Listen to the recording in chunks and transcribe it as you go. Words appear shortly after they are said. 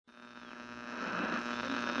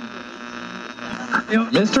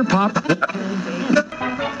Mr. Pop.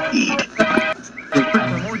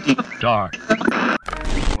 Dark.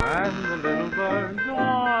 When the little birds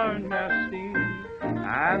are nesting,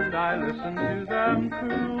 and I listen to them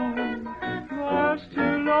croon, there's two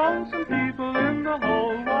lonesome people in the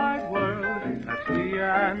whole wide world. That's me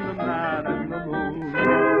and the man in the moon.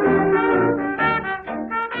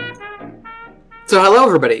 So hello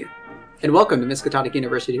everybody, and welcome to Miskatonic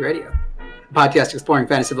University Radio, a podcast exploring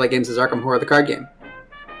Fantasy Flight Games' Arkham Horror the card game.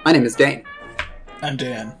 My name is Dane. I'm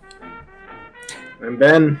Dan. I'm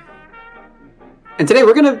Ben. And today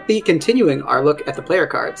we're going to be continuing our look at the player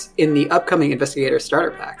cards in the upcoming Investigator starter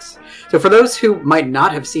packs. So for those who might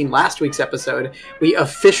not have seen last week's episode, we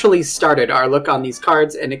officially started our look on these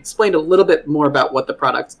cards and explained a little bit more about what the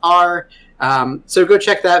products are. So go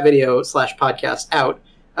check that video / podcast out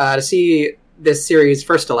to see this series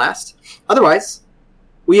first to last. Otherwise,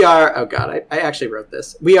 we are... Oh god, I actually wrote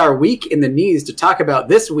this. We are weak in the knees to talk about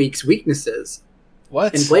this week's weaknesses.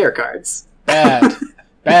 What? In player cards. Bad.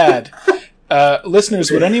 Bad.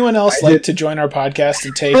 Listeners, would anyone else like to join our podcast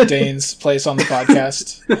and take Dane's place on the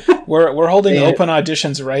podcast? We're holding open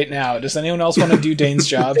auditions right now. Does anyone else want to do Dane's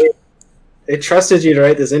job? They trusted you to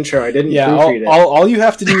write this intro. I didn't proofread it. All you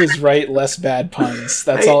have to do is write less bad puns.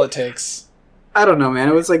 That's all it takes. I don't know, man.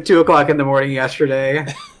 It was like 2 o'clock in the morning yesterday.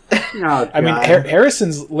 Oh, I mean,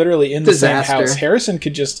 Harrison's literally in the same house. Harrison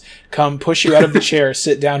could just come, push you out of the chair,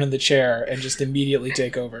 sit down in the chair, and just immediately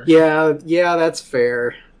take over. Yeah, that's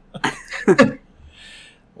fair.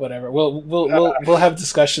 Whatever. We'll have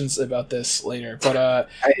discussions about this later. But I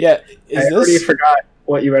already forgot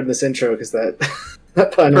what you read in this intro because that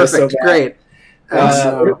pun was so bad. Great.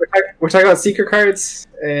 We're talking about secret cards.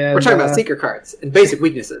 And, we're talking about secret cards and basic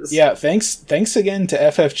weaknesses. Yeah, thanks again to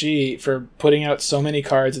FFG for putting out so many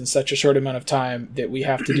cards in such a short amount of time that we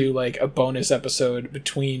have to do like a bonus episode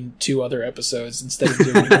between 2 other episodes instead of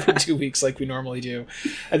doing it for 2 weeks like we normally do.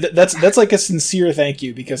 That's like a sincere thank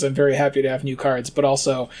you because I'm very happy to have new cards, but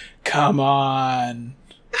also, come on.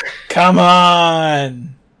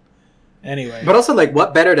 Anyway. But also, like,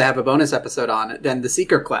 what better to have a bonus episode on it than the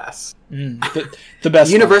Seeker class? The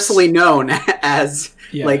best universally known as,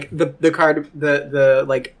 like, the card, the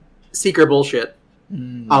like, Seeker bullshit.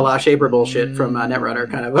 A la Shaper bullshit from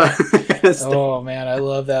Netrunner, kind of. Oh, man, I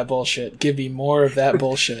love that bullshit. Give me more of that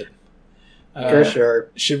bullshit. For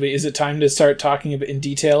sure. Is it time to start talking in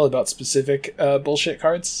detail about specific bullshit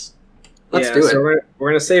cards? Let's do it. So we're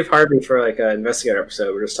going to save Harvey for, like, an Investigator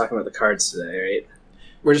episode. We're just talking about the cards today, right?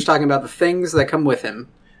 We're just talking about the things that come with him.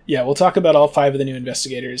 Yeah, we'll talk about all 5 of the new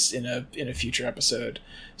Investigators in a future episode.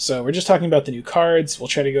 So we're just talking about the new cards. We'll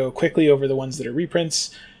try to go quickly over the ones that are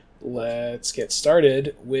reprints. Let's get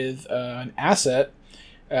started with an asset.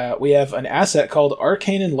 We have an asset called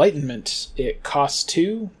Arcane Enlightenment. It costs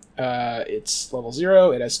 2. It's level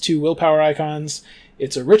 0. It has 2 willpower icons.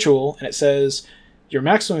 It's a ritual, and it says, your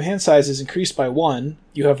maximum hand size is increased by 1.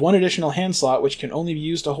 You have 1 additional hand slot, which can only be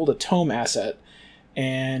used to hold a tome asset.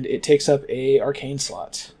 And it takes up a arcane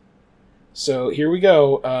slot. So here we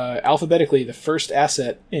go. Alphabetically, the first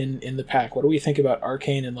asset in the pack. What do we think about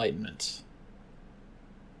Arcane Enlightenment?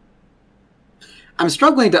 I'm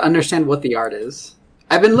struggling to understand what the art is.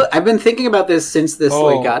 I've been thinking about this since this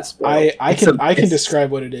got spoiled. I can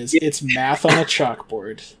describe what it is. It's math on a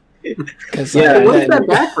chalkboard. What's that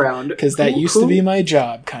background? Because that used to be my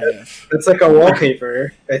job, kind of. It's like a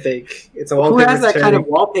wallpaper, I think. It's a wallpaper. Who has that kind of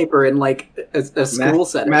wallpaper in like a school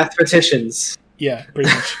setting? Mathematicians. Yeah,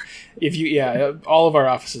 pretty much. All of our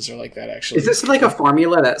offices are like that, actually. Is this like a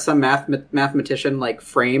formula that some mathematician like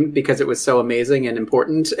framed because it was so amazing and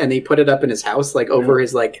important, and he put it up in his house, like over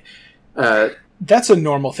his like? That's a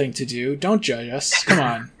normal thing to do. Don't judge us. Come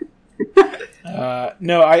on.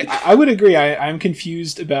 No, I would agree. I'm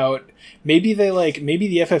confused about maybe the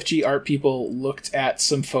FFG art people looked at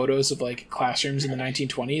some photos of like classrooms in the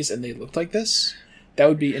 1920s and they looked like this. That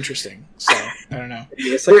would be interesting. So I don't know.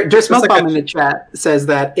 Smokebomb in the chat says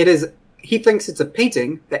that it is. He thinks it's a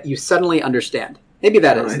painting that you suddenly understand. Maybe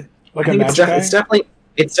that is like I a think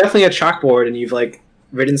it's definitely a chalkboard, and you've like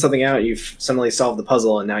written something out. You've suddenly solved the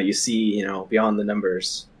puzzle, and now you see beyond the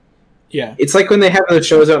numbers. Yeah. It's like when they have the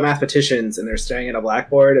shows about mathematicians and they're staring at a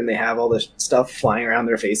blackboard and they have all the stuff flying around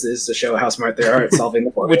their faces to show how smart they are at solving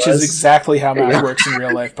the formulas. Which is exactly how math works in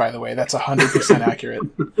real life, by the way. That's 100% accurate.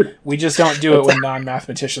 We just don't do it when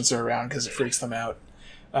non-mathematicians are around because it freaks them out.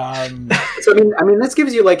 So I mean, this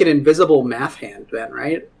gives you like an invisible math hand then,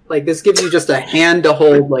 right? Like this gives you just a hand to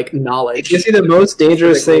hold like knowledge. It gives you the most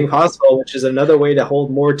dangerous thing possible, which is another way to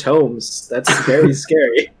hold more tomes. That's very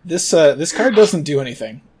scary. This card doesn't do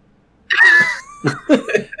anything.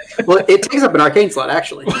 Well, it takes up an arcane slot,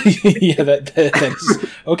 actually. Yeah, that is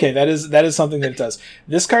okay. That is something that it does.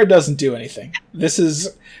 This card doesn't do anything. This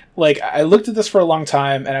is like, I looked at this for a long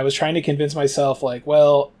time, and I was trying to convince myself, like,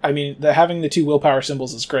 well, I mean, having the 2 willpower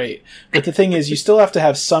symbols is great, but the thing is, you still have to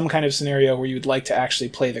have some kind of scenario where you would like to actually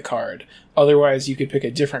play the card. Otherwise, you could pick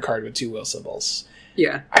a different card with 2 will symbols.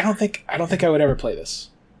 Yeah, I don't think I would ever play this.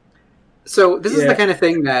 So this is the kind of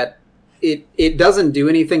thing that it doesn't do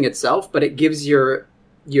anything itself, but it gives your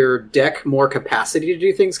deck more capacity to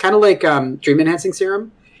do things, kind of like Dream Enhancing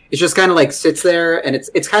Serum. It's just kind of like sits there, and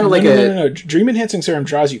it's kind of no. Dream Enhancing Serum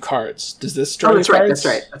draws you cards. Does this draw you cards?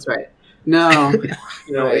 That's right. No,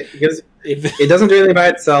 right. Because it doesn't do anything by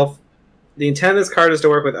itself. The intent of this card is to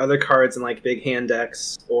work with other cards in like big hand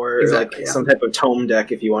decks, or some type of tome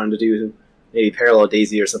deck if you wanted to do maybe Parallel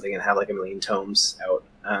Daisy or something and have like a million tomes out.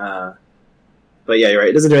 But yeah, you're right.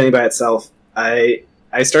 It doesn't do anything by itself. I've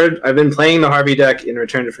been playing the Harvey deck in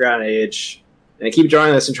Return to Forgotten Age, and I keep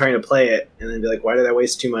drawing this and trying to play it, and then be like, why did I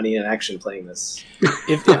waste 2 money in action playing this?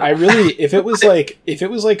 If it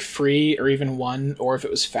was like free or even 1, or if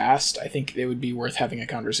it was fast, I think it would be worth having a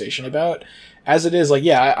conversation about. As it is, like,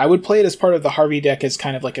 yeah, I would play it as part of the Harvey deck as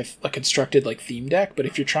kind of like a constructed like theme deck, but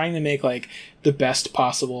if you're trying to make like the best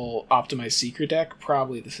possible optimized secret deck,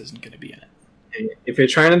 probably this isn't going to be in it. If you're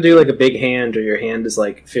trying to do like a big hand, or your hand is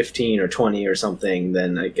like 15 or 20 or something,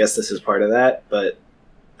 then I guess this is part of that, but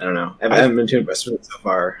I don't know. I haven't been too impressed with it so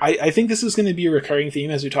far. I think this is going to be a recurring theme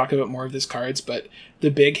as we talk about more of these cards, but the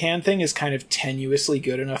big hand thing is kind of tenuously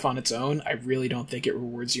good enough on its own. I really don't think it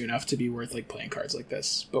rewards you enough to be worth like playing cards like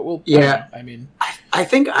this. But I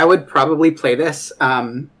think I would probably play this.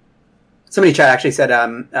 Somebody in chat actually said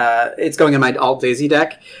it's going in my alt Daisy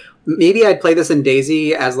deck. Maybe I'd play this in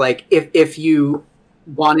Daisy as like if you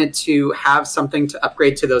wanted to have something to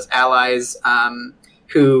upgrade to those allies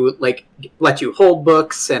who like let you hold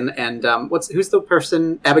books and who's the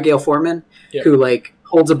person, Abigail Foreman, who like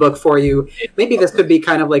holds a book for you. Maybe this could be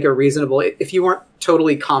kind of like a reasonable, if you weren't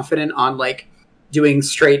totally confident on like doing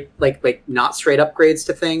straight like not straight upgrades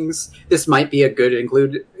to things, this might be a good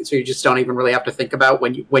include, so you just don't even really have to think about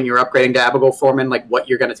when you're upgrading to Abigail Foreman like what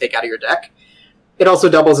you're going to take out of your deck. It also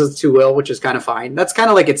doubles as 2 will, which is kind of fine. That's kind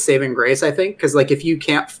of like its saving grace, I think, because like if you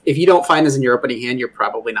don't find this in your opening hand, you're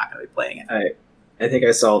probably not going to be playing it. I think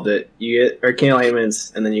I solved it. You get Arcane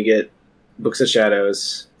Enlightenments, and then you get Books of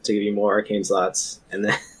Shadows to give you more arcane slots, and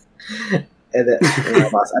then I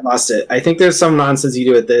lost it. I think there's some nonsense you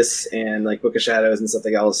do with this and like Book of Shadows and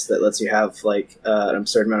something else that lets you have like an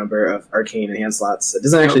absurd number of arcane and hand slots. It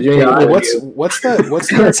doesn't actually do anything. What's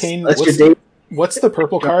the arcane? What's the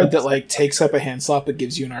purple card that like takes up a hand slot but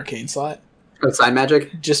gives you an arcane slot? Oh, Sign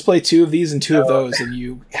Magic? Just play 2 of these and 2 of those, and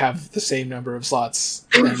you have the same number of slots.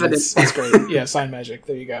 It's great. Yeah, Sign Magic.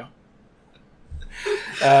 There you go.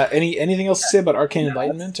 Anything else to say about Arcane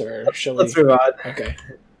Enlightenment, or shall we? Let's move on. Okay.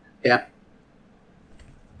 Yeah.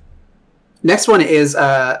 Next one is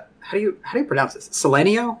how do you pronounce this?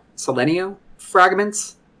 Selenio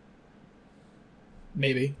fragments.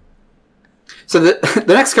 Maybe. So the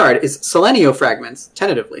next card is Selenio Fragments,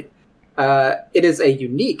 tentatively. It is a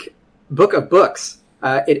unique book of books.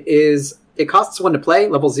 It costs 1 to play,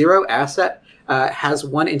 level 0, asset, has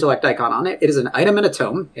 1 intellect icon on it. It is an item in a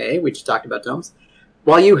tome. Hey, we just talked about tomes.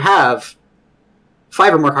 While you have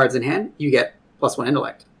 5 or more cards in hand, you get +1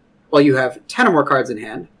 intellect. While you have 10 or more cards in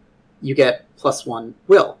hand, you get +1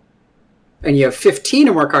 will. And you have 15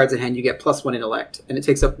 or more cards in hand, you get +1 intellect, and it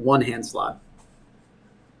takes up 1 hand slot.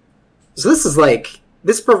 So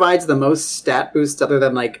this provides the most stat boost other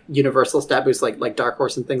than like universal stat boosts like Dark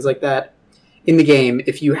Horse and things like that in the game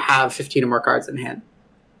if you have 15 or more cards in hand.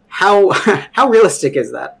 How realistic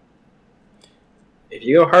is that? If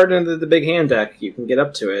you go hard into the big hand deck, you can get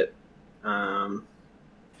up to it.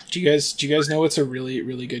 Do you guys know what's a really,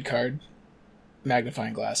 really good card?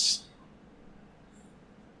 Magnifying Glass.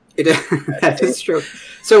 That is true.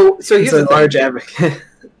 So here's a large advocate.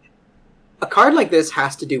 A card like this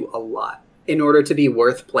has to do a lot in order to be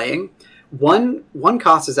worth playing. One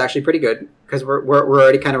cost is actually pretty good because we're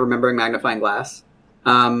already kind of remembering Magnifying Glass.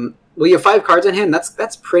 Well, you have 5 cards in hand.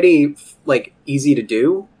 That's pretty like easy to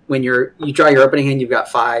do. When you draw your opening hand, you've got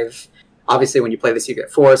 5. Obviously, when you play this, you get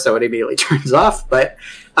 4, so it immediately turns off. But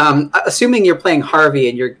assuming you're playing Harvey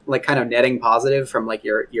and you're like kind of netting positive from like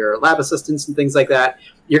your lab assistants and things like that,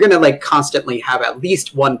 you're going to like constantly have at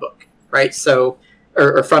least 1 book, right? So,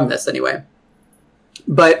 or from this anyway.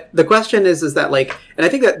 But the question is that like, and I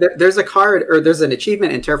think that there's a card or there's an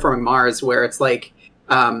achievement in Terraforming Mars where it's like,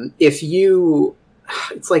 if you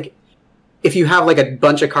have like a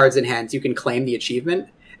bunch of cards in hand, you can claim the achievement.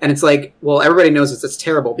 And it's like, well, everybody knows it's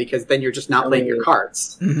terrible because then you're just not playing your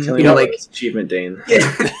cards. Tell me like achievement, Dane.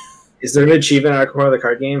 Yeah. Is there an achievement on a core of the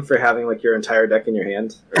card game for having like your entire deck in your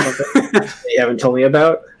hand or something that you haven't told me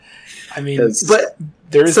about? I mean, but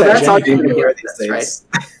there is that's all you're going to get, right?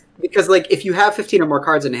 Because like if you have 15 or more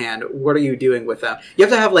cards in hand, what are you doing with them? You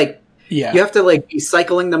have to have like you have to like be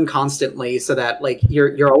cycling them constantly so that like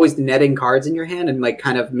you're always netting cards in your hand and like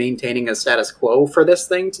kind of maintaining a status quo for this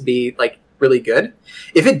thing to be like really good.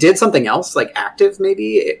 If it did something else like active,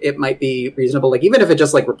 maybe it might be reasonable. Like even if it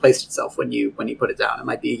just like replaced itself when you put it down, it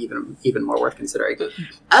might be even more worth considering.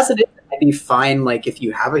 As it is, it might be fine. Like if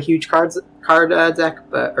you have a huge card deck,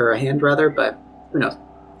 or a hand rather, but who knows?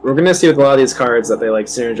 We're gonna see with a lot of these cards that they like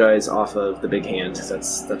synergize off of the big hand.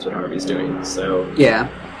 That's what Harvey's doing. So yeah,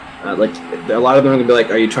 like a lot of them are gonna be like,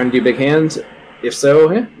 "Are you trying to do big hand? If so,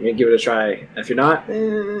 maybe give it a try. If you're not,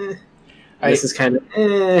 this is kind of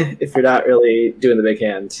if you're not really doing the big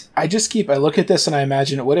hand." I look at this and I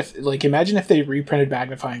imagine imagine if they reprinted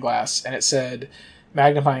Magnifying Glass and it said,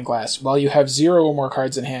 Magnifying Glass, while you have 0 or more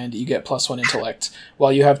cards in hand, you get +1 intellect.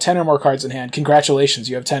 While you have 10 or more cards in hand, congratulations,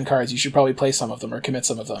 you have 10 cards. You should probably play some of them or commit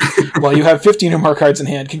some of them. While you have 15 or more cards in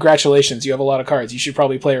hand, congratulations, you have a lot of cards. You should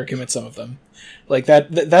probably play or commit some of them. Like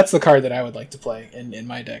that's the card that I would like to play in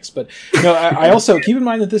my decks. But I also keep in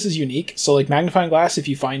mind that this is unique. So like Magnifying Glass, if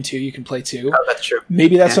you find 2, you can play 2. Oh, that's true.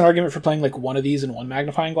 Maybe that's an argument for playing like one of these and one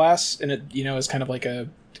Magnifying Glass, and it is kind of like a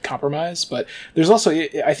compromise. But there's also,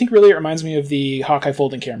 I think really it reminds me of the Hawkeye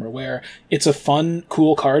Folding Camera, where it's a fun,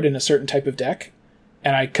 cool card in a certain type of deck,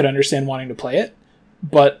 and I could understand wanting to play it,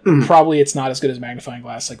 but probably it's not as good as Magnifying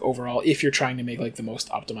Glass, like overall, if you're trying to make like the most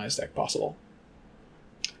optimized deck possible.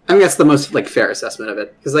 I think that's the most like fair assessment of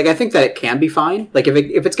it, because like I think that it can be fine. Like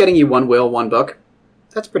if it's getting you 1 will, 1 book,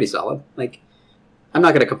 that's pretty solid. Like I'm not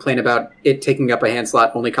going to complain about it taking up a hand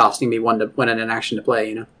slot, only costing me 1 and an action to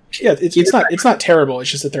play. Yeah, it's not terrible.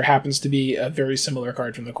 It's just that there happens to be a very similar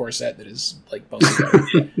card from the core set that is like mostly better.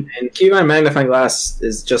 And keep in mind, Magnifying Glass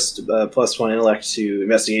is just +1 intellect to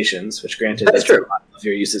investigations, which granted that's true. A lot of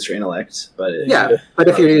your usage for intellect, but but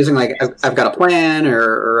if you're using like I've got a plan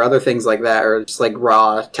or other things like that, or just like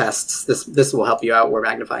raw tests, this will help you out where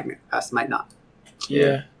Magnifying Glass might not.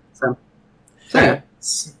 Yeah. So anyway,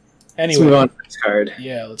 let's move on to this card.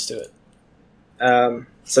 Yeah, let's do it.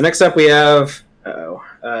 So next up we have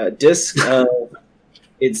Disc of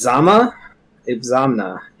Itzamna.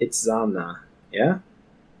 Yeah?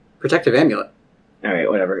 Protective Amulet. Alright,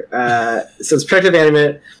 whatever. So it's Protective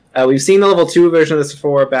Amulet. We've seen the level 2 version of this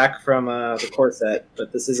before, back from the core set,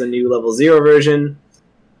 but this is a new level 0 version.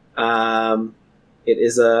 It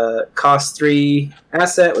is a cost 3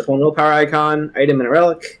 asset with 1 willpower icon, item, and a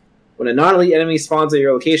relic. When a non-elite enemy spawns at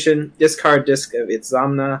your location, discard Disc of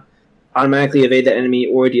Itzamna. Automatically evade that enemy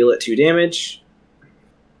or deal it 2 damage.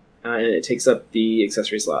 And it takes up the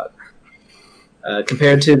accessory slot.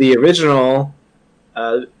 Compared to the original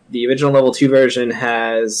level 2 version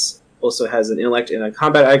also has an intellect and a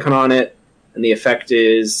combat icon on it, and the effect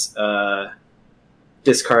is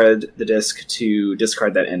discard the disc to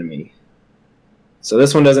discard that enemy. So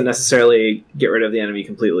this one doesn't necessarily get rid of the enemy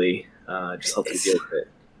completely, just helps you deal with it.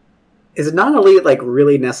 Is it non-elite like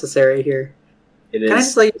really necessary here? It is. Can I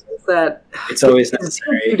just like that? It's always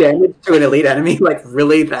necessary. 2 damage to an elite enemy, like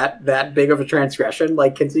really that big of a transgression?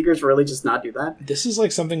 Like, can Seekers really just not do that? This is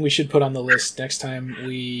like something we should put on the list next time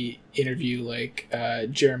we interview like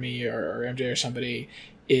Jeremy or MJ or somebody.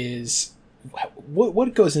 Is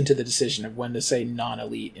what goes into the decision of when to say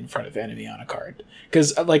non-elite in front of enemy on a card?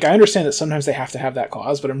 Because like I understand that sometimes they have to have that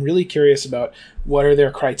clause, but I'm really curious about what are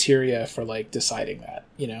their criteria for like deciding that.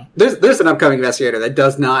 There's an upcoming investigator that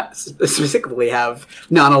does not specifically have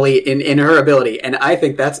non-elite in her ability, and I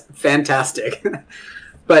think that's fantastic.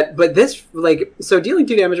 but this like so dealing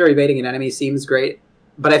 2 damage or evading an enemy seems great,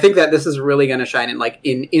 but I think that this is really going to shine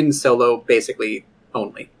in solo basically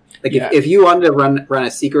only. Like if you wanted to run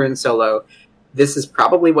a Seeker in solo, this is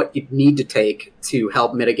probably what you need to take to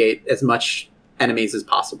help mitigate as much enemies as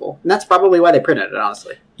possible. And that's probably why they printed it,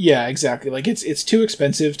 honestly. Yeah, exactly. Like it's too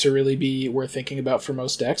expensive to really be worth thinking about for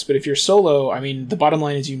most decks, but if you're solo, I mean, the bottom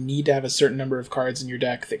line is you need to have a certain number of cards in your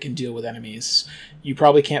deck that can deal with enemies. You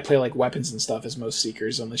probably can't play like weapons and stuff as most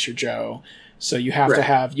Seekers unless you're Joe. So you have to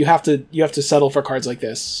have you have to settle for cards like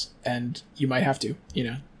this, and you might have to,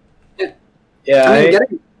 Yeah. I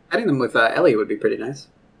mean, getting them with Ellie would be pretty nice.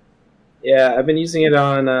 Yeah, I've been using it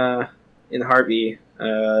on in Harvey.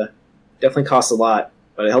 Definitely costs a lot,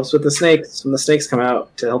 but it helps with the snakes when the snakes come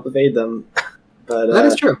out to help evade them. But that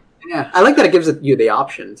is true. Yeah, I like that it gives you the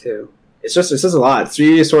option too. It's just a lot.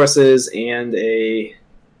 3 resources and a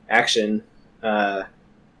action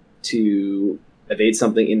to evade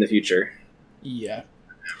something in the future. Yeah.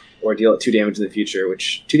 Or deal 2 damage in the future,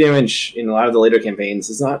 which 2 damage in a lot of the later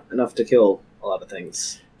campaigns is not enough to kill a lot of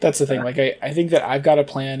things. That's the thing. Like, I think that I've Got a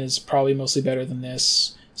Plan is probably mostly better than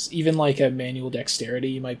this. Even like a manual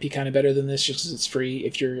dexterity might be kind of better than this, just because it's free.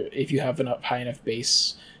 If you have high enough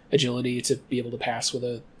base agility to be able to pass with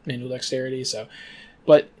a manual dexterity. So,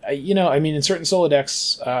 but in certain solo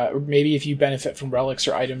decks, maybe if you benefit from relics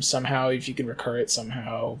or items somehow, if you can recur it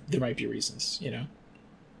somehow, there might be reasons. Yeah.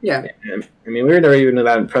 I mean, we were never even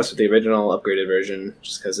that impressed with the original upgraded version,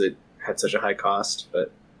 just because it had such a high cost.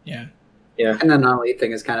 But yeah. And the non-elite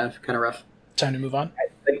thing is kind of rough. Time to move on.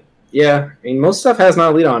 I mean, most stuff has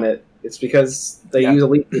non-elite on it. It's because they use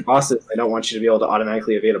elite bosses. They don't want you to be able to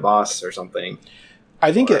automatically evade a boss or something.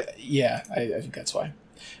 I think I think that's why.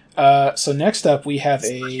 So next up, we have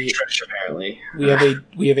apparently we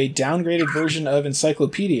have a downgraded version of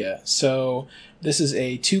Encyclopedia. So this is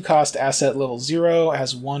a 2-cost asset level 0. It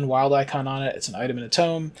has 1 wild icon on it. It's an item in a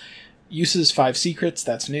tome. Uses 5 secrets.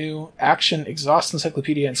 That's new. Action: exhaust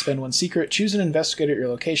Encyclopedia and spend 1 secret. Choose an investigator at your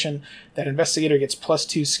location. That investigator gets +2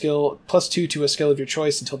 to a skill of your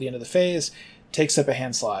choice until the end of the phase. Takes up a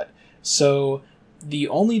hand slot. So the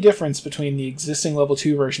only difference between the existing level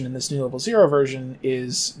 2 version and this new level 0 version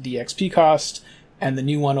is the XP cost, and the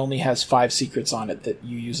new one only has 5 secrets on it that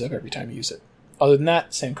you use up every time you use it. Other than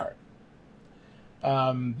that, same card.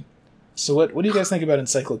 So what do you guys think about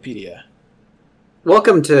Encyclopedia?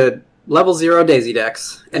 Welcome to level 0 Daisy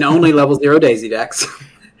decks, and only level 0 Daisy decks.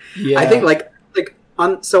 Yeah. I think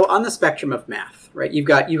on the spectrum of math, right? You've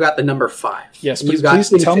got the number 5. Yes, please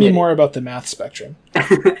tell me more about the math spectrum.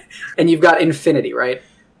 And you've got infinity, right?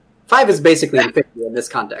 5 is basically infinity in this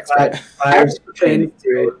context, right? 5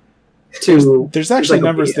 to there's actually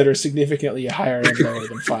numbers that are significantly higher and lower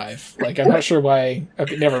than 5. Like, I'm not sure why.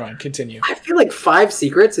 Okay, never mind. Continue. I feel like 5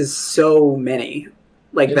 secrets is so many.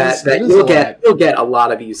 Like it that is you'll get a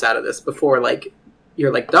lot of use out of this before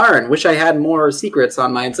you're like, darn, wish I had more secrets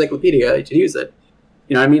on my encyclopedia to use it.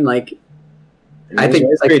 You know what I mean? Like, I think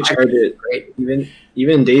recharge it. Great.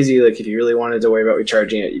 Even Daisy, like if you really wanted to worry about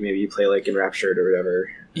recharging it, maybe you play like Enraptured or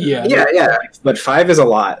whatever. Yeah. But 5 is a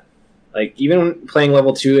lot. Like even playing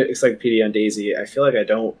level 2 Encyclopedia on Daisy, I feel like I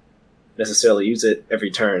don't necessarily use it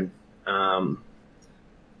every turn. And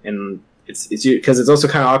it's because it's also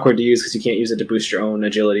kind of awkward to use because you can't use it to boost your own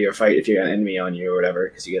agility or fight if you got an enemy on you or whatever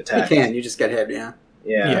because you get attacked. You can. You just get hit.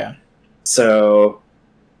 Yeah. So,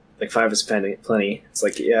 like 5 is plenty. It's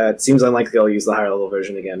like it seems unlikely I'll use the higher level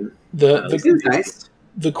version again.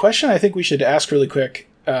 The question I think we should ask really quick,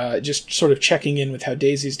 just sort of checking in with how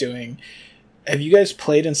Daisy's doing. Have you guys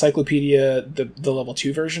played Encyclopedia, the level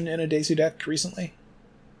 2 version in a Daisy deck recently?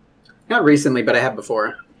 Not recently, but I have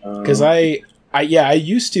before. Because I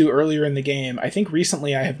used to earlier in the game. I think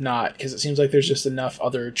recently I have not, because it seems like there's just enough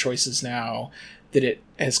other choices now that it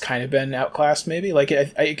has kind of been outclassed, maybe. Like,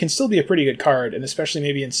 it can still be a pretty good card, and especially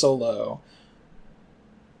maybe in solo.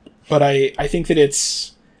 But I think that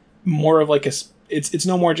it's more of like it's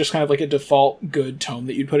no more just kind of like a default good tome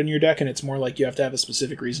that you'd put in your deck, and it's more like you have to have a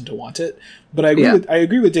specific reason to want it. But I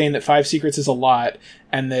agree with Dane that 5 secrets is a lot,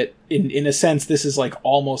 and that in a sense this is like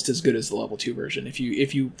almost as good as the level 2 version. If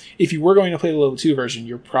you were going to play the level 2 version,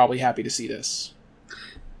 you're probably happy to see this.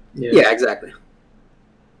 Yeah, exactly.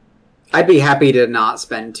 I'd be happy to not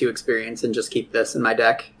spend 2 experience and just keep this in my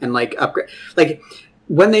deck and like upgrade. Like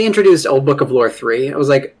when they introduced Old Book of Lore 3, I was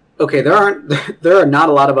like, okay, there are not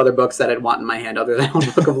a lot of other books that I'd want in my hand other than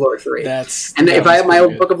Old Book of Lore 3. If I have my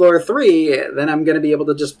Old Book of Lore 3, then I'm going to be able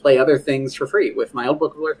to just play other things for free with my Old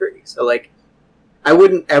Book of Lore 3. So like, I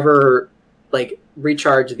wouldn't ever like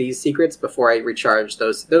recharge these secrets before I recharge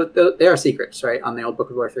those. They are secrets, right, on the Old Book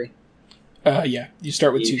of Lore 3? Yeah, you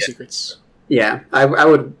start with 2 secrets. Yeah, I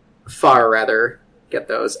would far rather get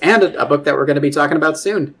those. And a book that we're going to be talking about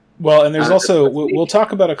soon. Well, and there's also, we'll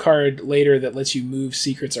talk about a card later that lets you move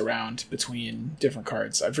secrets around between different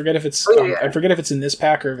cards. I forget if it's in this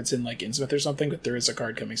pack or if it's in like Innsmouth or something, but there is a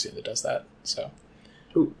card coming soon that does that. So,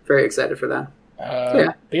 very excited for that.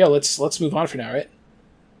 But yeah, let's move on for now, right?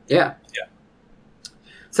 Yeah.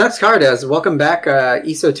 So next card is welcome back,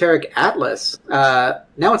 Esoteric Atlas. Now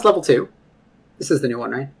it's level 2. This is the new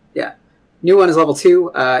one, right? Yeah. New one is level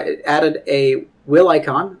 2. It added a will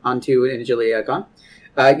icon onto an agility icon.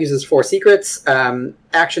 Uses 4 secrets.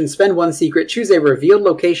 Action, spend 1 secret. Choose a revealed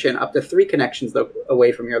location up to 3 connections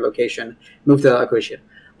away from your location. Move to the location.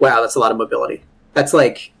 Wow, that's a lot of mobility. That's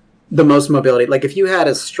like the most mobility. Like if you had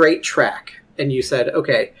a straight track and you said,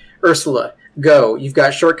 okay, Ursula, go. You've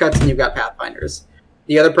got shortcuts and you've got pathfinders.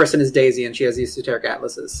 The other person is Daisy and she has esoteric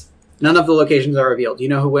atlases. None of the locations are revealed. You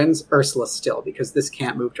know who wins? Ursula still, because this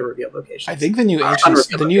can't move to revealed locations. I think the new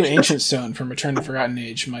ancient stone from Return to Forgotten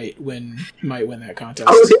Age might win that contest.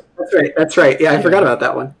 Oh, yeah, that's right. Yeah, I forgot about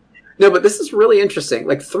that one. No, but this is really interesting.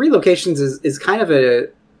 Like 3 locations is kind of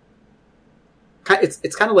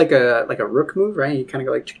it's kind of like a rook move, right? You kind of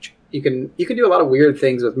go like you can do a lot of weird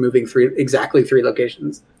things with moving exactly 3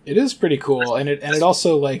 locations. It is pretty cool, and it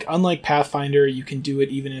also, like, unlike Pathfinder, you can do it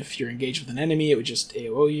even if you're engaged with an enemy. It would just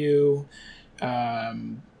AOO you.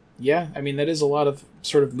 Yeah, I mean, that is a lot of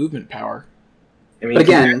sort of movement power. I mean,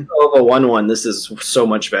 again, level 1/1, this is so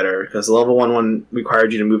much better because level 1/1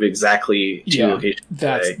 required you to move exactly 2 locations.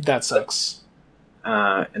 That sucks.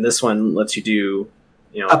 And this one lets you do,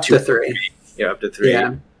 up to 3. Yeah, up to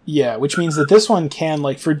 3. Yeah, which means that this one can,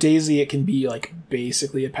 like, for Daisy, it can be like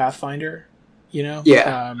basically a Pathfinder.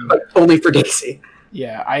 Yeah, but only for Daisy.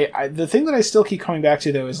 Yeah, I the thing that I still keep coming back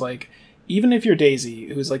to, though, is, like, even if you're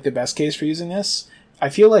Daisy, who's, like, the best case for using this, I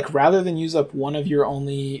feel like rather than use up one of your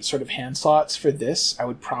only sort of hand slots for this, I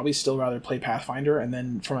would probably still rather play Pathfinder, and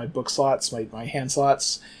then for my book slots, my hand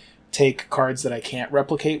slots, take cards that I can't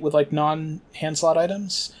replicate with, like, non-hand slot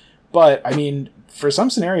items. But, I mean, for some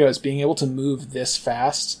scenarios, being able to move this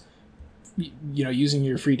fast, using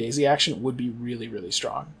your free Daisy action would be really, really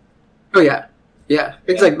strong. Oh, yeah. Yeah,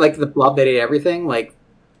 it's like the blob that ate everything. Like,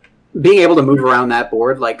 being able to move around that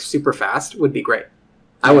board like super fast would be great.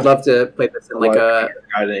 I would love to play this in like a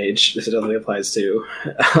Forgotten Age. This definitely applies to.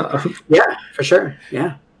 Yeah, for sure.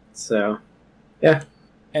 Yeah. So, yeah.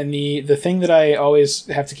 And the thing that I always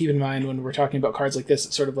have to keep in mind when we're talking about cards like this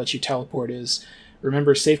that sort of lets you teleport is,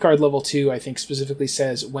 remember, Safeguard level 2, I think, specifically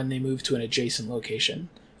says when they move to an adjacent location.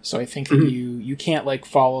 So I think that you can't, like,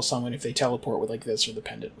 follow someone if they teleport with, like, this or the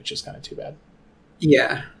pendant, which is kind of too bad.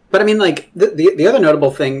 Yeah, but I mean, like, the other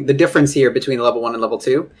notable thing, the difference here between level 1 and level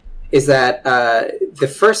 2 is that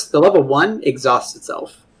the level 1 exhausts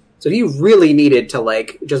itself. So if you really needed to,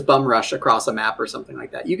 like, just bum rush across a map or something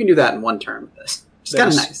like that, you can do that in one turn with this. It's kind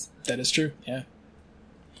of nice. That is true, yeah.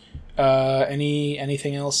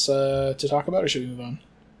 Anything else to talk about, or should we move on?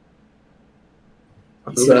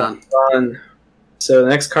 Let's move on. So the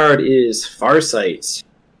next card is Farsight,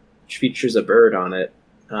 which features a bird on it.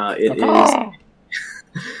 It is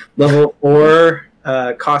level 4,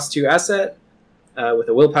 cost 2 asset, with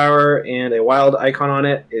a willpower and a wild icon on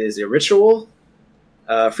it. It is a ritual.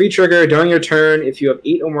 Free trigger, during your turn, if you have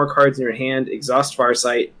 8 or more cards in your hand, exhaust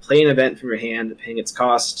Farsight, play an event from your hand, paying its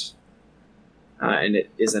cost, and it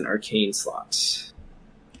is an arcane slot.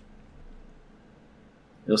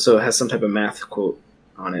 It also has some type of math quote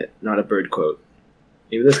on it, not a bird quote.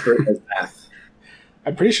 Maybe this bird has math.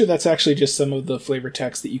 I'm pretty sure that's actually just some of the flavor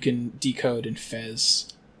text that you can decode in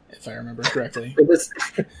Fez, if I remember correctly.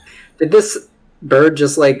 Did this bird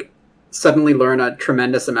just, like, suddenly learn a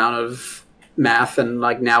tremendous amount of math and,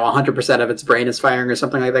 like, now 100% of its brain is firing or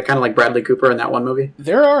something like that, kind of like Bradley Cooper in that one movie?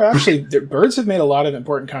 There are actually birds have made a lot of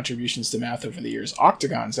important contributions to math over the years.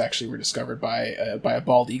 Octagons actually were discovered by a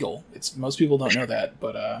bald eagle. Most people don't know that,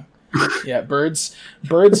 but yeah, birds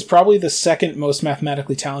probably the second most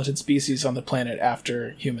mathematically talented species on the planet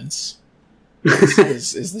after humans.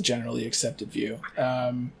 is the generally accepted view.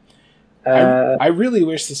 I really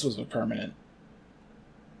wish this was a permanent.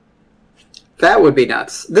 That would be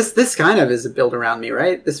nuts. This kind of is a build around me,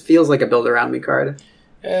 right? This feels like a build around me card.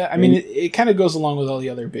 I mean, it kind of goes along with all the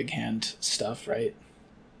other big hand stuff, right?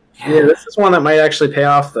 Yeah, this is one that might actually pay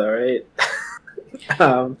off, though, right?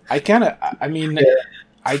 I kind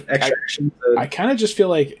of just feel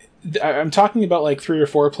like I'm talking about, like, 3 or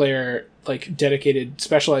 4 player, like, dedicated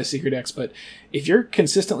specialized seeker decks, but if you're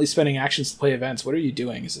consistently spending actions to play events, what are you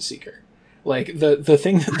doing as a seeker? Like, the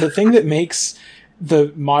thing that makes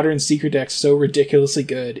the modern seeker decks so ridiculously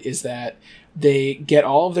good is that they get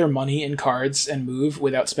all of their money in cards and move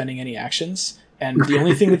without spending any actions, and the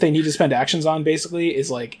only thing that they need to spend actions on basically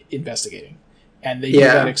is, like, investigating, and they do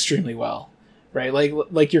that extremely well, right?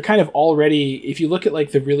 Like you're kind of already, if you look at,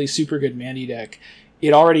 like, the really super good Mandy deck,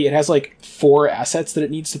 it has, like, 4 assets that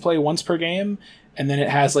it needs to play once per game, and then it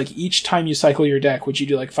has, like, each time you cycle your deck, which you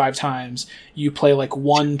do, like, 5 times, you play, like,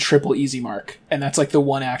 1 triple easy mark, and that's, like, the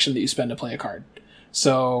one action that you spend to play a card.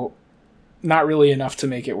 So, not really enough to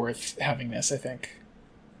make it worth having this, I think.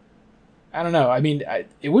 I don't know. I mean,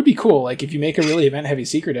 it would be cool. Like, if you make a really event-heavy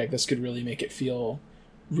seeker deck, this could really make it feel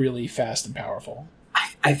really fast and powerful.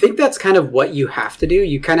 I think that's kind of what you have to do.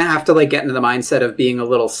 You kind of have to, like, get into the mindset of being a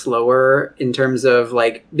little slower in terms of,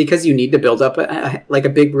 like, because you need to build up a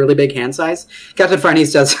really big hand size. Captain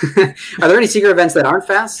Farnese does. Are there any secret events that aren't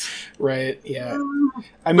fast? Right. Yeah.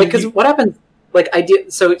 I mean, because what happens? Like,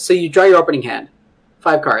 so you draw your opening hand,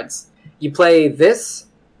 5 cards. You play this,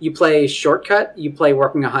 you play Shortcut, you play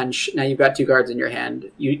Working a Hunch. Now you've got 2 cards in your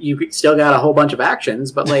hand. You still got a whole bunch of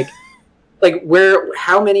actions, but like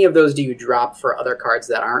how many of those do you drop for other cards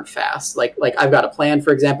that aren't fast? Like I've Got a Plan,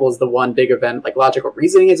 for example, is the one big event. Like Logical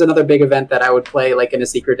Reasoning is another big event that I would play like in a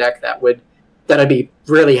secret deck that I'd be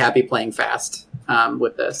really happy playing fast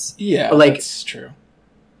with this. Yeah, but, like, that's true.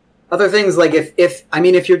 Other things like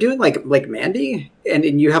if you're doing like Mandy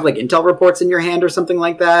and you have like intel reports in your hand or something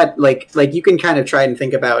like that, like you can kind of try and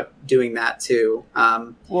think about doing that too.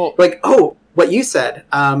 What you said,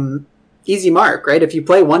 easy mark, right? If you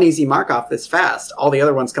play one easy mark off this fast, all the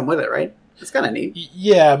other ones come with it, right? It's kind of neat.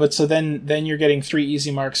 Yeah, but so then you're getting 3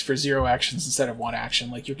 easy marks for 0 actions instead of 1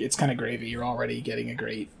 action. Like it's kind of gravy. You're already getting a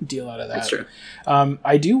great deal out of that. That's true.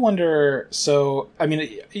 I do wonder. So I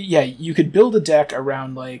mean, yeah, you could build a deck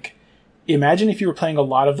around like. Imagine if you were playing a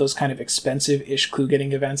lot of those kind of expensive-ish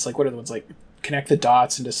clue-getting events, like what are the ones like Connect the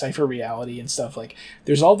Dots and Decipher Reality and stuff. Like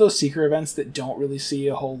there's all those secret events that don't really see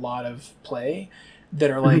a whole lot of play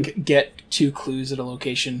that are like get 2 clues at a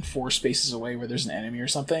location 4 spaces away where there's an enemy or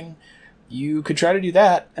something. You could try to do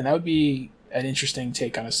that, and that would be an interesting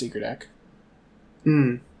take on a secret deck.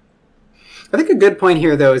 I think a good point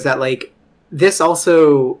here, though, is that like this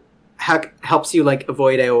also helps you like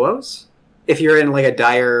avoid AOs. If you're in like a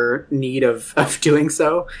dire need of doing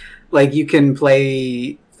so, like you can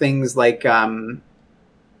play things like like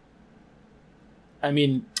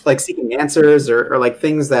Seeking Answers or like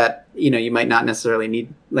things that you might not necessarily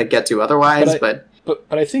need like get to otherwise. But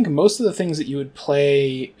I think most of the things that you would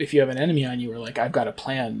play if you have an enemy on you are like I've Got a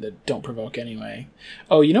Plan that don't provoke anyway.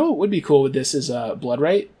 Oh, you know what would be cool with this is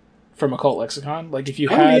Bloodwright from Occult Lexicon. Like if you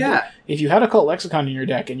had Occult Lexicon in your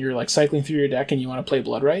deck and you're like cycling through your deck and you want to play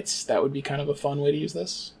Bloodwrights, that would be kind of a fun way to use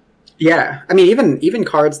this. Yeah, I mean even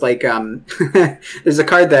cards like there's a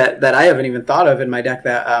card that I haven't even thought of in my deck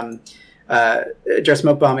that Jar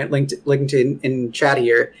Smokebomb linked in chat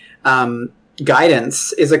here.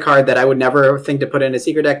 Guidance is a card that I would never think to put in a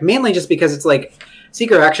secret deck, mainly just because it's like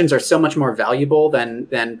secret actions are so much more valuable than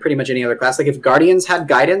pretty much any other class. Like if Guardians had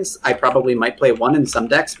Guidance, I probably might play one in some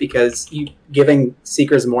decks because giving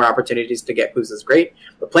Seekers more opportunities to get clues is great.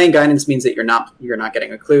 But playing Guidance means that you're not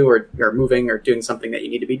getting a clue or you're moving or doing something that you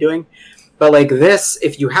need to be doing. But like this,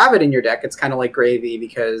 if you have it in your deck, it's kind of like gravy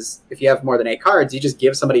because if you have more than 8 cards, you just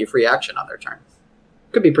give somebody a free action on their turn.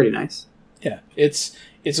 Could be pretty nice. Yeah, it's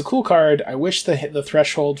a cool card. I wish the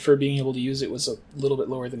threshold for being able to use it was a little bit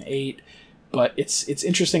lower than 8. But it's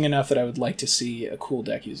interesting enough that I would like to see a cool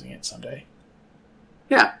deck using it someday.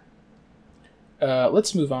 Yeah.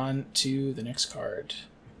 Let's move on to the next card,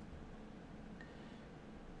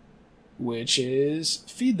 which is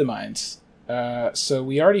Feed the Minds. So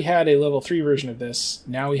we already had a level 3 version of this.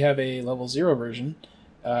 Now we have a level 0 version.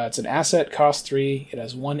 It's an asset, cost 3. It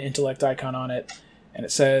has 1 intellect icon on it. And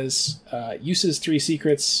it says, uses 3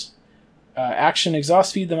 secrets. Action,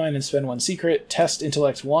 exhaust Feed the Mind and spend 1 secret. Test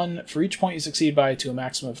intellect 1. For each point you succeed by to a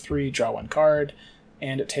maximum of 3, draw 1 card.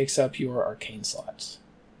 And it takes up your arcane slots.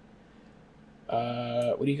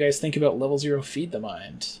 What do you guys think about level 0 Feed the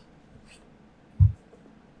Mind?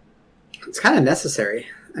 It's kind of necessary.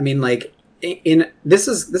 I mean, like, this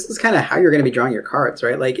is kind of how you're going to be drawing your cards,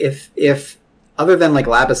 right? Like, if other than like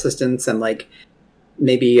lab assistants and like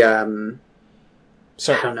maybe I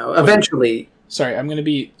don't know, eventually. Sorry, I'm going to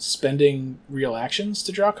be spending real actions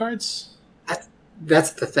to draw cards?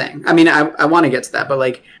 That's the thing. I mean, I want to get to that, but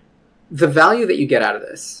like the value that you get out of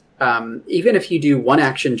this, even if you do 1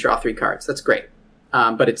 action, draw 3 cards, that's great.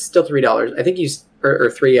 But it's still $3. I think or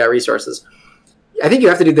 3 resources. I think you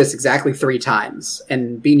have to do this exactly 3 times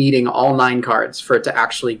and be needing all 9 cards for it to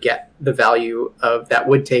actually get the value of that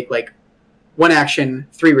would take like 1 action,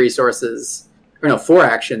 3 resources, or no, 4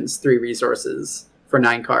 actions, 3 resources for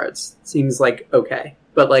 9 cards. Seems like okay.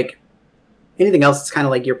 But like anything else, it's kind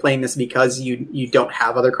of like you're playing this because you don't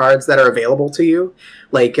have other cards that are available to you.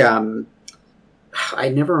 Like, I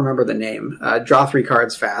never remember the name. Draw 3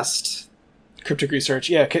 cards fast. Cryptic Research,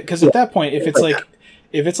 yeah, because at that point,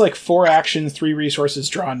 if it's like 4 actions, 3 resources,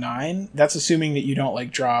 draw 9, that's assuming that you don't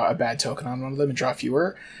like draw a bad token on one of them and draw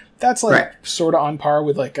fewer. That's like sort of on par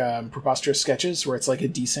with like Preposterous Sketches, where it's like a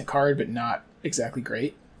decent card but not exactly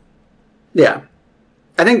great. Yeah,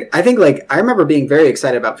 I think like I remember being very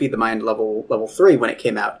excited about Feed the Mind level 3 when it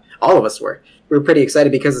came out. All of us were. We were pretty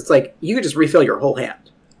excited because it's like you could just refill your whole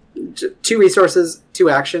hand. 2 resources,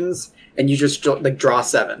 2 actions, and you just like draw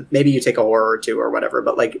 7. Maybe you take a horror or 2 or whatever,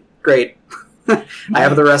 but like great. I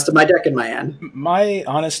have the rest of my deck in my hand. My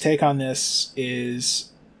honest take on this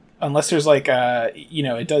is, unless there's like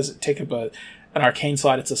it does take up an arcane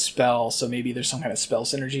slot, it's a spell, so maybe there's some kind of spell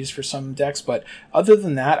synergies for some decks. But other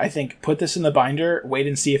than that, I think put this in the binder, wait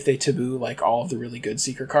and see if they taboo like all of the really good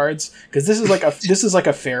Seeker cards, because this is like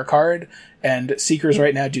a fair card, and Seekers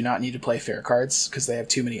right now do not need to play fair cards because they have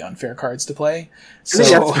too many unfair cards to play.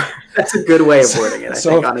 So that's a good way of wording it, I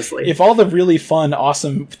think, honestly. If all the really fun,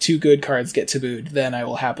 awesome, too good cards get tabooed, then I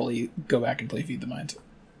will happily go back and play Feed the Mind.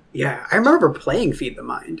 Yeah, I remember playing Feed the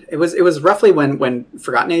Mind. It was roughly when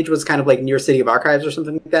Forgotten Age was kind of like near City of Archives or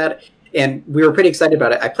something like that, and we were pretty excited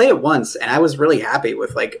about it. I played it once, and I was really happy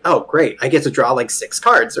with like, oh, great, I get to draw like 6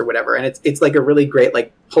 cards or whatever, and it's like a really great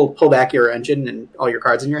like pull back your engine and all your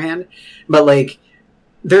cards in your hand. But like,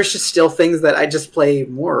 there's just still things that I just play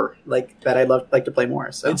more, like that I'd like to play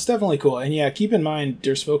more. So it's definitely cool. And yeah, keep in mind,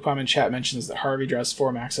 Der Smokepalm in chat mentions that Harvey draws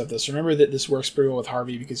 4 max of this. Remember that this works pretty well with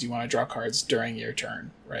Harvey because you want to draw cards during your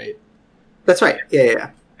turn, right? That's right.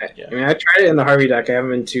 Yeah. I mean, I tried it in the Harvey deck. I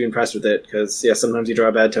haven't been too impressed with it because, yeah, sometimes you draw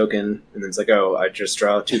a bad token, and then it's like, oh, I just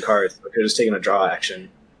draw 2 cards. I could have just taken a draw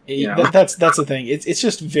action. You know? That's the thing. It's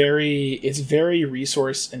just very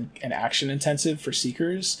resource and action intensive for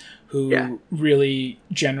Seekers who really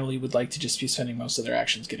generally would like to just be spending most of their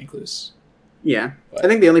actions getting clues. Yeah. But I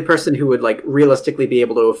think the only person who would like realistically be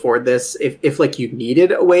able to afford this, if like you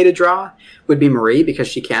needed a way to draw, would be Marie, because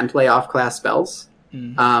she can play off-class spells.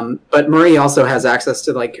 But Marie also has access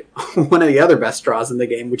to like one of the other best draws in the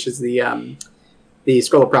game, which is the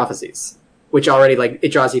Scroll of Prophecies, which already like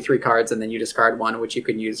it draws you 3 cards and then you discard 1, which you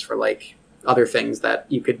can use for like other things that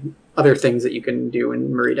you can do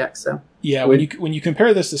in Marie decks. So yeah, when you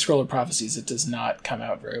compare this to Scroll of Prophecies, it does not come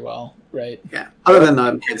out very well, right? Yeah, other than the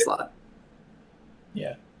hand slot.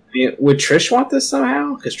 Yeah. I mean, would Trish want this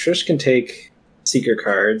somehow? Because Trish can take Seeker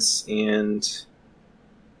cards, and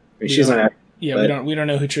I mean, she's not. Yeah, we don't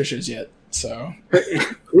know who Trish is yet. So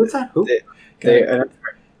who is that? Who?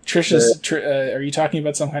 Trish is. Are you talking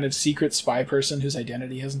about some kind of secret spy person whose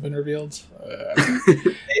identity hasn't been revealed?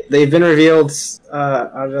 They've been revealed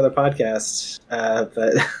on another podcast,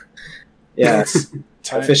 but yeah,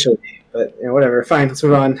 officially. But whatever. Fine, let's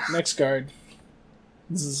move on. Next card.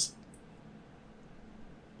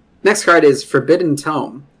 Next card is Forbidden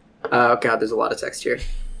Tome. Oh god, there's a lot of text here.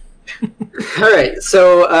 All right,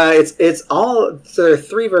 so there are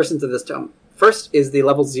 3 versions of this tome. First is the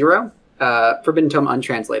level 0 Forbidden Tome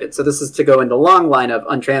Untranslated. So this is to go in the long line of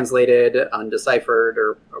untranslated, undeciphered,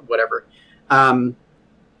 or whatever.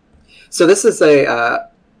 So this is a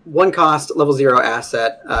 1 cost level 0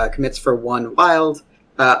 asset, commits for 1 wild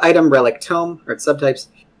item, relic, tome, or its subtypes.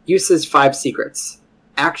 Uses 5 secrets.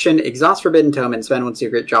 Action: exhaust Forbidden Tome and spend 1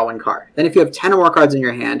 secret. Draw 1 card. Then, if you have 10 or more cards in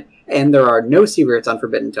your hand and there are no secrets on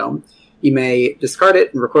Forbidden Tome, you may discard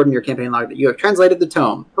it and record in your campaign log that you have translated the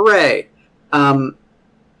tome. Hooray!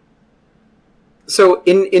 So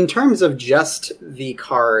in terms of just the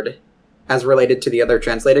card as related to the other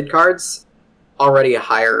translated cards, already a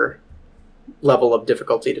higher level of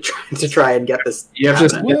difficulty to try and get this. You have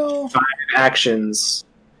to get 5 actions,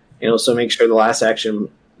 and also make sure the last action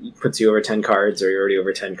puts you over 10 cards, or you're already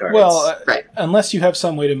over 10 cards. Well, right. Unless you have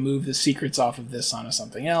some way to move the secrets off of this onto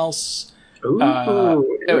something else.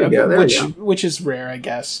 Which is rare, I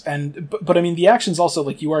guess. But I mean, the action's also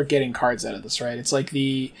like you are getting cards out of this, right? It's like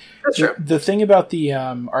the thing about the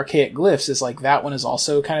archaic glyphs is like that one is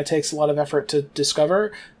also kind of takes a lot of effort to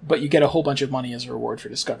discover, but you get a whole bunch of money as a reward for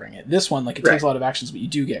discovering it. This one, like it takes a lot of actions, but you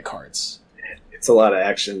do get cards. It's a lot of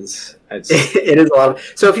actions. It is a lot.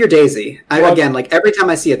 So if you're Daisy, again, like every time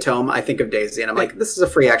I see a tome, I think of Daisy, and I'm like, this is a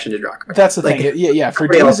free action to draw a card. That's the thing. Yeah. For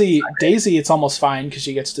Daisy, it's almost fine because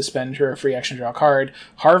she gets to spend her free action to draw a card.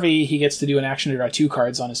 Harvey, he gets to do an action to draw 2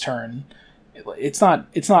 cards on his turn. It's not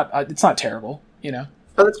terrible, you know.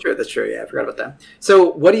 Oh, that's true. Yeah, I forgot about that. So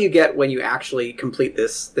what do you get when you actually complete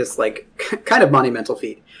this like kind of monumental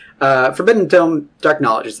feat? Forbidden Tome Dark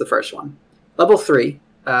Knowledge is the first one. Level 3.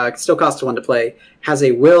 Still costs 1 to play, has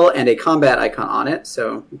a will and a combat icon on it,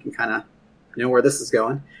 so you can kind of know where this is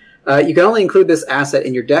going. You can only include this asset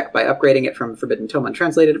in your deck by upgrading it from Forbidden Tome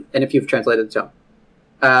Untranslated, and if you've translated the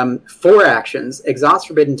tome. 4 actions: exhaust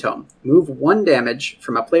Forbidden Tome, move 1 damage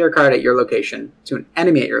from a player card at your location to an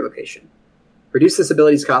enemy at your location. Reduce this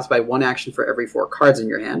ability's cost by 1 action for every 4 cards in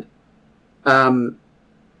your hand.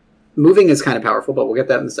 Moving is kind of powerful, but we'll get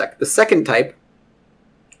that in a sec. The second type,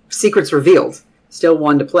 Secrets Revealed. Still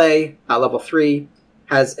 1 to play, level 3,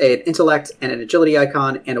 has an intellect and an agility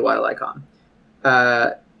icon and a wild icon.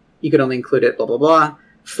 You can only include it, blah, blah, blah.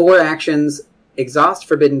 4 actions: exhaust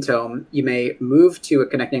Forbidden Tome. You may move to a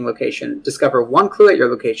connecting location, discover 1 clue at your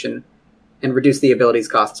location, and reduce the ability's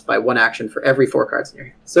costs by 1 action for every 4 cards in your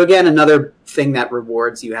hand. So again, another thing that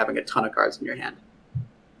rewards you having a ton of cards in your hand.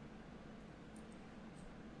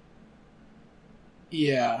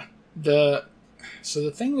 Yeah. So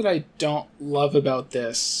the thing that I don't love about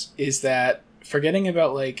this is that, forgetting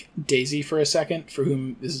about like Daisy for a second, for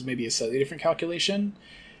whom this is maybe a slightly different calculation,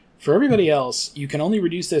 for everybody else, you can only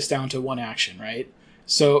reduce this down to one action, right?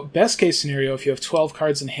 So best case scenario, if you have 12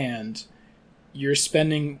 cards in hand, you're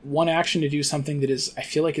spending one action to do something that is, I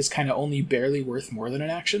feel like, is kind of only barely worth more than an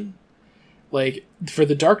action. Like, for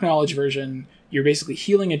the Dark Knowledge version, you're basically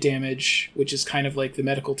healing a damage, which is kind of like the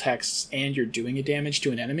medical texts, and you're doing a damage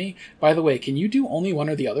to an enemy. By the way, can you do only one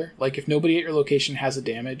or the other? Like, if nobody at your location has a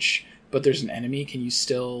damage, but there's an enemy, can you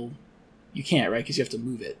still... You can't, right? Because you have to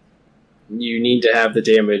move it. You need to have the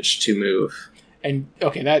damage to move. And,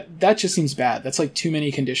 okay, that just seems bad. That's like too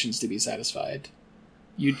many conditions to be satisfied.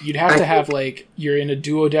 You'd have to have, like, you're in a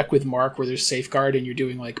duo deck with Mark where there's Safeguard and you're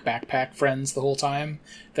doing, like, backpack friends the whole time.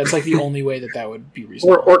 That's, like, the only way that would be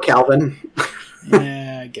reasonable. Or Calvin.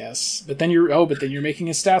 Yeah, I guess. But then you're making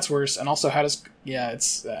his stats worse, and also how does... Yeah,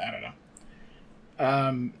 it's... I don't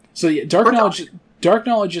know. So, yeah, Dark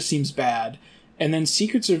Knowledge just seems bad. And then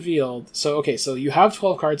Secrets Revealed... So you have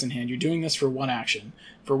 12 cards in hand. You're doing this for one action.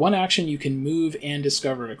 For one action, you can move and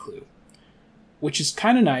discover a clue. Which is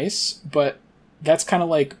kind of nice, but... That's kind of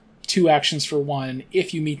like 2 actions for 1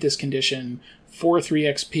 if you meet this condition for 3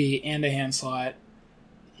 XP and a hand slot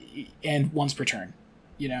and once per turn,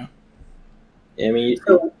 you know? I mean,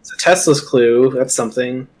 it's a Tesla's clue. That's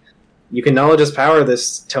something. You can Knowledge's Power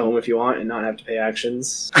this tome if you want and not have to pay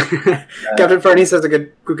actions. Captain Fernie says a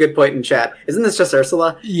good point in chat. Isn't this just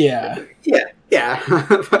Ursula? Yeah. Yeah.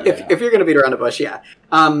 If you're going to beat around a bush, yeah.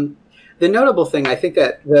 The notable thing, I think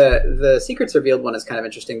that the Secrets Revealed one is kind of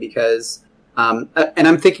interesting because... and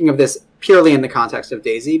I'm thinking of this purely in the context of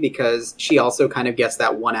Daisy because she also kind of gets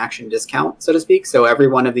that one action discount, so to speak. So every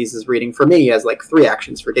one of these is reading for me as like 3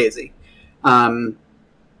 actions for Daisy. And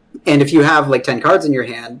if you have like 10 cards in your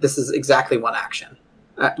hand, this is exactly one action.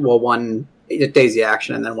 One Daisy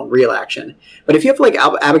action and then one real action. But if you have like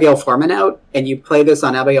Abigail Foreman out and you play this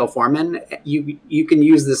on Abigail Foreman, you can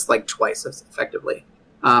use this like twice effectively.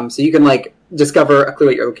 So you can like discover a clue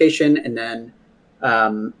at your location and then...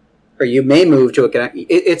 or you may move to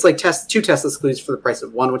it's like 2 Tesla's clues for the price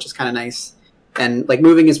of 1, which is kind of nice. And like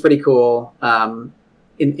moving is pretty cool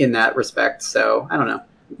in that respect. So I don't know.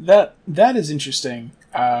 That is interesting.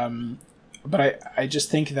 But I just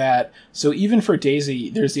think that, so even for Daisy,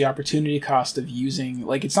 there's the opportunity cost of using,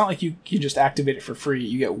 like, it's not like you can just activate it for free.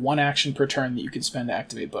 You get 1 action per turn that you can spend to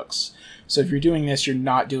activate books. So if you're doing this, you're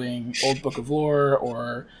not doing Old Book of Lore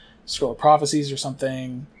or Scroll of Prophecies or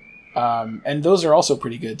something. And those are also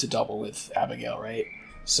pretty good to double with Abigail, right?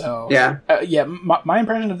 So my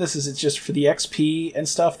impression of this is it's just for the XP and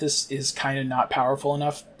stuff, this is kind of not powerful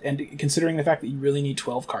enough, and considering the fact that you really need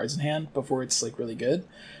 12 cards in hand before it's like really good.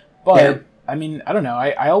 But I mean, I don't know,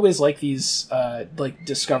 I always like these like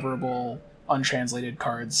discoverable untranslated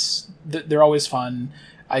cards. They're always fun.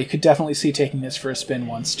 I could definitely see taking this for a spin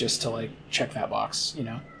once just to like check that box, you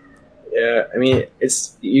know. Yeah, I mean,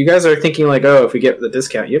 it's, you guys are thinking like, oh, if we get the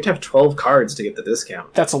discount, you have to have 12 cards to get the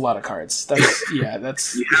discount. That's a lot of cards. That's you have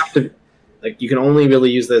to, like, you can only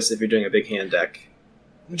really use this if you're doing a big hand deck.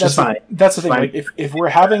 That's fine. That's the thing. Like, if we're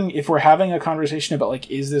having a conversation about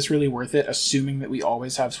like, is this really worth it? Assuming that we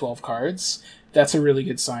always have 12 cards, that's a really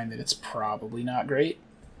good sign that it's probably not great.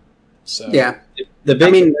 So yeah, the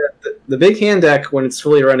big hand deck, when it's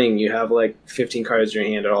fully running, you have like 15 cards in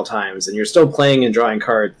your hand at all times, and you're still playing and drawing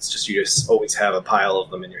cards. It's just you just always have a pile of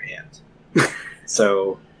them in your hand.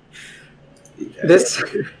 So this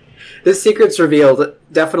Secrets Revealed,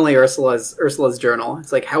 definitely Ursula's journal.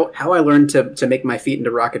 It's like how I learned to make my feet into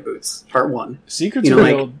rocket boots, part 1. Secrets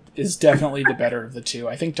Revealed is definitely the better of the 2.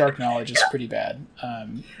 I think Dark Knowledge is pretty bad.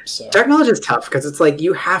 Dark Knowledge is tough because it's like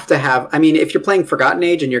you have to have. I mean, if you're playing Forgotten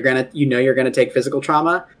Age and you're gonna take physical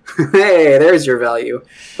trauma, hey, there's your value.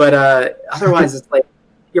 But otherwise, it's like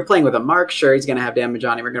you're playing with a Mark. Sure, he's gonna have damage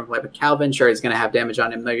on him. We're gonna play with Calvin. Sure, he's gonna have damage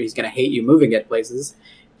on him. He's gonna hate you moving at places.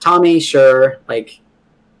 Tommy, sure, like.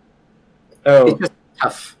 Oh, it's just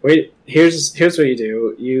tough. Wait, here's what you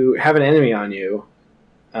do. You have an enemy on you,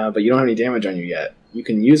 but you don't have any damage on you yet. You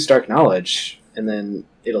can use Dark Knowledge, and then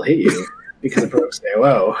it'll hit you because it provokes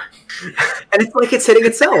AOO. And it's like it's hitting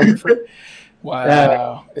itself.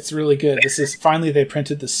 Wow, it's really good. This is finally they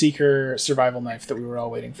printed the Seeker survival knife that we were all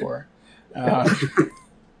waiting for.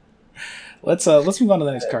 Let's move on to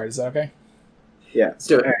the next card. Is that okay? Yeah, let's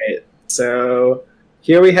do it. All right. So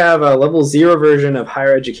here we have a level 0 version of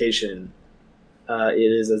Higher Education.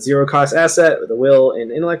 It is a 0-cost asset with a will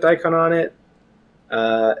and intellect icon on it.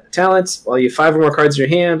 Talents, while you have 5 or more cards in your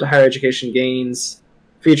hand, Higher Education gains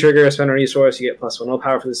Free trigger, spend a resource, you get +1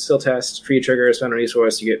 willpower for this skill test. Free trigger, spend a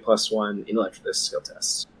resource, you get +1 intellect for this skill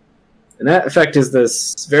test. And that effect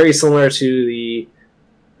is very similar to the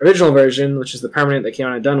original version, which is the permanent that came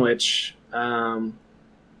out of Dunwich,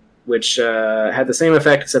 which had the same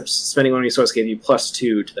effect, except spending 1 resource gave you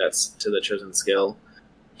 +2 to the chosen skill.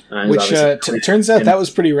 Which turns out that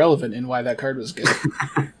was pretty relevant in why that card was good.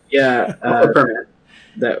 Yeah, permanent.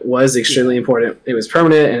 That was extremely important. It was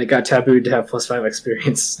permanent, and it got tabooed to have +5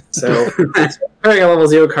 experience. So comparing a level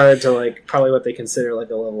 0 card to like probably what they consider like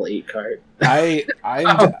a level 8 card. I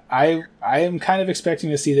am kind of expecting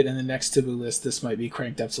to see that in the next taboo list, this might be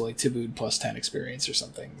cranked up to like tabooed +10 experience or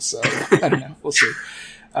something. So I don't know. We'll see.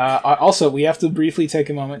 Also, we have to briefly take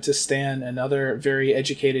a moment to stand another very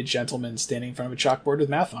educated gentleman standing in front of a chalkboard with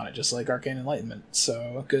math on it, just like Arcane Enlightenment.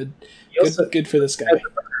 So good for this guy.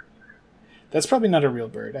 That's probably not a real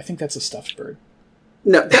bird. I think that's a stuffed bird.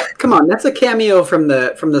 No, come on, that's a cameo from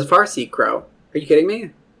the Farseek crow. Are you kidding me?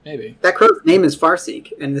 Maybe. That crow's name is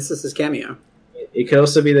Farseek, and this is his cameo. It could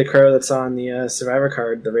also be the crow that's on the Survivor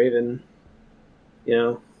card, the Raven. You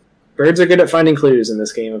know, birds are good at finding clues in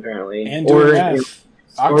this game, apparently. And doing math.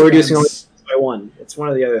 Or reducing only by 1. It's one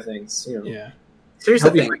of the other things. You know. Yeah. So here's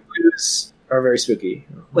the thing. Clues are very spooky.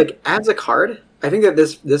 Like, as a card, I think that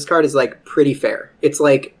this card is, like, pretty fair. It's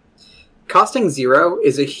like, costing 0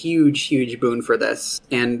 is a huge boon for this.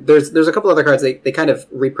 And there's a couple other cards, they kind of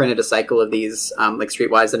reprinted a cycle of these, like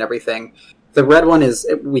Streetwise and everything. The red one is,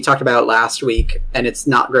 we talked about last week, and it's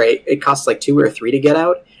not great. It costs like 2 or 3 to get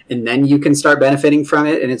out, and then you can start benefiting from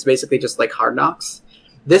it, and it's basically just like Hard Knocks.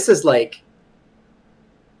 This is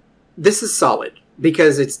solid,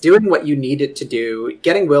 because it's doing what you need it to do.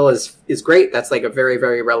 Getting Will is great. That's like a very,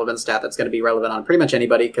 very relevant stat that's going to be relevant on pretty much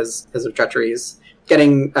anybody because of treacheries.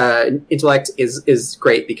 Getting Intellect is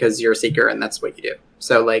great because you're a Seeker and that's what you do.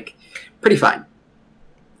 So, like, pretty fine.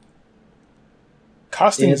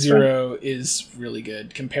 Costing 0 is really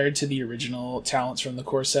good compared to the original talents from the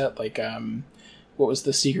core set. Like, what was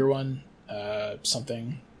the Seeker one?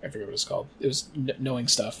 Something. I forget what it was called. It was knowing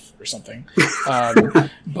stuff or something.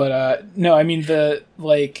 No, I mean,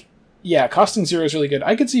 costing 0 is really good.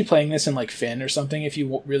 I could see playing this in, like, Finn or something if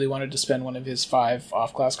you really wanted to spend one of his 5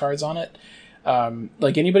 off-class cards on it.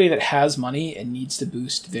 Like, anybody that has money and needs to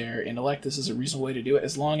boost their intellect, this is a reasonable way to do it,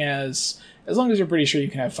 as long as you're pretty sure you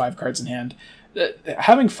can have 5 cards in hand.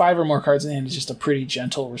 Having 5 or more cards in hand is just a pretty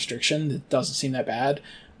gentle restriction that doesn't seem that bad.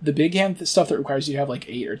 The big hand stuff that requires you to have like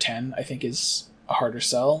 8 or 10, I think, is a harder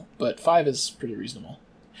sell, but 5 is pretty reasonable.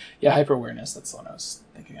 Yeah, hyper awareness, that's the one I was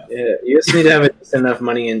thinking of. Yeah, you just need to have a decent enough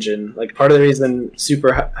money engine. Like, part of the reason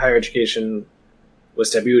super higher education was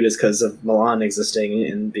tabooed is because of Milan existing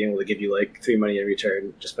and being able to give you like 3 money every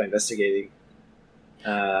turn just by investigating.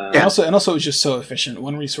 And also it was just so efficient.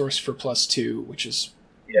 1 resource for +2, which is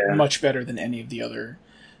much better than any of the other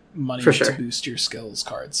money to boost your skills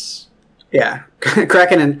cards. Yeah,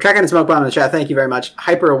 Kraken and Smokebomb in the chat. Thank you very much.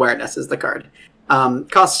 Hyper Awareness is the card.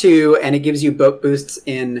 Costs 2, and it gives you both boosts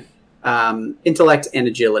in intellect and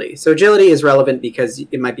agility. So agility is relevant because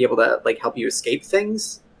it might be able to like help you escape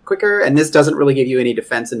things quicker, and this doesn't really give you any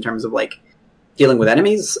defense in terms of like dealing with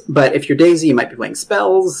enemies. But if you're Daisy, you might be playing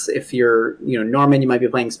spells. If you're Norman, you might be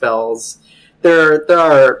playing spells. There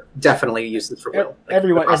are definitely uses for Will.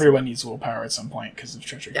 Everyone needs willpower at some point because of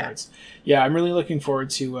treachery cards. Yeah, I'm really looking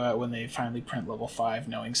forward to when they finally print level 5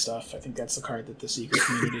 knowing stuff. I think that's the card that the Seeker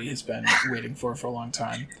community has been waiting for a long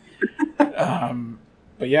time.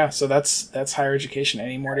 But yeah, so that's higher education.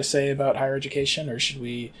 Any more to say about higher education, or should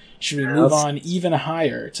we move on even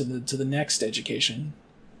higher to the next education?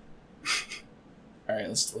 All right,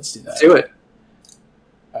 let's do that. Let's do it.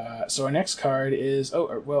 So our next card is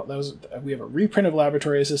we have a reprint of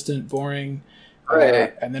Laboratory Assistant, boring,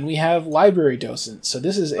 and then we have Library Docent. So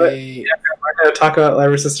this is we're not going to talk about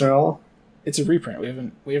Library Assistant at all. It's a reprint. We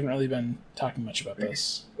haven't really been talking much about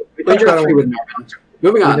this.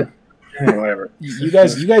 Moving on. Whatever. You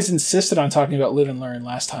guys insisted on talking about Live and Learn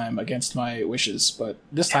last time against my wishes, but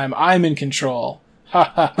this time I'm in control. Ha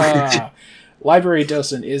ha ha. Library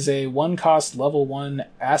Docent is a 1-cost level 1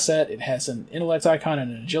 asset. It has an intellect icon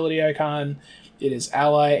and an agility icon. It is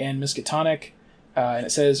ally and Miskatonic. And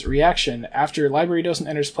it says, reaction. After Library Docent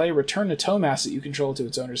enters play, return a tome asset you control to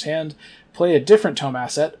its owner's hand. Play a different tome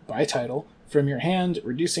asset, by title, from your hand,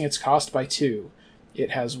 reducing its cost by 2.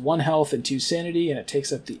 It has 1 health and 2 sanity, and it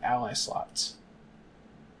takes up the ally slots.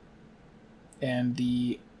 And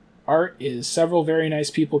the art is several very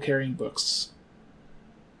nice people carrying books.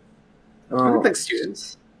 I don't think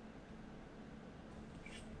students.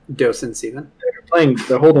 Docents, even.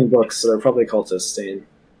 They're holding books, so they're probably cultists, Stain.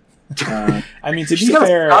 I mean, to be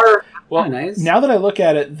fair, Well, nice. Now that I look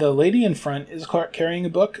at it, the lady in front is carrying a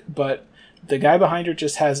book, but the guy behind her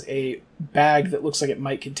just has a bag that looks like it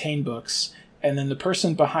might contain books, and then the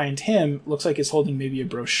person behind him looks like it's holding maybe a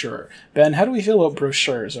brochure. Ben, how do we feel about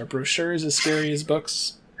brochures? Are brochures as scary as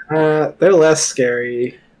books? They're less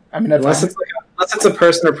scary. I mean, unless it's a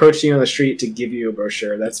person approaching you on the street to give you a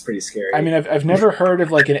brochure, that's pretty scary. I mean, I've never heard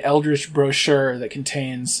of like an eldritch brochure that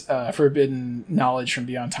contains forbidden knowledge from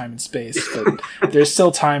beyond time and space, but there's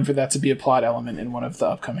still time for that to be a plot element in one of the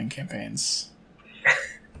upcoming campaigns.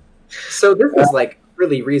 So this is like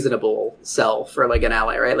really reasonable sell for like an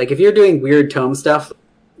ally, right? Like if you're doing weird tome stuff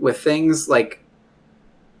with things, like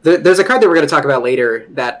there's a card that we're going to talk about later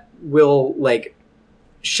that will like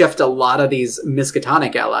shift a lot of these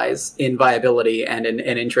Miskatonic allies in viability and in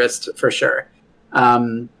interest for sure.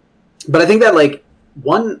 But I think that like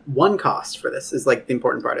one cost for this is like the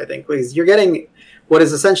important part, I think, because you're getting what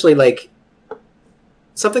is essentially like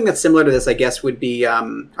something that's similar to this, I guess, would be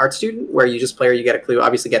Art Student, where you just play or you get a clue.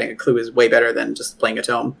 Obviously getting a clue is way better than just playing a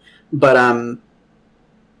tome. But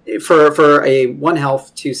for a 1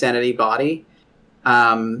 health, 2 sanity body,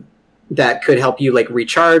 that could help you like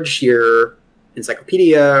recharge your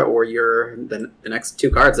encyclopedia or the next 2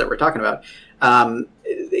 cards that we're talking about.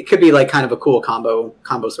 It could be like kind of a cool combo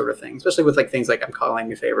sort of thing, especially with like things like I'm Calling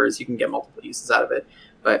You Favors. You can get multiple uses out of it.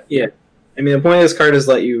 But yeah, I mean the point of this card is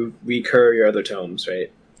let you recur your other tomes, right?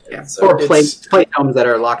 Yeah, so or play tomes that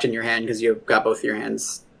are locked in your hand because you've got both your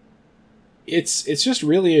hands. It's just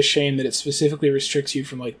really a shame that it specifically restricts you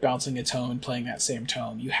from like bouncing a tome and playing that same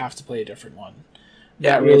tome. You have to play a different one.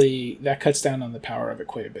 That cuts down on the power of it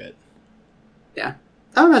quite a bit. Yeah.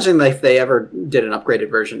 I imagine that if they ever did an upgraded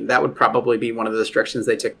version, that would probably be one of the restrictions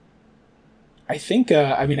they took. I think,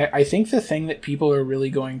 I think the thing that people are really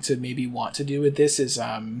going to maybe want to do with this is,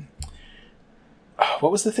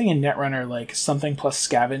 what was the thing in Netrunner, like something plus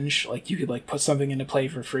scavenge? Like you could like put something into play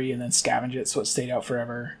for free and then scavenge it so it stayed out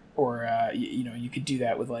forever. Or, you could do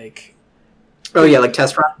that with like... Oh yeah, like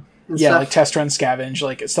test run? Yeah, like test run, scavenge,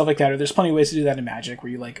 like stuff like that. Or there's plenty of ways to do that in Magic,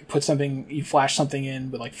 where you like put something, you flash something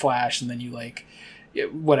in with like flash, and then you like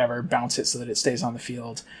bounce it so that it stays on the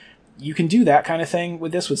field. You can do that kind of thing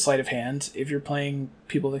with this with sleight of hand if you're playing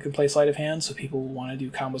people that can play sleight of hand. So people want to do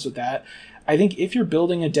combos with that. I think if you're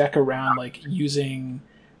building a deck around like using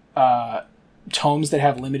tomes that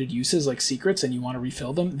have limited uses like secrets and you want to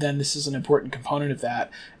refill them, then this is an important component of that.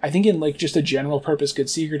 I think in like just a general purpose good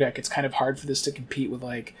secret deck, it's kind of hard for this to compete with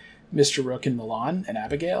like Mr. Rook and Milan and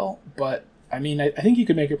Abigail, but I mean, I think you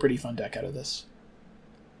could make a pretty fun deck out of this.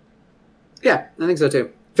 Yeah, I think so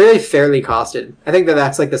too. Very fairly costed. I think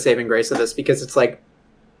that's like the saving grace of this, because it's like,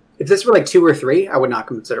 if this were like 2 or 3, I would not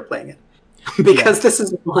consider playing it. Because this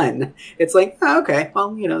is 1. It's like, oh, okay,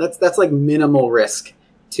 well, that's like minimal risk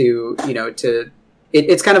to,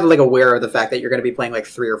 it's kind of like aware of the fact that you're going to be playing like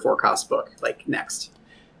 3 or 4 cost book, like next.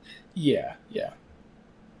 Yeah.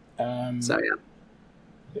 So, yeah.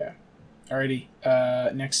 Yeah. Alrighty.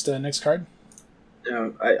 Next card.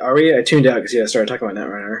 I tuned out because I started talking about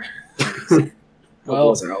Netrunner.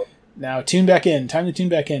 Well, now tune back in. Time to tune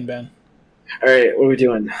back in, Ben. All right, what are we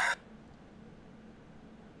doing?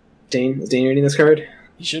 Dane, is Dane reading this card?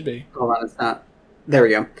 He should be. Hold on, it's not. There we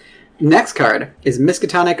go. Next card is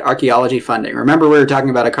Miskatonic Archaeology Funding. Remember we were talking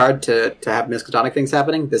about a card to have Miskatonic things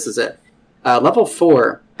happening? This is it. Level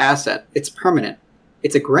 4 asset. It's permanent.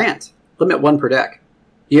 It's a grant. Limit 1 per deck.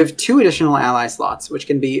 You have 2 additional ally slots, which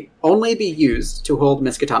can only be used to hold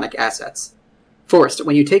Miskatonic assets. Forced,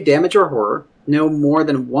 when you take damage or horror, no more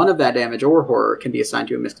than 1 of that damage or horror can be assigned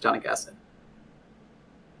to a Miskatonic asset.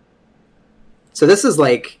 So this is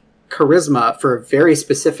like charisma for a very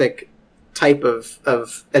specific type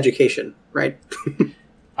of education, right?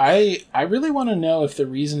 I really want to know if the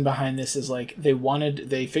reason behind this is like they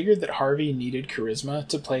figured that Harvey needed charisma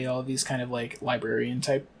to play all of these kind of like librarian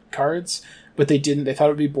type cards, but they didn't. They thought it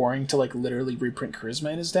would be boring to like literally reprint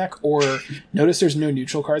charisma in his deck, or notice there's no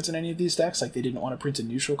neutral cards in any of these decks. Like they didn't want to print a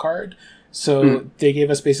neutral card, so they gave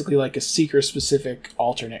us basically like a seeker specific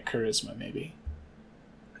alternate charisma. Maybe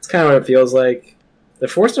that's kind of what it feels like. The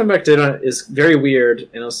forced effect is very weird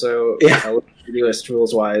and also ridiculous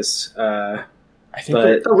rules wise. I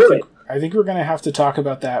think we're going to have to talk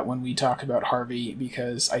about that when we talk about Harvey,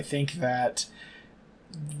 because I think that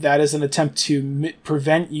is an attempt to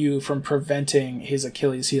prevent you from preventing his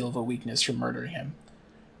Achilles heel of a weakness from murdering him.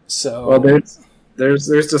 So, well, there's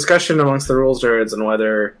discussion amongst the rules nerds on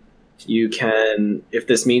whether you can, if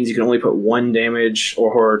this means you can only put 1 damage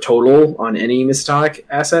or horror total on any Miskatonic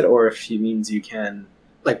asset, or if it means you can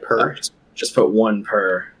like per just put 1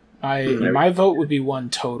 per. My vote would be 1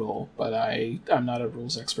 total, but I'm not a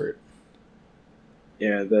rules expert.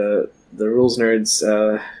 Yeah, the the rules nerds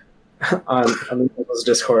on the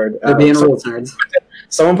Discord. They're being rules nerds.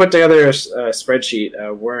 Someone put together a spreadsheet,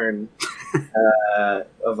 Wern,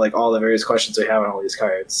 of like all the various questions we have on all these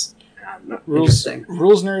cards. Rules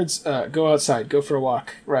nerds, go outside, go for a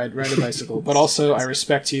walk, ride a bicycle. But also, I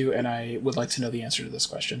respect you, and I would like to know the answer to this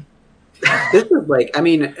question. This is like, I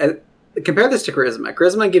mean, compare this to Charisma.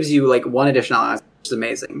 Charisma gives you like 1 additional ally, which is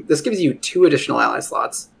amazing. This gives you 2 additional ally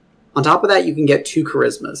slots. On top of that, you can get 2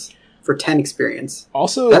 Charismas for 10 experience.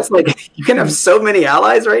 Also, that's like, you can have so many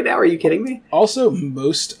allies right now. Are you kidding me? Also,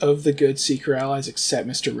 most of the good Seeker allies, except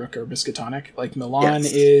Mr. Rook or Miskatonic, like Milan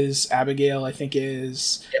is, Abigail, I think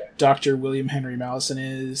is, Dr. William Henry Mallison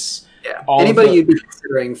is. Yeah. Anybody you'd be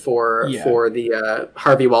considering for the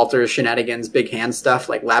Harvey Walters shenanigans, big hand stuff,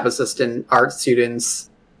 like lab assistant, art students,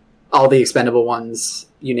 all the expendable ones,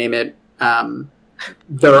 you name it.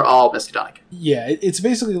 They're all Miskatonic. Yeah, it's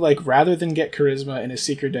basically like, rather than get Charisma in a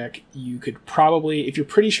Seeker deck, you could probably, if you're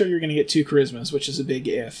pretty sure you're going to get 2 Charismas, which is a big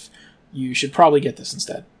if, you should probably get this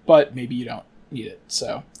instead. But maybe you don't need it,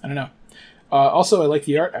 so I don't know. Also, I like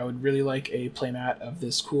the art. I would really like a playmat of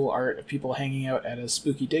this cool art of people hanging out at a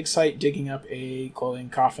spooky dig site, digging up a glowing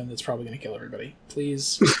coffin that's probably going to kill everybody.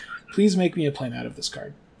 Please make me a playmat of this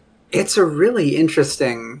card. It's a really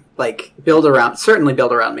interesting, like, certainly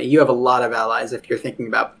build around me. You have a lot of allies if you're thinking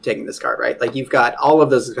about taking this card, right? Like, you've got all of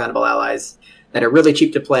those expendable allies that are really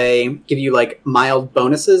cheap to play, give you, like, mild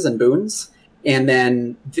bonuses and boons, and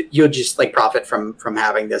then you'll just, like, profit from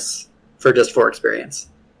having this for experience.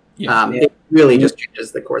 It really just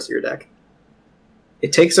changes the course of your deck.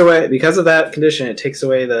 It takes away, because of that condition, it takes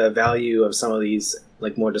away the value of some of these,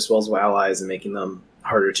 like, more disposable allies and making them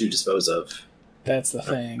harder to dispose of. That's the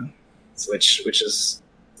thing. Which is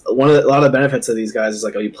a lot of the benefits of these guys is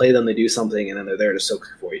like, oh, you play them, they do something, and then they're there to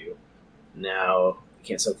soak for you. Now you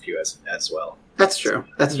can't soak for you as well. That's true.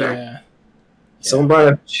 That's fair. Yeah. Someone brought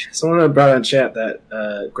out in chat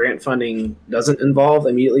that grant funding doesn't involve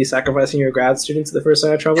immediately sacrificing your grad students at the first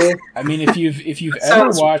sign of trouble. I mean, if you've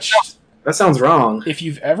ever watched. That sounds wrong. If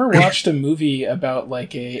you've ever watched a movie about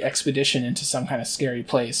like a expedition into some kind of scary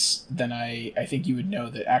place, then I think you would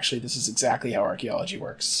know that actually this is exactly how archaeology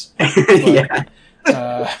works. But,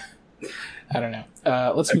 I don't know.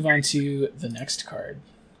 Let's move on to the next card.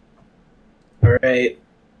 All right.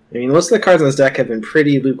 I mean, most of the cards in this deck have been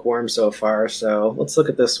pretty lukewarm so far, so let's look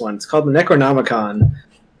at this one. It's called the Necronomicon.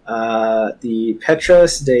 The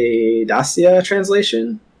Petrus de Dacia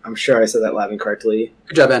translation. I'm sure I said that loud and correctly.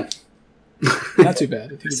 Good job, Ben. Not too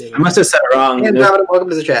bad. I must have said it wrong. And welcome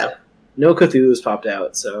to the chat. No Cthulhu's popped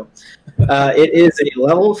out. So it is a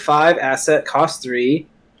level 5 asset, cost 3,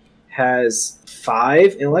 has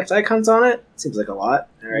 5 intellect icons on it. Seems like a lot.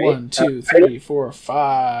 All right. 1, 2, 3, 4,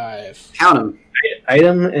 5. Count them.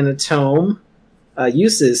 Item and a tome.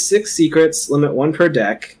 Uses 6 secrets, limit 1 per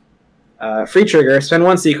deck. Free trigger, spend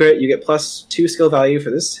 1 secret, you get plus 2 skill value for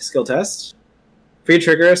this skill test. Free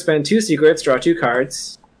trigger, spend 2 secrets, draw 2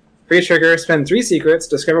 cards. Free trigger, spend 3 secrets,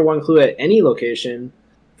 discover 1 clue at any location.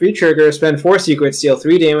 Free trigger, spend 4 secrets, deal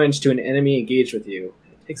 3 damage to an enemy engaged with you.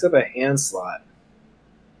 It takes up a hand slot.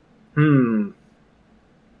 Those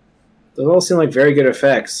all seem like very good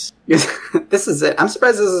effects. This is it. I'm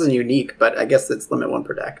surprised this isn't unique, but I guess it's limit 1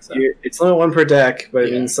 per deck. So. It's limit 1 per deck, but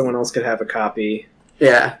it means someone else could have a copy.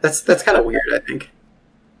 Yeah, that's kind of weird, I think.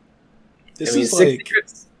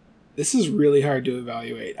 This is really hard to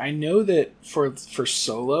evaluate. I know that for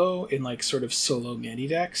solo, in like sort of solo mini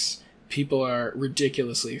decks, people are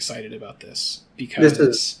ridiculously excited about this. Because this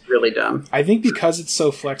is really dumb. I think because it's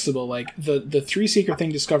so flexible, like the 3 secret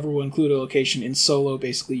thing, discover 1 clue to a location, in solo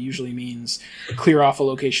basically usually means clear off a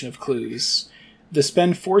location of clues. The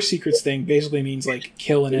spend 4 secrets thing basically means like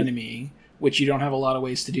kill an enemy, which you don't have a lot of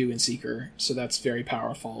ways to do in Seeker, so that's very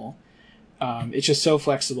powerful. It's just so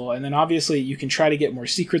flexible. And then obviously you can try to get more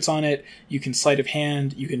secrets on it. You can sleight of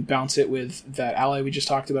hand. You can bounce it with that ally we just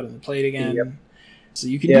talked about and then play it again. Yep. So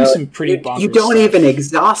you can do some pretty bonkers You don't stuff. even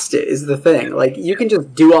exhaust it is the thing. Like, you can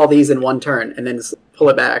just do all these in 1 turn and then just pull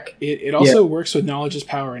it back. It also works with Knowledge's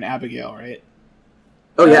Power and Abigail, right?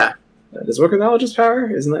 Oh, yeah. Does it work with Knowledge's Power?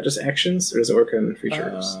 Isn't that just actions? Or does it work on free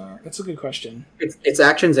triggers? That's a good question. It's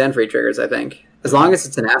actions and free triggers, I think. As long as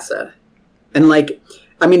it's an asset. And, like,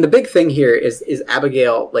 I mean, the big thing here is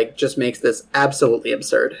Abigail, like, just makes this absolutely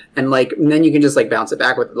absurd. And, like, and then you can just, like, bounce it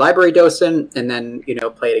back with the library docent and then, you know,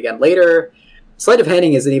 play it again later. Sleight of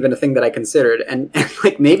handing isn't even a thing that I considered. And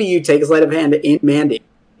like, maybe you take a sleight of hand in Mandy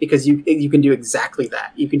because you can do exactly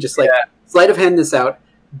that. You can just, like, sleight of hand this out,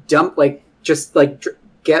 dump, like, just, like,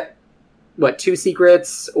 get, 2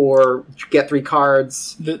 secrets or get 3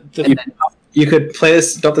 cards. you could play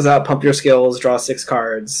this, dump this out, pump your skills, draw 6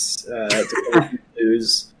 cards,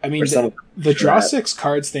 lose. I mean, the draw 6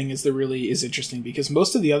 cards thing is interesting because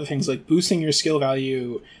most of the other things, like boosting your skill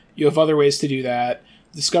value, you have other ways to do that.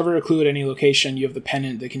 Discover a clue at any location, you have the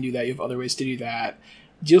pennant that can do that. You have other ways to do that.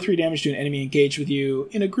 Deal 3 damage to an enemy engaged with you.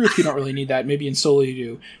 In a group, you don't really need that. Maybe in solo you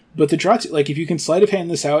do. But the draw, like if you can sleight of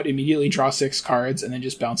hand this out, immediately draw 6 cards, and then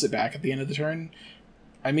just bounce it back at the end of the turn.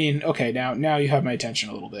 I mean, okay, now you have my attention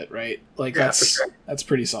a little bit, right? Like that's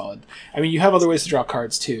pretty solid. I mean, you have other ways to draw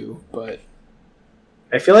cards too, but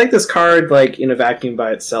I feel like this card, like in a vacuum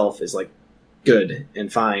by itself, is like good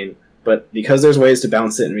and fine, but because there's ways to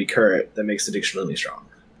bounce it and recur it, that makes it extremely strong.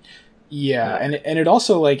 Yeah, and it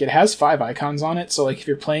also, like, it has 5 icons on it, so, like, if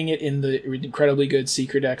you're playing it in the incredibly good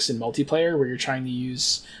secret decks in multiplayer, where you're trying to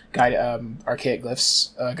use archaic glyphs,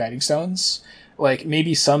 guiding stones, like,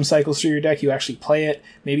 maybe some cycles through your deck you actually play it,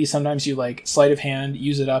 maybe sometimes you, like, sleight of hand,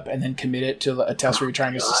 use it up, and then commit it to a test where you're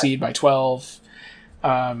trying to succeed by 12.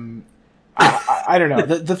 I don't know.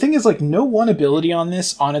 The thing is, like, no one ability on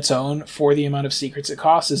this on its own for the amount of secrets it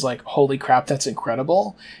costs is like, holy crap, that's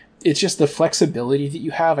incredible. It's just the flexibility that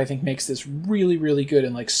you have, I think, makes this really, really good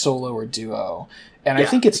in like solo or duo. And yeah,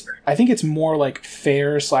 I think it's more like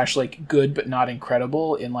fair / like good but not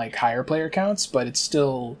incredible in like higher player counts, but it's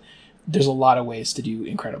still, there's a lot of ways to do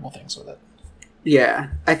incredible things with it. Yeah,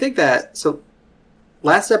 I think that, so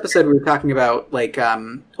last episode we were talking about like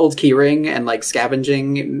old keyring and like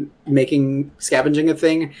scavenging, making scavenging a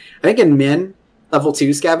thing. I think in Min, level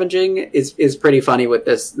 2 scavenging is pretty funny with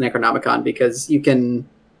this Necronomicon, because you can,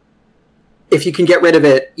 if you can get rid of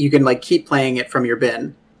it, you can like keep playing it from your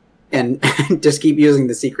bin and just keep using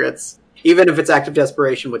the secrets, even if it's Act of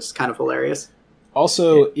Desperation, which is kind of hilarious.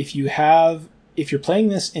 Also, if you're playing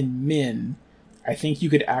this in Min, I think you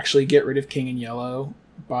could actually get rid of King in Yellow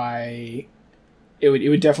by... It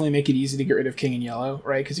would definitely make it easy to get rid of King in Yellow,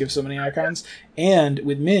 right? Because you have so many icons. And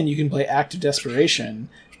with Min, you can play Act of Desperation,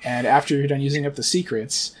 and after you're done using up the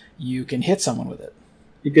secrets, you can hit someone with it.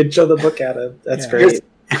 You could show the book at it. That's great.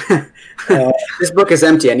 This book is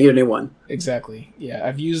empty. I need a new one. Exactly. Yeah,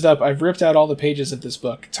 I've ripped out all the pages of this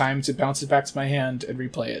book. Time to bounce it back to my hand and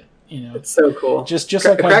replay it. You know, it's so cool. Just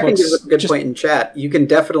like Kraken gives up a good point in chat. You can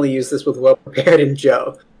definitely use this with Well Prepared and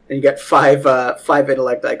Joe, and you get five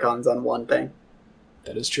intellect icons on one thing.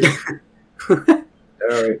 That is true. All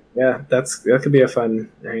right. Yeah, that could be a fun.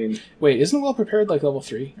 I mean, wait, isn't Well Prepared like level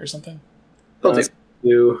 3 or something? Really?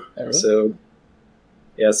 So.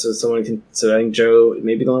 Yeah, so I think Joe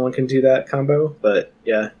may be the only one who can do that combo, but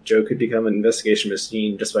yeah, Joe could become an investigation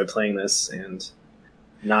machine just by playing this and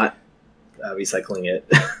not recycling it,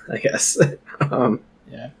 I guess.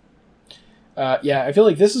 Yeah, I feel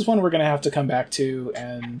like this is one we're going to have to come back to,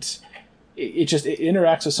 and it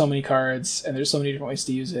interacts with so many cards, and there's so many different ways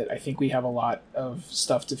to use it. I think we have a lot of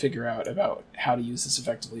stuff to figure out about how to use this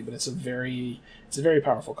effectively, but it's a very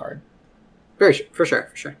powerful card. For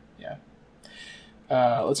sure. Yeah.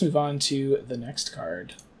 Let's move on to the next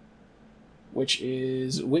card, which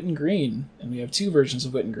is Witten Green, and we have 2 versions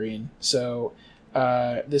of Witten Green. So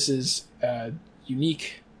this is a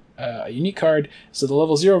unique card. So the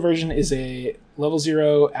level 0 version is a level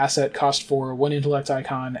 0 asset, cost 4, 1 intellect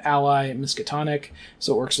icon, ally, Miskatonic.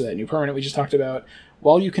 So it works with that new permanent we just talked about.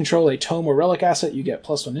 While you control a tome or relic asset, you get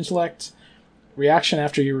 +1 intellect. Reaction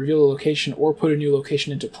after you reveal a location or put a new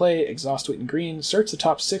location into play, exhaust Witten Green, search the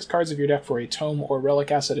top 6 cards of your deck for a tome or relic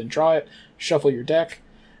asset and draw it, shuffle your deck.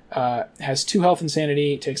 Has 2 health and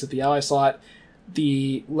sanity, takes up the ally slot.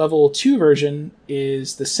 The level 2 version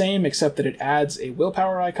is the same, except that it adds a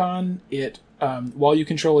willpower icon. While you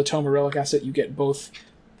control a tome or relic asset, you get both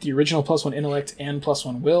the original +1 intellect and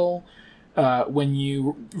 +1 will. When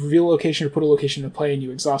you reveal a location or put a location into play and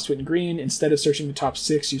you exhaust Witten Green, instead of searching the top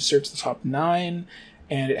 6, you search the top 9,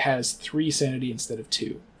 and it has 3 sanity instead of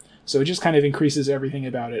 2. So it just kind of increases everything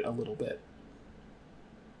about it a little bit.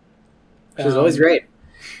 Which is always great.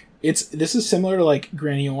 This is similar to like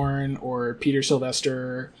Granny Orn or Peter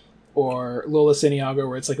Sylvester or Lola Santiago,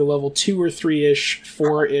 where it's like a level 2 or 3-ish,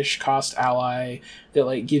 4-ish cost ally that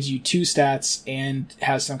like gives you 2 stats and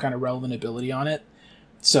has some kind of relevant ability on it.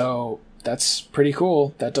 So that's pretty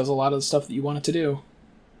cool. That does a lot of the stuff that you want it to do.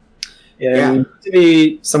 Yeah. You need to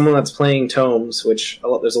be someone that's playing tomes, which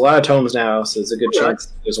there's a lot of tomes now, so there's a good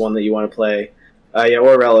chance there's one that you want to play.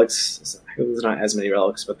 Or relics. There's not as many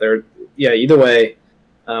relics, but either way.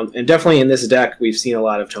 And definitely in this deck, we've seen a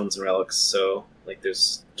lot of tomes and relics, so like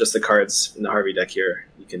there's just the cards in the Harvey deck here.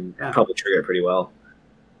 You can probably trigger it pretty well.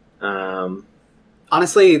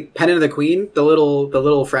 Honestly, Pennant of the Queen, the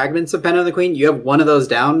little fragments of Pennant of the Queen, you have one of those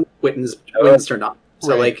down, Witten's turned on.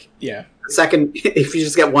 So second, if you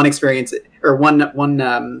just get one experience, or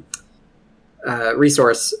one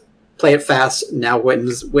resource. Play it fast. Now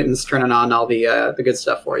Witten's turning on all the good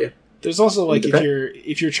stuff for you. There's also like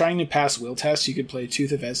if you're trying to pass will test, you could play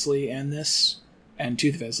Tooth of Esley and this, and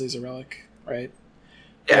Tooth of Esley is a relic, right?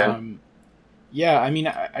 Yeah. Yeah, I mean,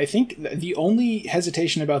 I think the only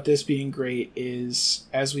hesitation about this being great is,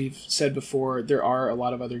 as we've said before, there are a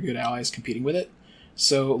lot of other good allies competing with it.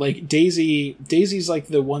 So, like, Daisy's like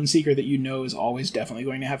the one seeker that you know is always definitely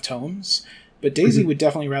going to have tomes, but Daisy would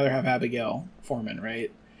definitely rather have Abigail Foreman,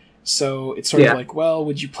 right? So it's sort of like, well,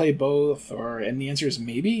 would you play both? And the answer is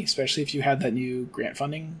maybe, especially if you had that new grant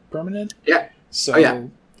funding permanent. Yeah. So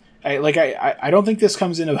I don't think this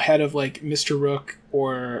comes in ahead of like Mr. Rook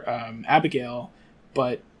or Abigail,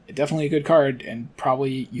 but definitely a good card, and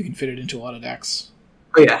probably you can fit it into a lot of decks.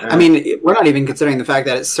 Oh yeah, I mean, we're not even considering the fact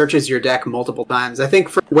that it searches your deck multiple times. I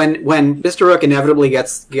think when Mr. Rook inevitably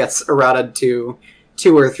gets eroded to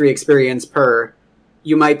 2 or 3 experience per,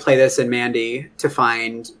 you might play this in Mandy to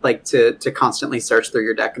find, like, to constantly search through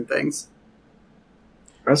your deck and things.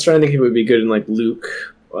 I was trying to think if it would be good in, like, Luke,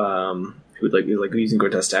 who would like using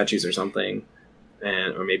Gortez statues or something,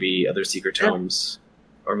 or maybe other secret tomes,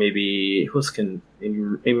 or maybe who else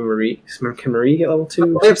maybe Marie? Can Marie get level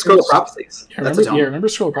 2? They have Scroll of Prophecies. Remember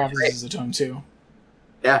Scroll of Prophecies is a tome too.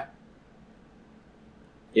 Yeah.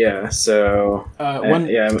 Yeah. So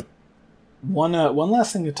One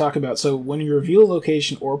last thing to talk about. So when you reveal a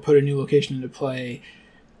location or put a new location into play,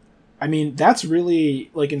 I mean, that's really,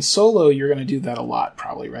 like, in solo, you're going to do that a lot,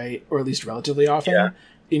 probably, right? Or at least relatively often. Yeah.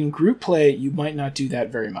 In group play, you might not do that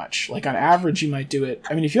very much. Like, on average, you might do it.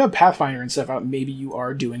 I mean, if you have Pathfinder and stuff out, maybe you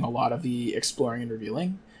are doing a lot of the exploring and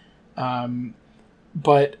revealing.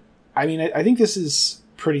 But, I mean, I think this is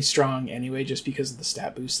pretty strong anyway, just because of the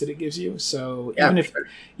stat boost that it gives you. So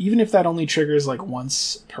even if that only triggers like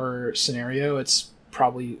once per scenario, it's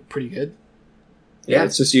probably pretty good. Yeah,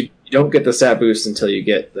 it's just you don't get the stat boost until you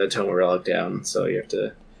get the Tome of Relic down, so you have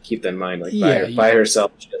to keep that in mind. Like by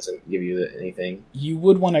herself, she doesn't give you anything. You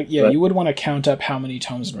would want to count up how many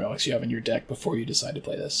tomes and relics you have in your deck before you decide to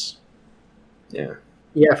play this.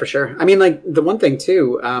 Yeah, for sure. I mean, like, the one thing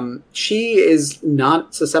too, she is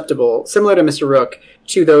not susceptible, similar to Mr. Rook,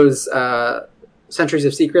 to those Centuries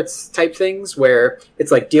of Secrets type things where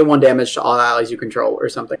it's like deal 1 damage to all allies you control or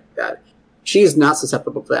something like that. She's not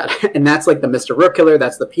susceptible to that. And that's like the Mr. Rook killer,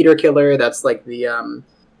 that's the Peter killer, that's like the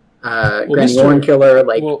Granny Warren killer.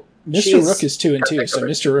 Like, Mr. Rook is 2 and 2, so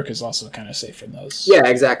Mr. Rook is also kind of safe from those. Yeah,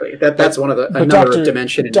 exactly. That's one of the another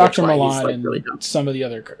dimension in Dr. which Milan he's, like, and really dumb. some of the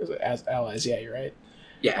other allies. Yeah, you're right.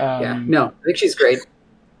 Yeah. No, I think she's great.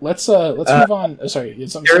 Let's move on. Oh, sorry, you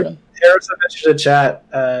had something, Steven? Harrison mentioned in chat,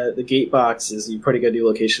 the Gatebox is you pretty good new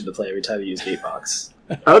location to play every time you use Gatebox.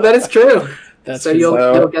 Oh, that is true.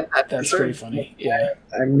 You'll get that. That's pretty funny. Yeah,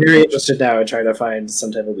 I'm very interested now in trying to find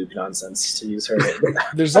some type of loop nonsense to use her.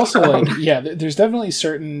 There's also there's definitely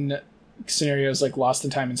certain scenarios like Lost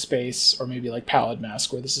in Time and Space, or maybe like Pallid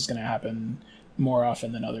Mask, where this is going to happen more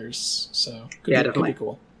often than others. So could be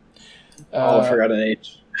cool. Forgotten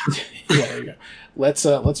Age. Yeah, there you go. Let's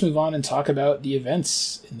move on and talk about the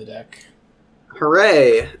events in the deck.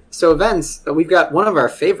 Hooray! So events, we've got one of our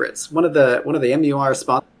favorites, one of the MUR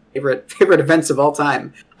sponsored favorite events of all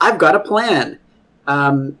time. I've got a plan.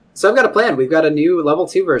 So I've got a plan. We've got a new level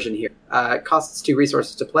 2 version here. It costs 2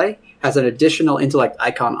 resources to play, has an additional intellect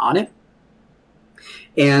icon on it,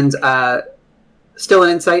 and still an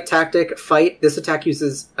insight tactic fight. This attack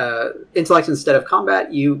uses intellect instead of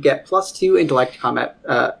combat. You get +2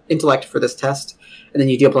 intellect for this test, and then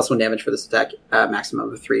you deal +1 damage for this attack,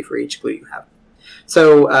 maximum of 3 for each clue you have.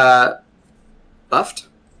 So buffed,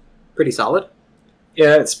 pretty solid.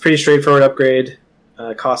 Yeah, it's pretty straightforward upgrade.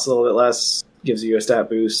 Costs a little bit less, gives you a stat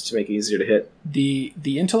boost to make it easier to hit. The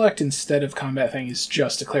intellect instead of combat thing is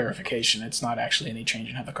just a clarification. It's not actually any change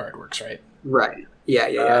in how the card works, right? Right.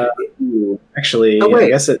 Yeah. Actually, I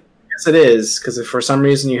guess it is, because if for some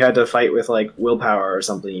reason you had to fight with like willpower or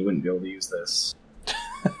something, you wouldn't be able to use this.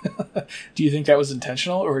 Do you think that was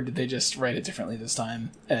intentional, or did they just write it differently this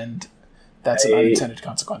time and that's an unintended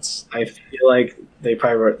consequence? I feel like they've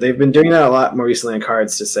been doing that a lot more recently on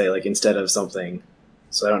cards to say like instead of something.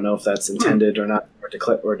 So I don't know if that's intended or not, or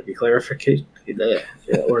to be clarification,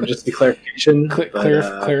 or just be clarification.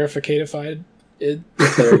 Clarificatified.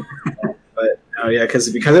 But because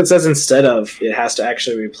it says instead of, it has to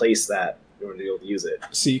actually replace that in order to be able to use it.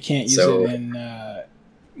 So you can't use it in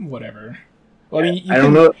whatever. Well, I mean, I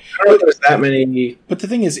don't know if there's that many. But the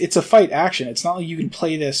thing is, it's a fight action. It's not like you can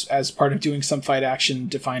play this as part of doing some fight action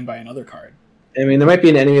defined by another card. I mean, there might be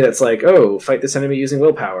an enemy that's like, oh, fight this enemy using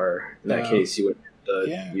willpower. In that case, you would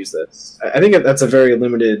use this. I think that's a very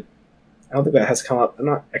limited I don't think that has come up.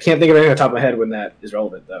 I can't think of anything on the top of my head when that is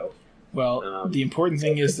relevant, though. Well, the important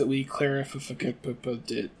thing is that we clarified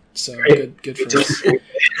it. So right. good for us.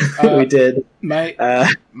 We did.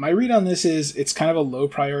 My read on this is it's kind of a low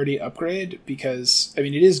priority upgrade because I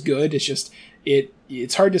mean it is good. It's just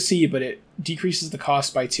it's hard to see, but it decreases the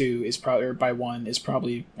cost by 2 or by 1 is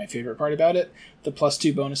probably my favorite part about it. The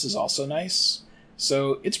 +2 bonus is also nice.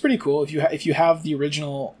 So it's pretty cool. If you have the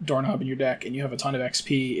original Doorknob in your deck and you have a ton of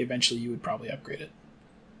XP, eventually you would probably upgrade it.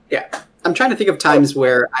 Yeah. I'm trying to think of times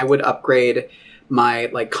where I would upgrade my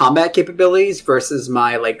like combat capabilities versus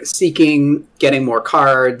my like seeking, getting more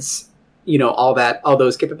cards, all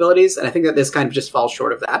those capabilities. And I think that this kind of just falls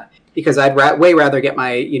short of that because I'd way rather get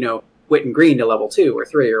my, Wit and Green to level 2 or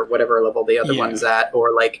 3 or whatever level the other one's at,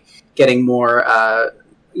 or like getting more,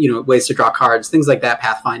 ways to draw cards, things like that.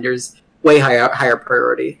 Pathfinders, way higher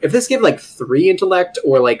priority. If this gave like 3 intellect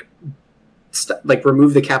or like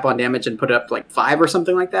remove the cap on damage and put it up to like 5 or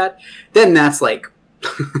something like that, then that's like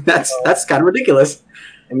that's kind of ridiculous.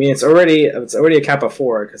 I mean, it's already a cap of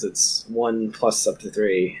 4 because it's 1 plus up to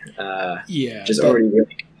 3. Which is already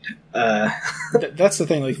really. That's the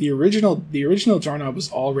thing. Like the original Doorknob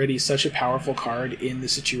was already such a powerful card in the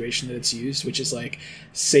situation that it's used, which is like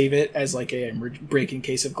save it as like a break in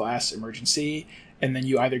case of glass emergency, and then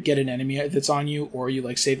you either get an enemy that's on you or you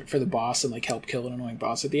like save it for the boss and like help kill an annoying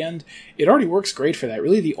boss at the end. It already works great for that.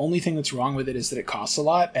 Really, the only thing that's wrong with it is that it costs a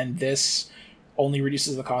lot, and this only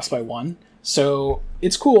reduces the cost by 1. So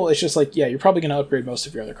it's cool. It's just like, you're probably going to upgrade most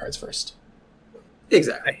of your other cards first.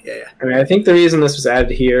 Exactly. Yeah. I mean, I think the reason this was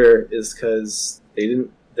added here is because they didn't.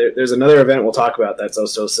 There's another event we'll talk about that's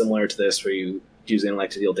also similar to this, where you use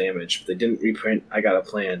intellect to deal damage, but they didn't reprint I Got a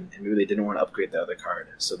Plan, and maybe they didn't want to upgrade the other card,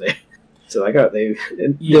 so the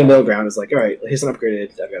middle ground is like, all right, here's an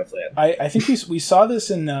upgraded I've Got a Plan. I think we saw this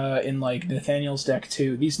in like Nathaniel's deck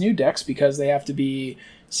too. These new decks, because they have to be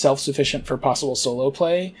self-sufficient for possible solo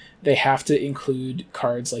play, they have to include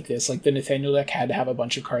cards like this. Like the Nathaniel deck had to have a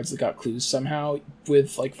bunch of cards that got clues somehow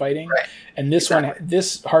with like fighting, right. And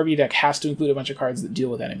this Harvey deck has to include a bunch of cards that deal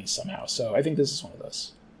with enemies somehow. So I think this is one of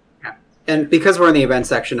those. Yeah. And because we're in the event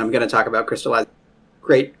section, I'm going to talk about Crystallized.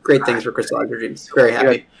 Great things for Crystallized Regimes. Very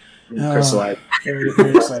happy. Crystallized. Very,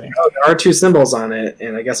 very exciting. There are 2 symbols on it,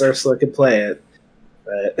 and I guess Ursula could play it.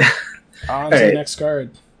 But on to the next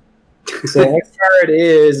card. So the next card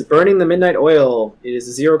is Burning the Midnight Oil. It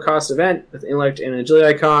is a 0-cost event with intellect and an agility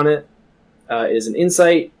icon on it. It is an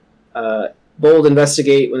insight. Bold,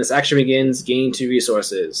 investigate. When this action begins, gain 2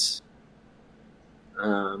 resources.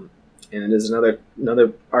 And it is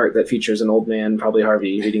another art that features an old man, probably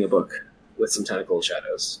Harvey, reading a book with some tentacle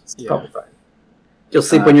shadows. It's probably fine. You'll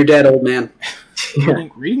sleep when you're dead, old man.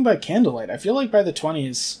 Reading by candlelight. I feel like by the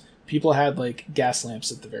 20s, people had like gas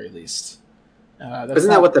lamps at the very least. Isn't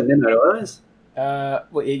that what the midnight oil is?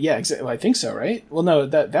 Exactly. Well, I think so, right? Well, no,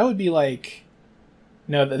 that would be like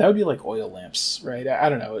that would be like oil lamps, right? I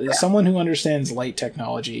don't know. Yeah. Someone who understands light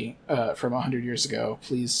technology from 100 years ago,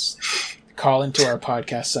 please call into our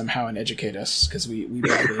podcast somehow and educate us because we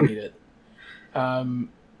badly need it. And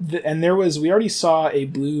we already saw a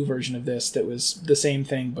blue version of this that was the same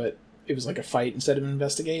thing, but it was like a fight instead of an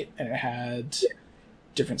investigate, and it had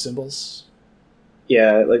different symbols.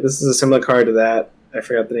 Yeah, like this is a similar card to that. I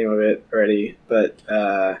forgot the name of it already, but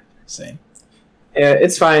same. Yeah,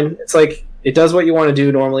 it's fine. It's like it does what you want to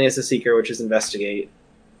do normally as a seeker, which is investigate,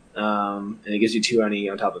 and it gives you 2 money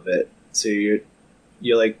on top of it. So you're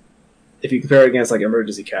like, if you compare it against like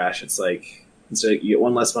emergency cash, it's like instead you get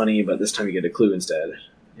 1 less money, but this time you get a clue instead.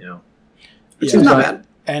 Which is not bad.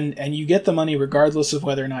 And you get the money regardless of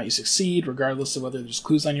whether or not you succeed, regardless of whether there's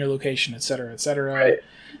clues on your location, etc., etc. Right.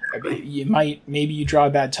 I mean, maybe you draw a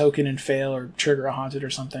bad token and fail or trigger a haunted or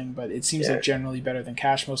something, but it seems like generally better than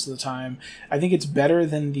cash most of the time. I think it's better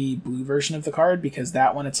than the blue version of the card because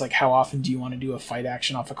that one, it's like how often do you want to do a fight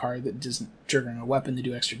action off a card that isn't triggering a weapon to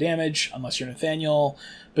do extra damage unless you're Nathaniel.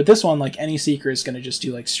 But this one, like any seeker is going to just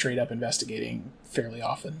do like straight up investigating fairly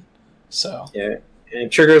often. So yeah, and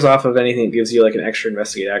it triggers off of anything that gives you like an extra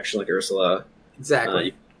investigate action like Ursula.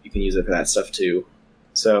 Exactly. You can use it for that stuff too.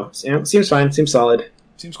 So seems fine, seems solid.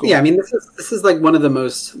 Seems cool. Yeah, I mean, this is like one of the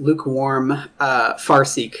most lukewarm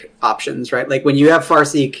Farseek options, right? Like when you have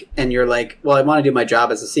Farseek and you're like, well, I want to do my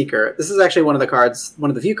job as a seeker. This is actually one of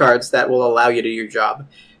the few cards that will allow you to do your job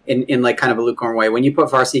in like kind of a lukewarm way. When you put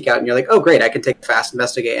Farseek out and you're like, oh, great, I can take fast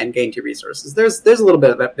investigate and gain 2 resources. There's a little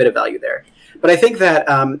bit of value there. But I think that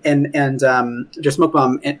just Smoke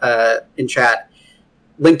Bomb in chat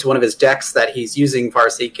linked to one of his decks that he's using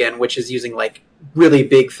Farseek in, which is using like really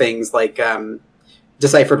big things like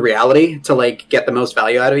Deciphered Reality to like get the most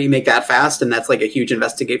value out of it. You make that fast, and that's like a huge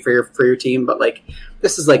investigate for your team. But like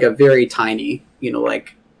this is like a very tiny,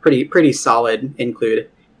 like pretty solid include.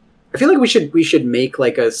 I feel like we should make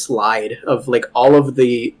like a slide of like all of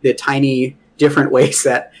the tiny different ways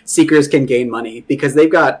that seekers can gain money, because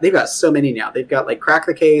they've got so many now. They've got like Crack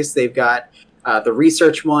the Case, they've got the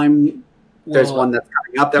research one. There's one that's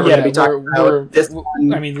coming up that we're going to be talking about. This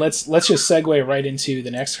one. I mean, let's just segue right into the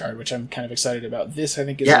next card, which I'm kind of excited about. This, I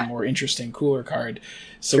think, is a more interesting, cooler card.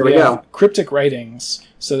 So Here we have go. Cryptic Writings.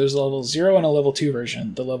 So there's a level 0 and a level 2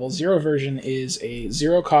 version. The level 0 version is a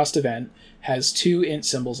 0-cost event, has 2 int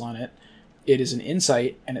symbols on it. It is an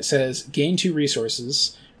insight, and it says, gain 2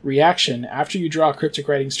 resources. Reaction, after you draw Cryptic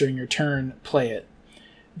Writings during your turn, play it.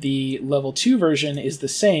 The level 2 version is the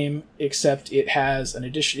same, except it has an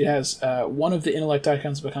addition. It has one of the intellect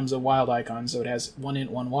icons becomes a wild icon, so it has 1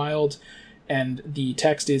 int, 1 wild, and the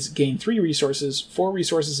text is gain 3 resources, 4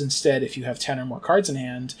 resources instead if you have 10 or more cards in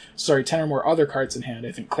hand. 10 or more other cards in hand.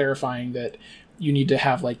 I think clarifying that you need to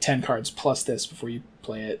have like 10 cards plus this before you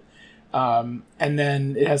play it. And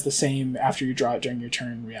then it has the same after you draw it during your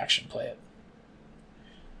turn, reaction, play it.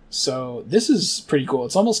 So this is pretty cool.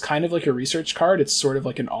 It's almost kind of like a research card. It's sort of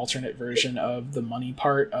like an alternate version of the money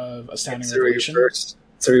part of Astounding Revelation. It's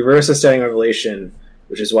a reverse Astounding Revelation,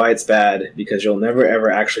 which is why it's bad, because you'll never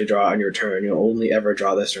ever actually draw on your turn. You'll only ever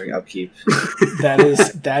draw this during upkeep.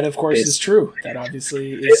 That of course is true. That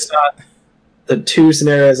obviously is. It's not the 2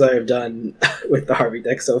 scenarios I have done with the Harvey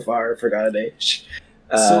deck so far. Forgotten Age.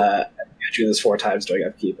 I drew this 4 times during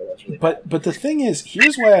upkeep. But the thing is,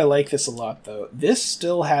 here's why I like this a lot, though. This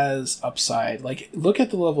still has upside. Like, look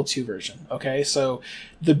at the level 2 version, okay? So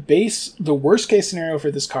the worst case scenario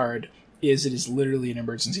for this card is it is literally an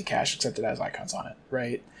emergency cash, except it has icons on it,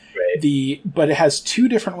 right? But it has 2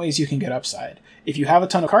 different ways you can get upside. If you have a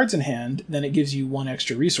ton of cards in hand, then it gives you 1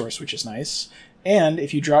 extra resource, which is nice. And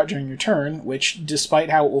if you draw it during your turn, which, despite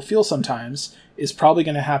how it will feel sometimes, is probably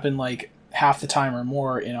going to happen like half the time or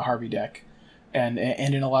more in a Harvey deck and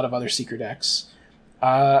in a lot of other Seeker decks,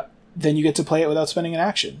 then you get to play it without spending an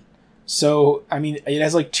action. So, I mean, it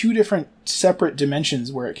has like 2 different separate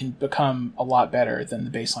dimensions where it can become a lot better than the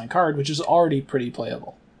baseline card, which is already pretty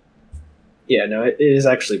playable. Yeah, no, it is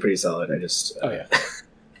actually pretty solid. I just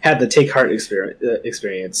had the Take Heart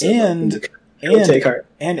experience. And Take Heart.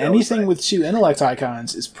 And anything with 2 intellect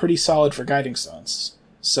icons is pretty solid for Guiding Stones.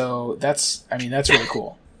 So that's really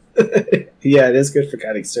cool. Yeah, it is good for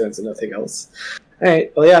Guiding Stones and nothing else. All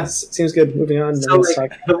right, well, yeah, seems good. Moving on. So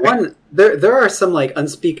there are some like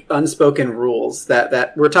unspoken rules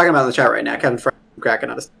that we're talking about in the chat right now. Kevin cracking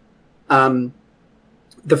on us.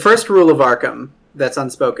 The first rule of Arkham that's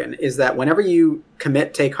unspoken is that whenever you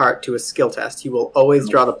commit Take Heart to a skill test, you will always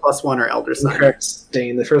draw the +1 or Elder Sign. Correct,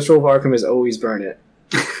 Dane. The first rule of Arkham is always burn it.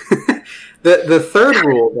 The third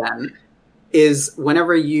rule then is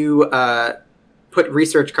whenever you put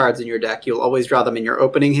research cards in your deck, you'll always draw them in your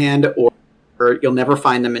opening hand, or you'll never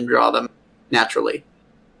find them and draw them naturally.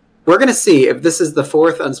 We're going to see if this is the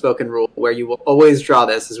 4th unspoken rule, where you will always draw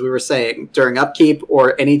this, as we were saying, during upkeep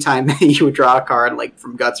or any time you would draw a card like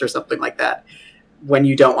from Guts or something like that, when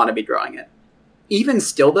you don't want to be drawing it. Even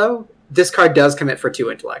still, though, this card does commit for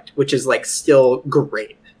 2 intellect, which is like still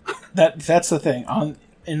great. That's the thing.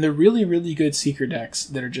 In the really, really good Seeker decks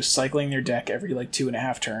that are just cycling their deck every like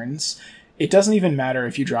 2.5 turns, it doesn't even matter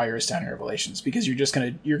if you draw your Astounding Revelations, because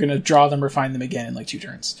you're gonna draw them or find them again in like 2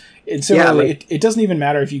 turns. And so it doesn't even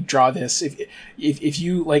matter if you draw this. If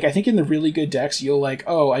you like, I think in the really good decks you'll like,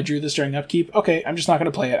 oh, I drew this during upkeep. Okay, I'm just not gonna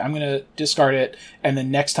play it. I'm gonna discard it, and then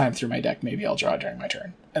next time through my deck maybe I'll draw it during my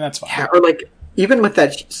turn, and that's fine. Yeah, or like even with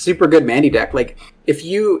that super good Mandy deck, like if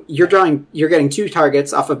you're getting 2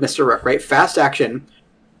 targets off of Mr. Rook, right? Fast action.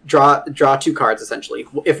 Draw 2 cards essentially.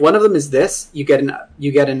 If one of them is this, you get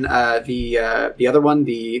the other one,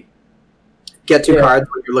 the get 2 cards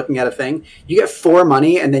when you're looking at a thing. You get 4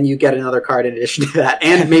 money, and then you get another card in addition to that,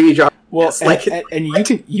 and maybe draw. Well, and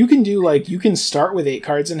you can do like, you can start with 8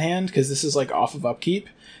 cards in hand, because this is like off of upkeep,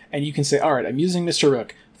 and you can say, all right, I'm using Mr.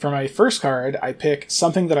 Rook. For my first card, I pick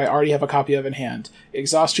something that I already have a copy of in hand.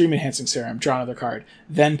 Exhaust Dream Enhancing Serum, draw another card,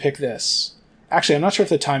 then pick this. Actually, I'm not sure if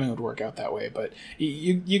the timing would work out that way, but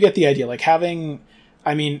you get the idea. Like having,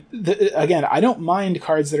 again, I don't mind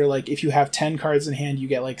cards that are like, if you have 10 cards in hand, you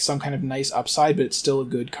get like some kind of nice upside, but it's still a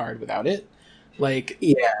good card without it. Like,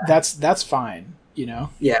 yeah, that's fine, you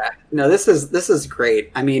know? Yeah, no, this is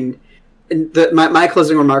great. I mean, my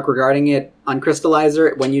closing remark regarding it on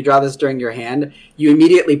Crystallizer, when you draw this during your hand, you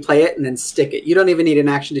immediately play it and then stick it. You don't even need an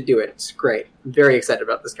action to do it. It's great. I'm very excited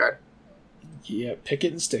about this card. Yeah, pick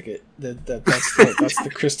it and stick it. That's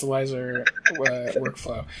the crystallizer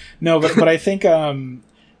workflow. No, but I think I'm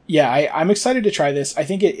excited to try this. I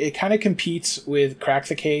think it kind of competes with Crack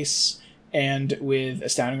the Case and with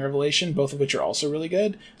Astounding Revelation, both of which are also really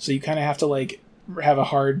good. So you kind of have to like have a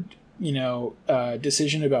hard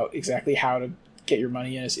decision about exactly how to get your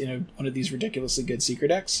money in one of these ridiculously good secret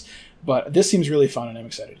decks. But this seems really fun, and I'm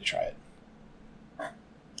excited to try it.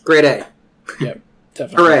 Grade A. Yep,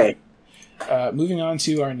 definitely. Hooray. Moving on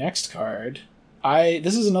to our next card.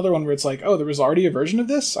 This is another one where it's like, oh, there was already a version of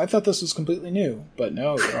this? I thought this was completely new. But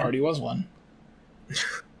no, there already was one.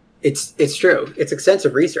 It's true. It's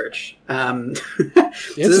extensive research. It's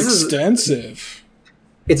extensive.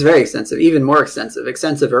 It's very extensive. Even more extensive.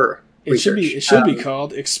 Extensiver. It should be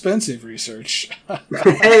called expensive research.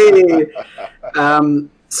 Hey!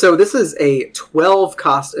 So this is a 12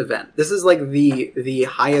 cost event. This is like the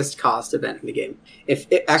highest cost event in the game. If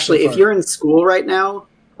you're in school right now,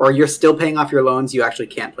 or you're still paying off your loans, you actually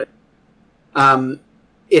can't play.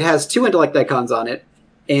 It has 2 intellect icons on it,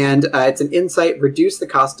 and it's an insight. Reduce the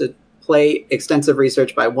cost to play extensive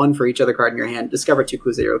research by 1 for each other card in your hand. Discover 2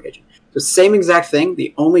 clues at your location. So same exact thing.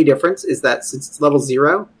 The only difference is that since it's level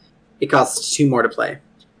 0, it costs 2 more to play,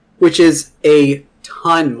 which is a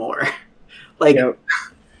ton more. Like, yep.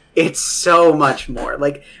 It's so much more.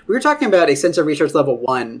 Like, we were talking about extensive research level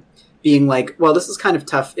 1 being like, well, this is kind of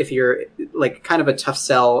tough if you're like kind of a tough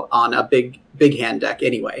sell on a big hand deck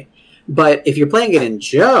anyway. But if you're playing it in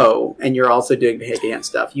Joe and you're also doing big hand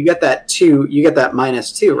stuff, you get that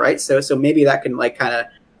 -2, right? So maybe that can like kind of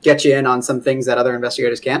get you in on some things that other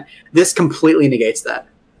investigators can't. This completely negates that.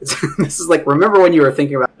 This is like, remember when you were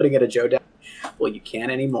thinking about putting it a Joe deck? Well, you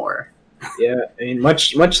can't anymore. Yeah, I mean,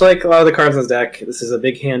 much like a lot of the cards in this deck, this is a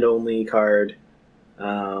big hand only card.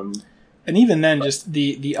 And even then, just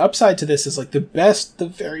the upside to this is like the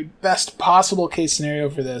very best possible case scenario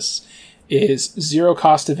for this is 0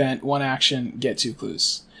 cost event, 1 action, get 2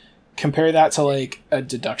 clues. Compare that to like a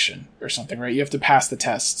deduction or something, right? You have to pass the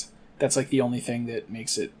test. That's like the only thing that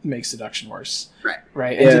makes deduction worse.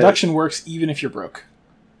 Right. And deduction works even if you're broke.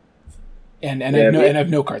 And have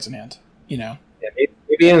no cards in hand, Yeah,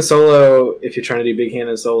 maybe in solo, if you're trying to do big hand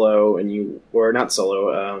in solo, and you or not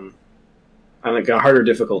solo, on like a harder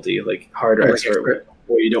difficulty, like harder expert,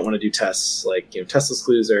 where you don't want to do tests. Like testless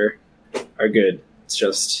clues are good. It's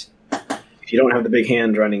just if you don't have the big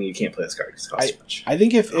hand running, you can't play this card because it costs too much. I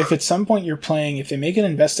think if at some point you're playing, if they make an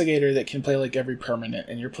investigator that can play like every permanent,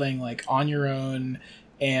 and you're playing like on your own,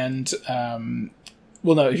 and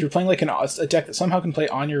if you're playing like a deck that somehow can play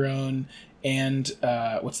on your own. And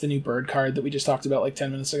what's the new bird card that we just talked about like 10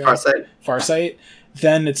 minutes ago? Farsight.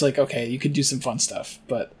 Then it's like, okay, you could do some fun stuff.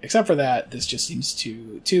 But except for that, this just seems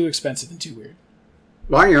too expensive and too weird.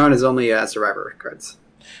 Well, on your own is only Survivor cards.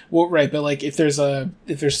 Well, right, but like if there's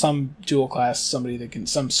some dual class, somebody that can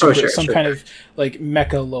some kind of like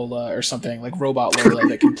Mecha Lola or something like Robot Lola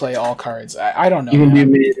that can play all cards. I don't know. Even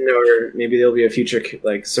or maybe there'll be a future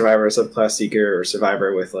like Survivor subclass Seeker or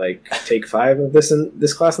Survivor with like take 5 of this and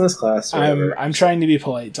this class and this class. I'm trying to be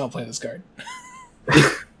polite. Don't play this card.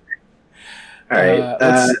 All right.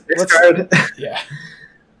 Next card. Yeah.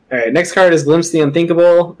 All right. Next card is Glimpse the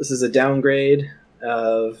Unthinkable. This is a downgrade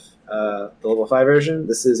of the level 5 version.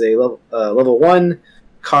 This is a level 1,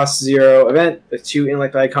 cost 0 event with 2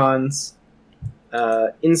 intellect icons.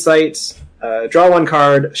 Insight, draw 1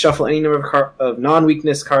 card, shuffle any number of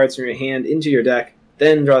non-weakness cards from your hand into your deck,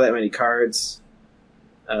 then draw that many cards.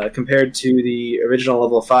 Compared to the original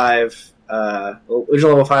level 5,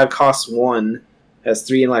 original level 5 costs 1, has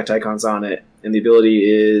 3 intellect icons on it, and the ability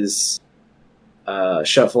is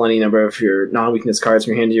shuffle any number of your non-weakness cards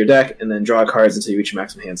from your hand to your deck, and then draw cards until you reach your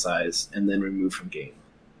maximum hand size, and then remove from game.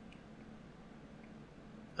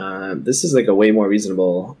 This is like a way more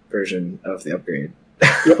reasonable version of the upgrade.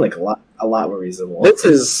 Like a lot more reasonable.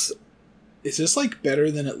 Is this like better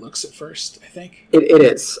than it looks at first? I think it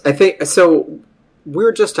is. I think so. We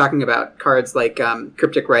were just talking about cards like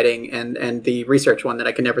Cryptic Writing and the research one that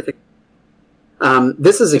I can never think.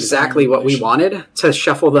 This is exactly what we wanted, to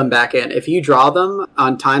shuffle them back in. If you draw them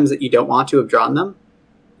on times that you don't want to have drawn them,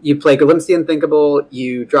 you play Glimpse the Unthinkable,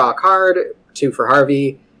 you draw a card, 2 for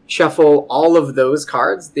Harvey, shuffle all of those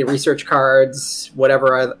cards, the research cards,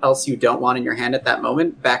 whatever else you don't want in your hand at that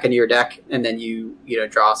moment, back into your deck, and then you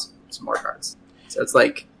draw some more cards. So it's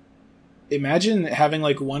like... Imagine having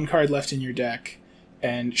like 1 card left in your deck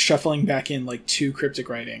and shuffling back in like 2 Cryptic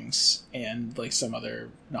Writings and like some other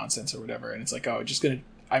nonsense or whatever, and it's like, I'm just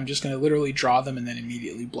gonna literally draw them and then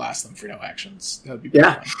immediately blast them for no actions. That would be pretty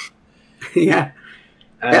fun. Yeah.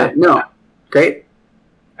 No, great.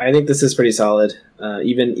 I think this is pretty solid.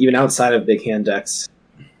 Even outside of big hand decks,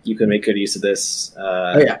 you can make good use of this.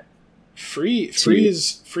 Free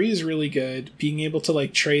is really good. Being able to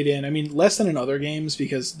like trade in, I mean, less than in other games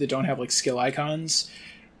because they don't have like skill icons,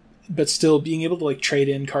 but still being able to like trade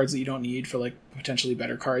in cards that you don't need for like potentially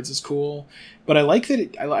better cards is cool. But I like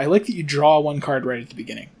that I like that you draw one card right at the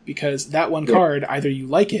beginning, because that one card, either you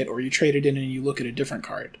like it or you trade it in and you look at a different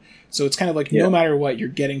card. So it's kind of like no matter what, you're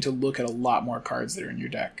getting to look at a lot more cards that are in your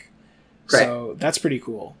deck. Right. So that's pretty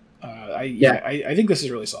cool. I think this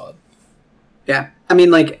is really solid. Yeah, I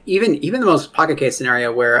mean, like even the most pocket case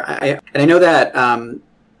scenario where I know that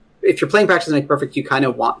if you're playing Practice Make Perfect, you kind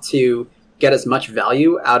of want to get as much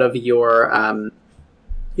value out of your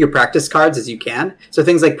practice cards as you can. So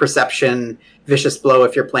things like Perception, Vicious Blow,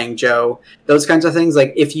 if you're playing Joe, those kinds of things.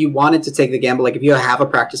 Like if you wanted to take the gamble, like if you have a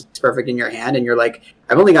Practice Makes Perfect in your hand and you're like,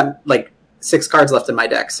 I've only got like 6 cards left in my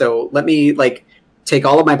deck, so let me like take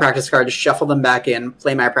all of my practice cards, shuffle them back in,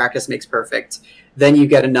 play my Practice Makes Perfect. Then you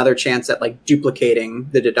get another chance at like duplicating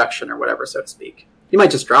the deduction or whatever, so to speak. You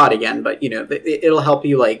might just draw it again, but you know it'll help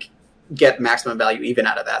you like get maximum value even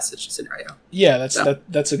out of that such a scenario. Yeah, that's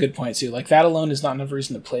a good point too. Like that alone is not enough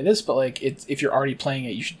reason to play this, but like if you're already playing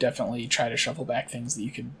it, you should definitely try to shuffle back things that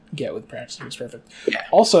you can get with Practice Makes Perfect. Yeah.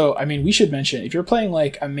 Also, I mean, we should mention if you're playing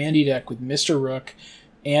like a Mandy deck with Mr. Rook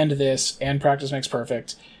and this and Practice Makes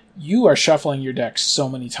Perfect, you are shuffling your deck so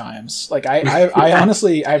many times. Like I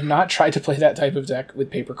honestly, I've not tried to play that type of deck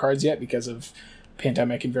with paper cards yet because of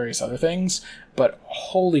pandemic and various other things, but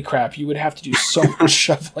holy crap, you would have to do so much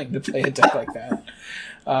shuffling to play a deck like that.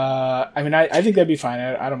 I mean, I think that'd be fine.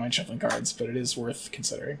 I don't mind shuffling cards, but it is worth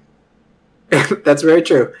considering. That's very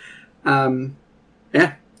true.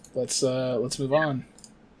 Yeah. Let's move on.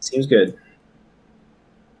 Seems good.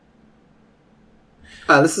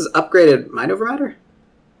 This is upgraded Mind Over Matter?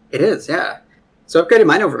 It is, yeah. So upgraded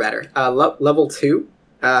Mind Over Matter. Level 2.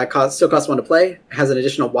 Still costs 1 to play. Has an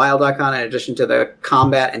additional wild icon in addition to the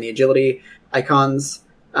combat and the agility icons.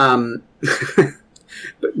 But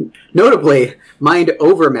notably, Mind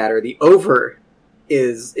Over Matter. The over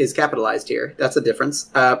is capitalized here. That's a difference.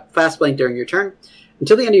 Fast blank during your turn.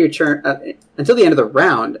 Until the end of your turn, until the end of the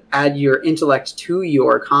round, add your intellect to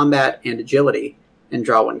your combat and agility and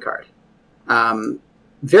draw 1 card.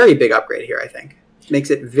 Very big upgrade here, I think.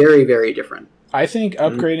 Makes it very, very different. I think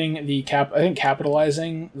upgrading I think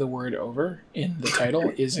capitalizing the word over in the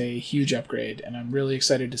title is a huge upgrade, and I'm really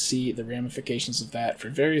excited to see the ramifications of that for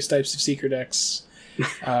various types of Seeker decks.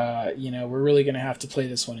 We're really going to have to play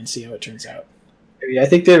this one and see how it turns out. Yeah, I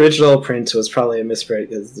think the original print was probably a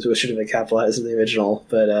misprint because it should have been capitalized in the original,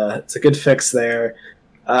 but it's a good fix there.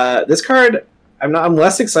 This card, I'm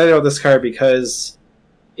less excited about this card because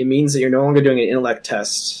it means that you're no longer doing an intellect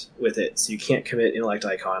test with it, so you can't commit intellect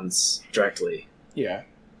icons directly. Yeah.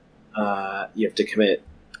 You have to commit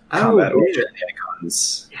combat or agility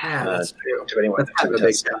icons. Yeah, that's true. That's kind of a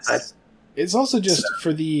big downside. It's also just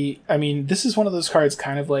this is one of those cards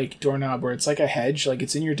kind of like Doorknob where it's like a hedge, like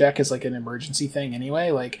it's in your deck as like an emergency thing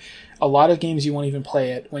anyway. Like a lot of games you won't even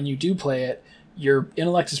play it. When you do play it, your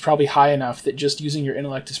intellect is probably high enough that just using your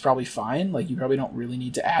intellect is probably fine. Like you probably don't really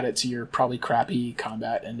need to add it to your probably crappy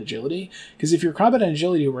combat and agility. Because if your combat and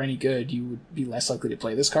agility were any good, you would be less likely to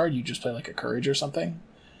play this card. You just play like a courage or something.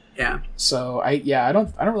 Yeah. So I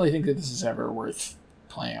don't really think that this is ever worth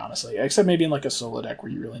playing, honestly. Except maybe in like a solo deck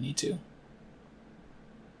where you really need to.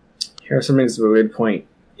 Here are some things of a weird point.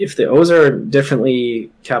 If the O's are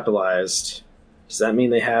differently capitalized, does that mean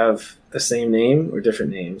they have the same name or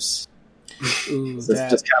different names? Ooh, does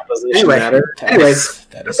just capitalization matter? Anyways,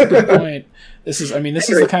 that is a good point. This is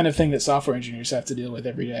the kind of thing that software engineers have to deal with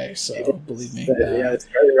every day. So believe me, it's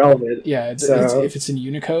very relevant. Yeah, if it's in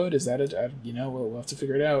Unicode, is that we'll have to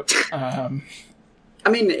figure it out. I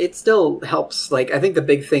mean, it still helps. Like, I think the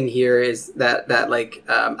big thing here is that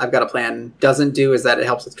I've Got a Plan doesn't do is that it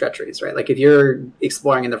helps with treacheries, right? Like, if you're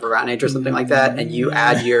exploring in the Varan Age or something like that, and you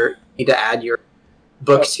need to add your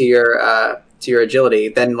book to your agility,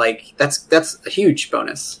 then like that's a huge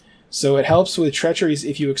bonus. So it helps with treacheries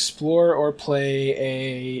if you explore or play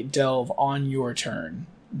a delve on your turn.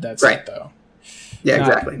 That's right, though. Yeah,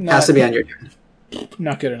 exactly. Has to be on your turn.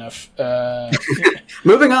 Not good enough.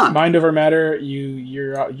 Moving on. Mind Over Matter.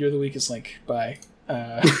 You're the weakest link. Bye.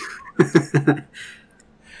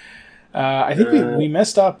 I think we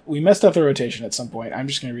messed up. We messed up the rotation at some point. I'm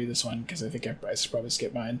just going to read this one because I think I should probably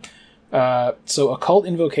skip mine. So Occult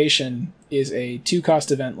Invocation is a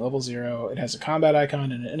 2-cost event, level 0. It has a combat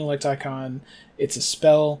icon and an intellect icon. It's a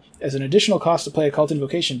spell. As an additional cost to play Occult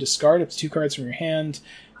Invocation, discard up to 2 cards from your hand.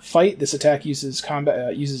 Fight. This attack uses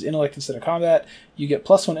intellect instead of combat. You get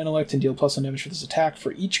 +1 intellect and deal +1 damage for this attack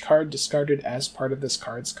for each card discarded as part of this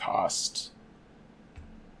card's cost.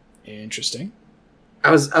 Interesting. I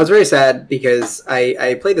was very sad because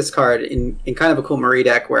I played this card in kind of a cool Marie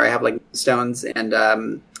deck where I have like stones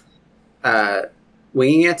and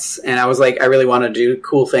winging it, and I was like, I really want to do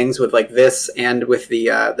cool things with like this and with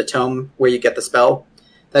the tome where you get the spell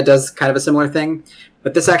that does kind of a similar thing.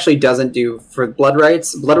 But this actually doesn't do for Blood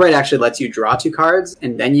Rites. Blood Rite actually lets you draw 2 cards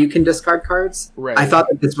and then you can discard cards. Right. I thought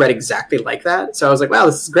that this read exactly like that, so I was like, wow,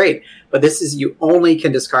 this is great. But this is you only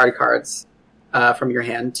can discard cards from your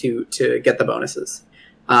hand to get the bonuses.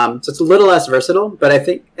 So it's a little less versatile, but I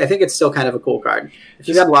think it's still kind of a cool card. If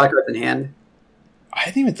you've got a lot of cards in hand. I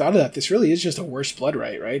hadn't even thought of that. This really is just a worse Blood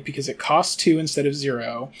Rite, right? Because it costs 2 instead of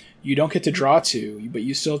 0. You don't get to draw 2, but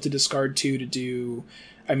you still have to discard 2 to do...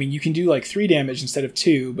 I mean, you can do like 3 damage instead of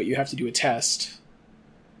 2, but you have to do a test.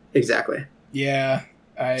 Exactly. Yeah.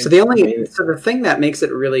 So the thing that makes it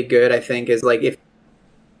really good, I think, is like if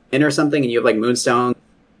in or something and you have like Moonstone,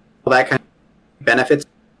 all that kind of benefits,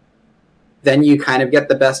 then you kind of get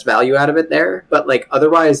the best value out of it there. But like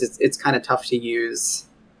otherwise, it's kind of tough to use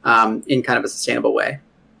in kind of a sustainable way.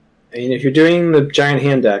 I mean, if you're doing the giant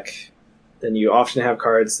hand deck, then you often have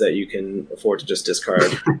cards that you can afford to just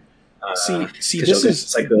discard. See, this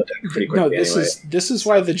is this is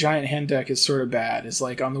why the giant hand deck is sort of bad. Is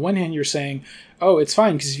like on the one hand you're saying, oh, it's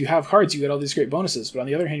fine because if you have cards, you get all these great bonuses. But on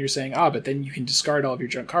the other hand, you're saying, but then you can discard all of your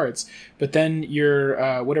junk cards. But then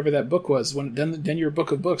your whatever that book was, then your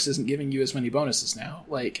book of books isn't giving you as many bonuses now.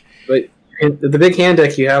 Like, but in the big hand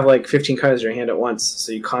deck, you have like 15 cards in your hand at once.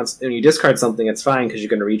 So when you discard something, it's fine because you're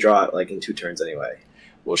going to redraw it like in 2 turns anyway.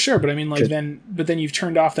 Well, sure, but I mean, like then you've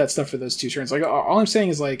turned off that stuff for those 2 turns. Like all I'm saying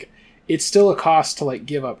is like, it's still a cost to like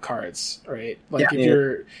give up cards, right? Like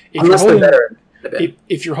if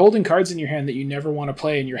you're holding cards in your hand that you never want to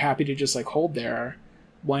play and you're happy to just like hold there,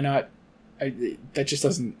 why not? That just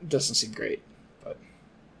doesn't seem great. But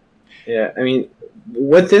yeah, I mean,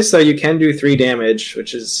 with this though, you can do 3 damage,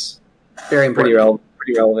 which is very important.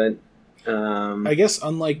 Pretty relevant. I guess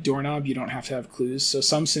unlike Doorknob, you don't have to have clues. So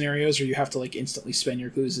some scenarios where you have to like instantly spend your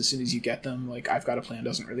clues as soon as you get them, like I've Got a Plan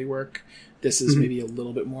doesn't really work. This is maybe a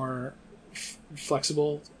little bit more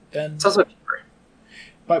flexible than. It's also cheaper.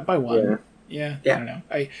 By 1. Yeah. I don't know.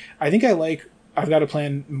 I think I like I've Got a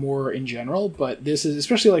Plan more in general, but this is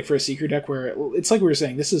especially like for a Seeker deck where it's like we were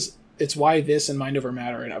saying. It's why this and Mind Over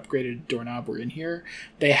Matter and Upgraded Doorknob were in here.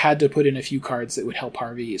 They had to put in a few cards that would help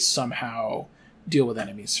Harvey somehow deal with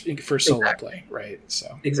enemies for solo play, right?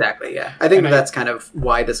 So exactly, yeah. I think that's kind of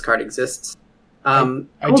why this card exists. I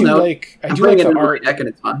do like the art deck and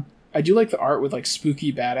it's fun. I do like the art with like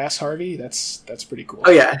spooky badass Harvey. That's pretty cool. Oh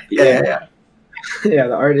yeah. Yeah,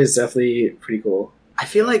 the art is definitely pretty cool. I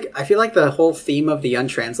feel like the whole theme of the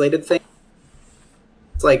untranslated thing.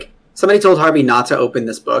 It's like somebody told Harvey not to open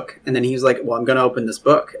this book, and then he was like, "Well, I'm going to open this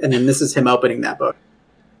book," and then this is him opening that book.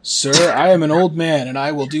 Sir, I am an old man, and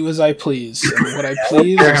I will do as I please. And what I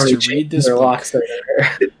please is to read this book.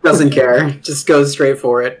 It doesn't care. Just goes straight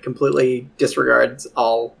for it. Completely disregards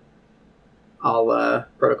all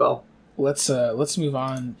protocol. Let's move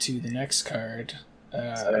on to the next card.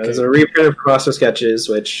 There's a reprint of Crossroad Sketches,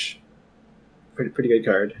 which pretty good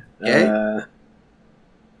card. Okay.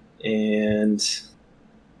 And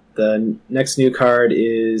the next new card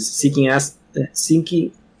is Seeking Answers.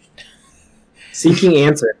 Sinking.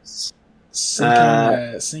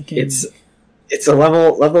 It's a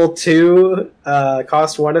level 2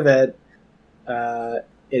 cost 1 event.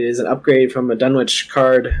 It is an upgrade from a Dunwich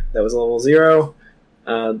card that was level 0.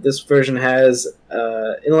 This version has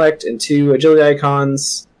intellect and 2 agility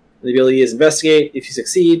icons. The ability is Investigate. If you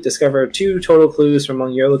succeed, discover 2 total clues from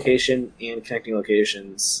among your location and connecting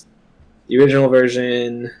locations. The original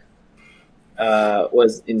version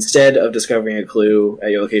was instead of discovering a clue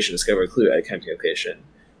at your location, discover a clue at a connecting location.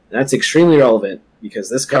 And that's extremely relevant because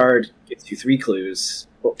this card gives you 3 clues,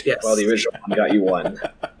 while the original one got you 1.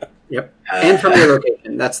 Yep, and from your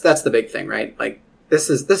location. That's the big thing, right? Like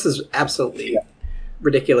this is absolutely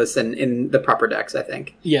ridiculous in the proper decks, I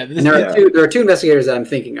think. Yeah, and there are 2 investigators that I'm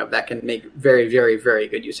thinking of that can make very, very, very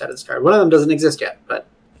good use out of this card. One of them doesn't exist yet, but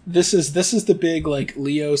this is the big like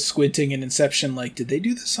Leo squinting in Inception. Like, did they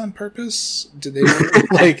do this on purpose? Did they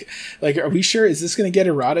like? Are we sure? Is this going to get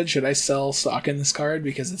eroded? Should I sell stock in this card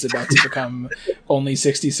because it's about to become only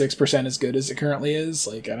 66% as good as it currently is?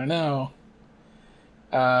 Like, I don't know.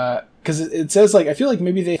 Because it says, like, I feel like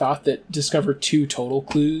maybe they thought that discover 2 total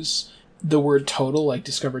clues, the word total, like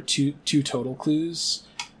discover two total clues,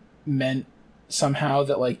 meant somehow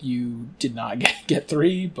that, like, you did not get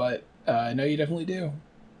 3, but no, you definitely do.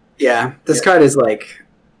 Yeah, this card is like...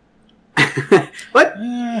 what?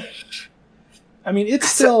 I mean, it's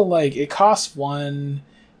still, like, it costs 1,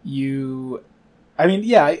 I mean,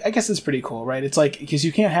 yeah, I guess it's pretty cool, right? It's like, because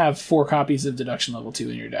you can't have 4 copies of Deduction Level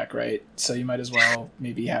 2 in your deck, right? So you might as well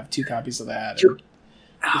maybe have 2 copies of that.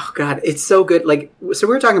 Oh, God, it's so good. Like, so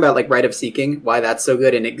we were talking about, like, Rite of Seeking, why that's so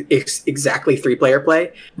good in exactly 3-player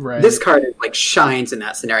play. Right. This card, like, shines in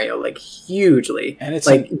that scenario, like, hugely. And it's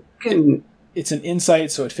like, it's an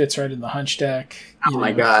insight, so it fits right in the Hunch deck. Oh,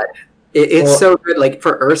 my God. It's so good. Like,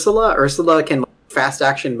 for Ursula can fast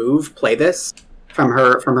action move, play this from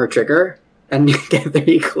her trigger, and you get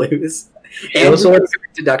 3 clues. And also lets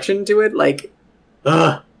deduction to it, like,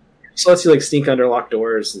 ugh. So lets you, like, sneak under locked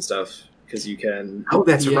doors and stuff, because you can... Oh,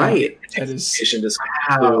 that's right. That is... Just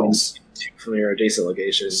wow. From your adjacent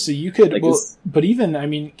location. So you could... Like, but even, I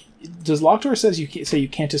mean, does locked door say you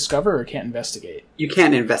can't discover or can't investigate? You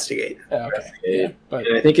can't investigate. Oh, okay. Investigate. Yeah, but...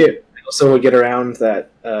 And I think it also would get around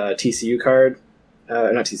that TCU card,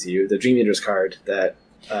 not TCU, the Dream Eaters card that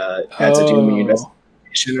had to do with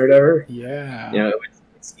investigation or whatever. Yeah. You know, it would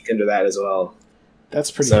sneak into that as well.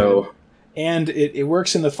 That's pretty good. And it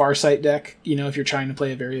works in the Farsight deck, you know, if you're trying to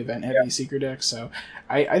play a very event-heavy Seeker deck. So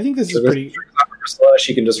I think this is pretty...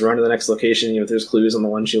 She can just run to the next location, you know, if there's clues on the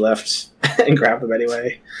one she left, and grab them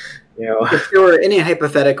anyway. You know, if there were any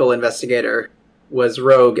hypothetical investigator was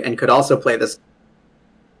rogue and could also play this,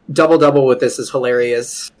 double with this is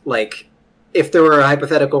hilarious. Like, if there were a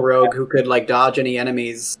hypothetical rogue who could, like, dodge any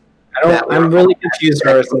enemies... I'm really confused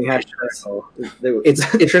how everything had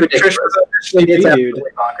it's ridiculous.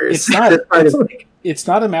 It's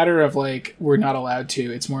not a matter of, like, we're not allowed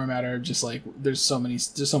to. It's more a matter of just, like, there's so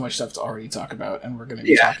much stuff to already talk about, and we're going to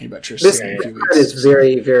be talking about Trish in a few weeks. This is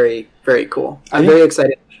very, very, very cool. I'm very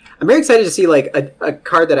excited. I'm very excited to see, like, a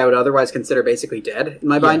card that I would otherwise consider basically dead in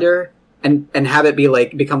my binder, and have it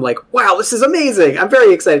become like, wow, this is amazing. I'm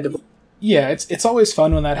very excited to. Yeah, it's always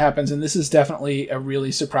fun when that happens, and this is definitely a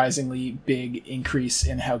really surprisingly big increase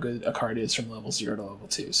in how good a card is from level 0 to level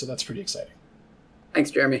 2, so that's pretty exciting.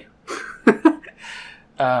 Thanks, Jeremy.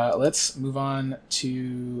 Let's move on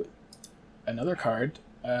to another card,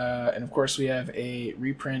 and of course we have a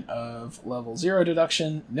reprint of level 0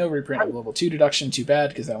 deduction, no reprint of level 2 deduction, too bad,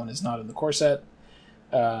 because that one is not in the core set.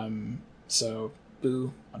 So,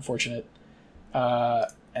 boo, unfortunate.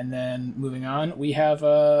 And then moving on, we have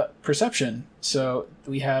Perception. So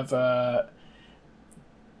we have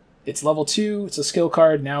it's level 2. It's a skill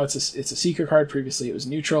card. Now it's a Seeker card. Previously it was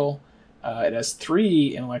neutral. It has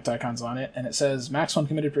 3 intellect icons on it, and it says max 1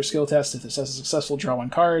 committed per skill test. If it says successful, draw 1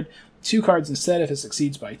 card. 2 cards instead if it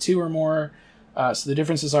succeeds by 2 or more. So the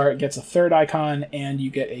differences are it gets a 3rd icon, and you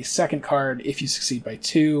get a 2nd card if you succeed by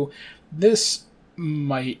 2. This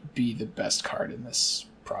might be the best card in this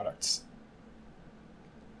product.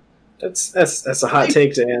 That's a hot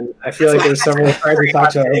take, Dan. I feel like there's several cards we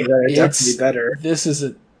talked about that are definitely better. This is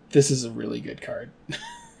a really good card. I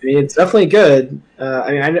mean, it's definitely good.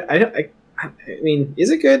 I mean, is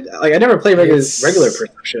it good? Like, I never play regular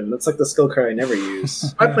Perception. That's like the skill card I never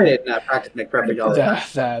use. I played it in Practice Make Perfect all the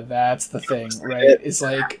time. That's the thing, right? It's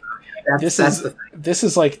like this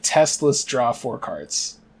is like testless draw 4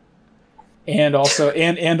 cards, and also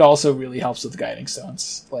and also really helps with Guiding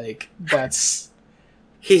Stones. Like, that's.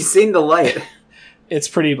 He's seen the light. It's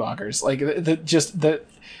pretty bonkers. Like,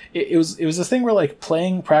 it was a thing where, like,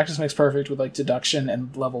 playing Practice Makes Perfect with, like, deduction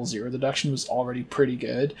and level 0 deduction was already pretty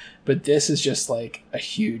good, but this is just, like, a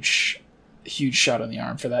huge shot on the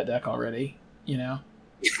arm for that deck already, you know?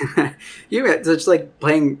 It's just like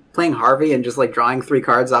playing Harvey and just, like, drawing 3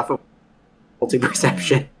 cards off of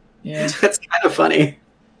multi-perception. Yeah. That's kind of funny.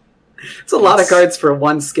 It's a lot of cards for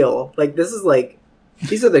 1 skill. Like, this is, like,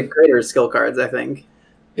 these are the greater skill cards, I think.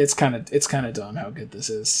 It's kind of dumb how good this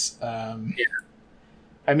is. I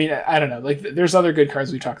mean, I don't know. Like, there's other good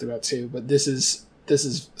cards we talked about too, but this is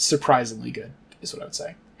surprisingly good, is what I would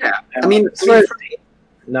say. Yeah, I mean,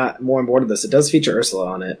 not more important than this. It does feature Ursula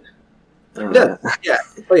on it. Yeah.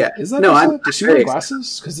 Oh yeah. Is that Ursula? Does she wear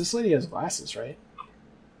glasses? Because this lady has glasses, right?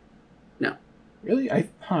 No. Really? I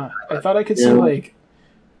thought I could see like.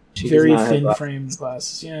 Very thin framed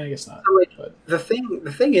glasses. Yeah, I guess not. So, like, but the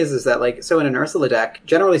thing is that, like, so in an Ursula deck,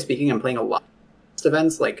 generally speaking, I'm playing a lot of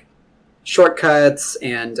events like shortcuts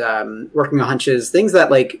and working on hunches, things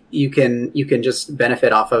that, like, you can just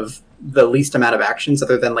benefit off of the least amount of actions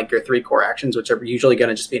other than, like, your 3 core actions, which are usually going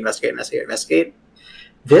to just be investigate.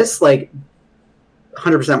 This, like,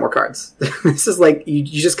 100% more cards. This is like you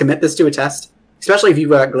just commit this to a test, especially if you've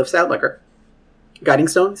got glyphs out like our guiding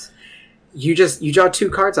stones. You draw 2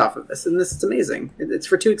 cards off of this, and this is amazing. It's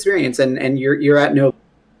for 2 experience, and you're at no,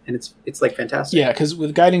 and it's like fantastic. Yeah, because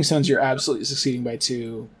with guiding stones, you're absolutely succeeding by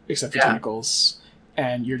 2, except for tentacles,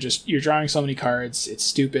 and you're drawing so many cards. It's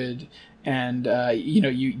stupid, and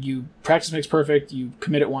you practice makes perfect. You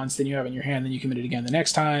commit it once, then you have it in your hand, then you commit it again the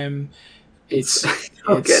next time. It's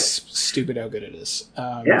stupid how good it is.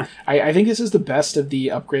 I think this is the best of the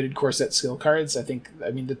upgraded core set skill cards. I think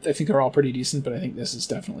they're all pretty decent, but I think this is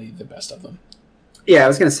definitely the best of them. Yeah, I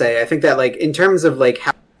was gonna say, I think that like in terms of like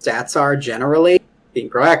how stats are generally, being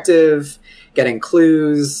proactive, getting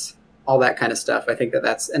clues, all that kind of stuff. I think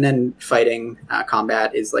that's, and then fighting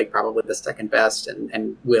combat is like probably the second best,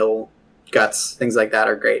 and will, guts, things like that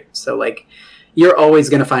are great. So like you're always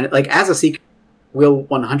gonna find it, like as a seeker, will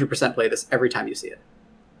 100% play this every time you see it.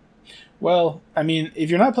 Well, I mean, if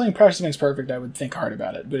you're not playing Practice Makes Perfect, I would think hard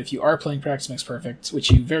about it. But if you are playing Practice Makes Perfect,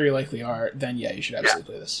 which you very likely are, then yeah, you should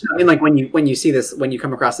absolutely play this. I mean, like when you see this, when you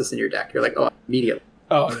come across this in your deck, you're like, oh, immediately.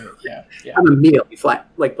 Oh, yeah. I'm immediately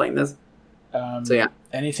playing this. So yeah.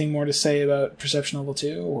 Anything more to say about Perception Level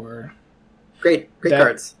 2? Or great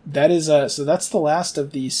cards. That is so that's the last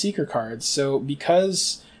of the Seeker cards. So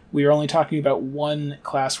because we are only talking about 1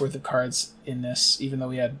 class worth of cards in this, even though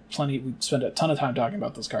we spent a ton of time talking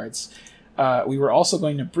about those cards. We were also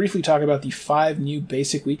going to briefly talk about the 5 new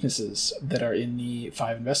basic weaknesses that are in the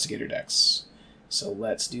 5 Investigator decks. So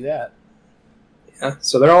let's do that. Yeah,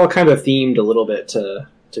 so they're all kind of themed a little bit to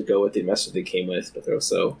go with the message they came with, but they're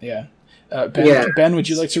also... Yeah. Ben, would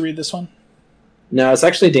you like to read this one? No, it's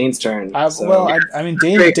actually Dane's turn.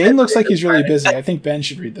 Dane looks like he's really busy. I think Ben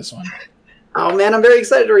should read this one. Oh man, I'm very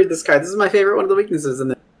excited to read this card. This is my favorite one of the weaknesses in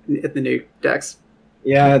the new decks.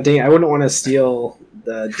 Yeah, Dane, I wouldn't want to steal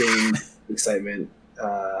the Dane excitement.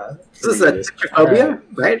 This is a Tichophobia,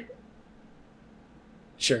 right?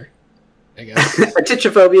 Sure, I guess. A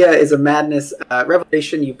Tichophobia is a madness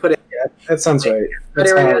revelation. You put it. Yeah, that sounds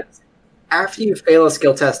right. After you fail a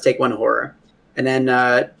skill test, take 1 horror, and then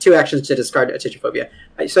 2 actions to discard a Tichophobia.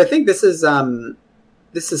 So I think this is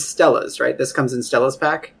Stella's, right? This comes in Stella's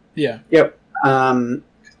pack. Yeah. Yep.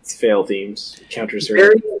 It's fail themes. Counters her.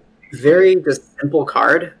 Very, very just simple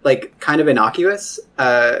card, like kind of innocuous.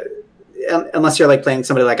 Unless you're like playing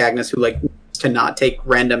somebody like Agnes, who like to not take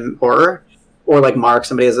random horror, or like Mark,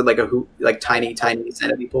 somebody has like tiny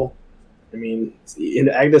sanity pool. I mean, in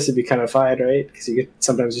Agnes it'd be kind of fine, right? Because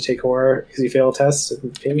sometimes you take horror because you fail tests.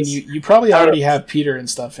 I mean, you probably already have Peter and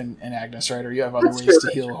stuff in Agnes, right? Or you have other ways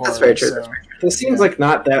to heal horror. That's very true. So. This seems like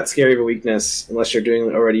not that scary of a weakness unless you're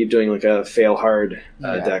already doing like a fail hard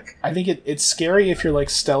deck. I think it's scary if you're like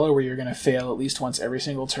Stella, where you're going to fail at least once every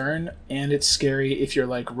single turn, and it's scary if you're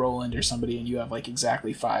like Roland or somebody and you have like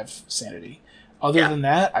exactly 5 sanity. Other than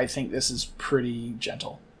that, I think this is pretty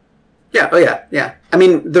gentle. Yeah, yeah. I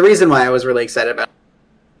mean, the reason why I was really excited about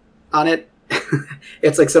it,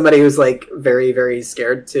 it's like somebody who's like very, very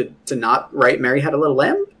scared to not write Mary Had a Little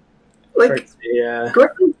Lamb. Like, yeah.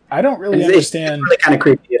 I don't really understand. It's really kind of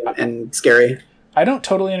creepy and scary. I don't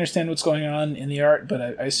totally understand what's going on in the art, but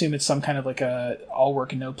I assume it's some kind of like a all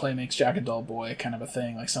work and no play makes Jack a dull boy kind of a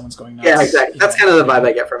thing. Like someone's going nuts. Yeah, exactly. That's kind of the vibe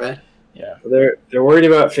I get from it. Yeah. They're worried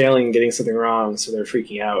about failing and getting something wrong, so they're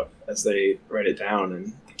freaking out as they write it down,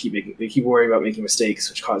 and they keep worrying about making mistakes,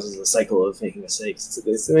 which causes a cycle of making mistakes.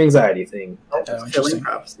 It's an anxiety thing. Interesting.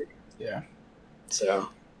 Yeah. So.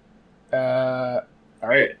 All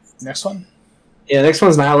right. Next one. Yeah, next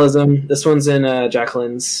one's Nihilism. This one's in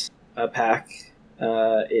Jacqueline's pack.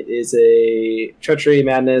 It is a Treachery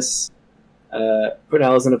Madness. Put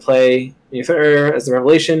Nihilism into play. You throw her as the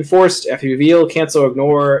revelation. Forced, after you reveal, cancel or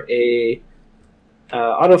ignore a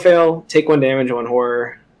auto fail, take 1 damage and 1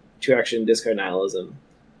 horror, 2 action, discard Nihilism.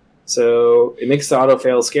 So it makes the auto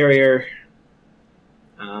fail scarier.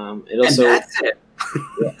 It also. And that's it.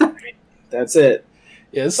 Yeah, that's it.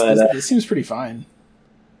 Yeah, this seems pretty fine.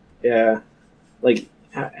 Yeah, like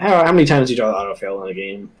how many times do you draw the auto fail in a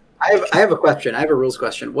game? I have a question. I have a rules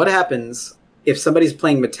question. What happens if somebody's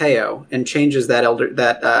playing Mateo and changes that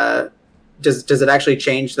does it actually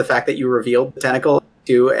change the fact that you revealed the tentacle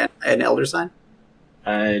to an elder sign?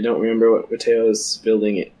 I don't remember what Mateo's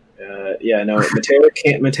building it.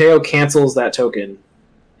 Mateo cancels that token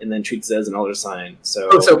and then treats it as an elder sign.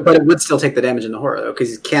 But it would still take the damage in the horror though, because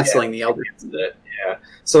he's canceling the elder. Yeah.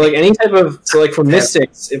 So like any type of for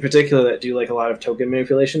mystics in particular that do like a lot of token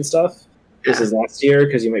manipulation stuff. This is last year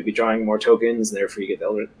because you might be drawing more tokens, and therefore you get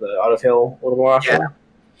the autofill a little more often. Yeah,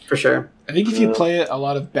 for sure. I think if you play a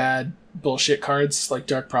lot of bad bullshit cards like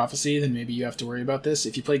Dark Prophecy, then maybe you have to worry about this.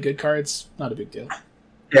 If you play good cards, not a big deal.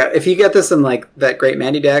 Yeah, if you get this in like that Great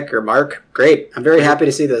Mandy deck or Mark, great. I'm very happy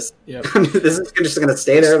to see this. Yep. This is just going to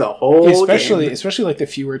stay there the whole game. Especially like the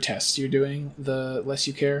fewer tests you're doing, the less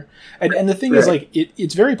you care. And the thing is, like,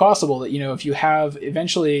 it's very possible that, if you have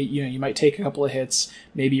eventually, you might take a couple of hits,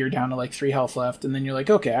 maybe you're down to like 3 health left, and then you're like,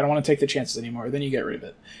 okay, I don't want to take the chances anymore. Then you get rid of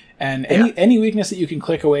it. And any weakness that you can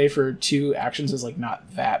click away for 2 actions is like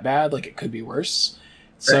not that bad. Like, it could be worse.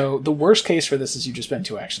 So the worst case for this is you just spend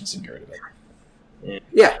 2 actions and get rid of it.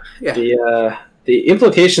 Yeah. The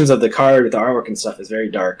implications of the card with the artwork and stuff is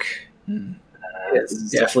very dark.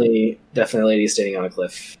 It's definitely a lady standing on a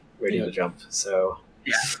cliff, ready to jump. So,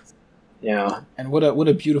 And what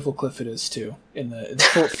a beautiful cliff it is too. In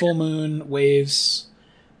the full moon, waves,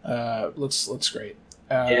 looks great.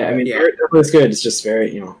 It looks good. It's just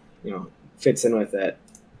very fits in with that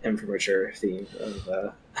imprimatur theme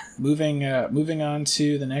of. Moving on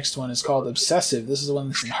to the next one is called Obsessive. This is the one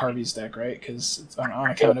that's in Harvey's deck, right? Because it's on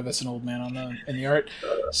account of it's an old man in the art.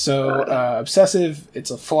 So Obsessive, it's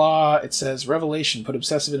a flaw. It says Revelation. Put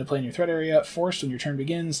Obsessive into play in your threat area. Forced when your turn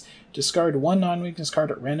begins. Discard 1 non-weakness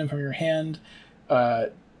card at random from your hand.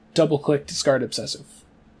 Double click discard Obsessive.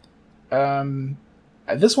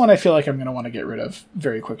 This one I feel like I'm going to want to get rid of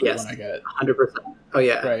very quickly when I get it. 100%. Oh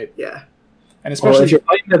yeah. Right. Yeah. And especially if you're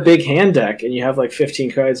playing a big hand deck and you have like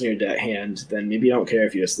 15 cards in your hand, then maybe you don't care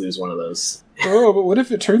if you just lose one of those. Oh, but what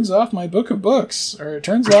if it turns off my Book of Books, or it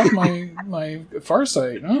turns off my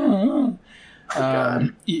Farsight? No,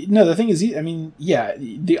 the thing is,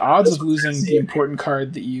 the odds of losing the important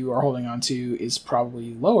card that you are holding on to is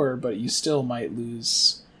probably lower, but you still might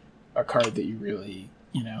lose a card that you really,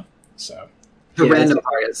 so. The random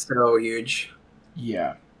part is so huge.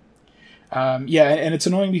 Yeah. And it's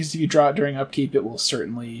annoying because if you draw it during upkeep, it will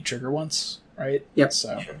certainly trigger once, right? Yep.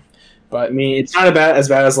 So, but it's not as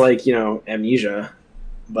bad as like Amnesia,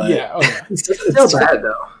 but it's still bad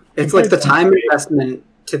though. It's like the time investment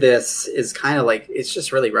to this is kind of like it's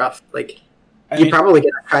just really rough. Like you probably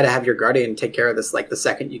gonna try to have your Guardian take care of this like the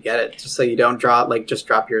second you get it, just so you don't drop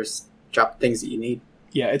things that you need.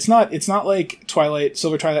 Yeah, it's not like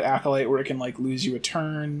Silver Twilight Acolyte where it can like lose you a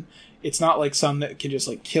turn. It's not like some that can just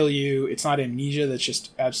like kill you. It's not Amnesia that's just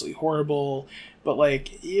absolutely horrible. But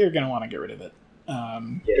like you're gonna want to get rid of it.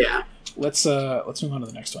 Let's move on to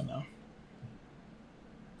the next one though.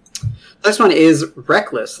 Next one is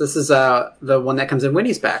Reckless. This is the one that comes in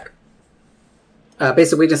Winnie's pack.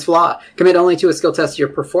 Basic weakness flaw. Commit only to a skill test you're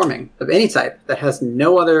performing of any type that has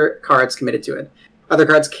no other cards committed to it. Other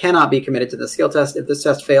cards cannot be committed to the skill test. If this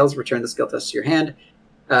test fails, return the skill test to your hand.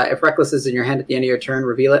 If Reckless is in your hand at the end of your turn,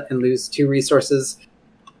 reveal it and lose 2 resources.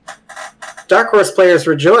 Dark Horse players,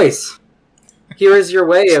 rejoice! Here is your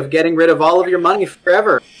way of getting rid of all of your money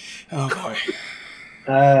forever. Oh boy.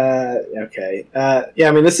 Okay.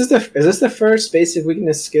 Is this the first basic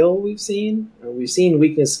weakness skill we've seen? We've seen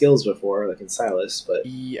weakness skills before, like in Silas, but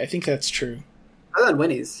I think that's true. Other than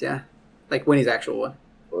Winnie's, yeah, like Winnie's actual one.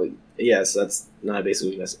 Well, yes, that's not a basic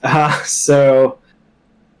weakness.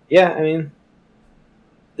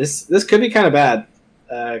 This could be kind of bad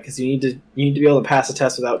because you need to be able to pass a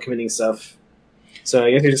test without committing stuff. So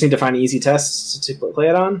I guess you just need to find easy tests to play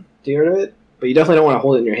it on to get rid of it. But you definitely don't want to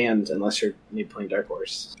hold it in your hand unless you're maybe playing Dark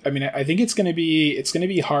Horse. I mean, I think it's gonna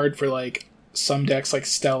be hard for like some decks like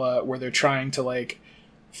Stella where they're trying to like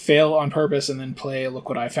fail on purpose and then play Look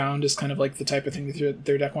What I Found is kind of like the type of thing that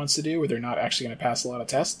their deck wants to do, where they're not actually going to pass a lot of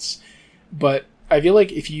tests. But I feel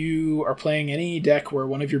like if you are playing any deck where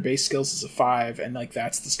one of your base skills is a 5 and like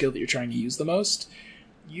that's the skill that you're trying to use the most,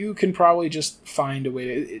 you can probably just find a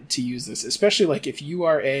way to use this. Especially like if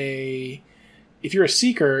you're a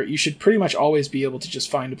seeker, you should pretty much always be able to just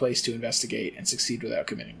find a place to investigate and succeed without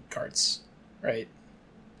committing cards, right?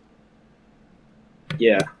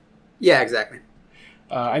 Yeah. Yeah, exactly.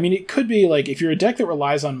 It could be like if you're a deck that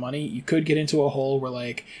relies on money, you could get into a hole where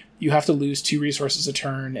like you have to lose 2 resources a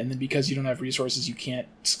turn, and then because you don't have resources, you can't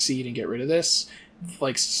succeed and get rid of this.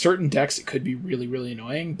 Like certain decks, it could be really, really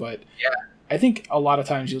annoying, but I think a lot of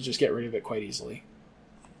times you'll just get rid of it quite easily.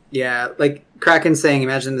 Yeah, like Kraken saying,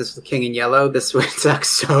 imagine this with King in Yellow. This would suck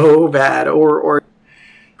so bad. Or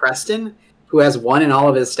Preston, who has 1 in all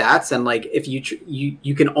of his stats, and like if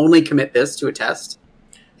you can only commit this to a test.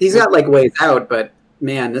 He's got like ways out, but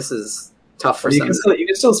man, this is tough for some. You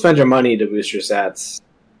can still spend your money to boost your stats.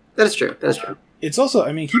 That is true. It's also,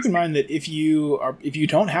 keep in mind that if you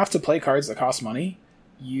don't have to play cards that cost money,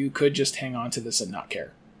 you could just hang on to this and not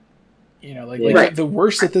care. The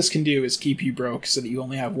worst that this can do is keep you broke so that you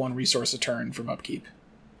only have 1 resource a turn from upkeep.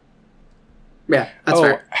 Yeah, that's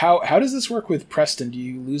fair. How does this work with Preston? Do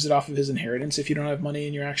you lose it off of his inheritance if you don't have money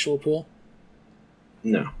in your actual pool?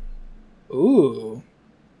 No. Ooh.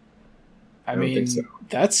 I don't mean, think so.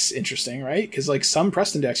 That's interesting, right? Because like some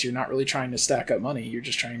Preston decks, you're not really trying to stack up money. You're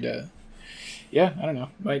just trying to. Yeah, I don't know.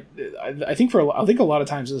 I think a lot of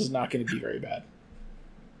times this is not going to be very bad.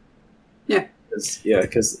 Yeah.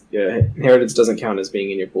 Because inheritance doesn't count as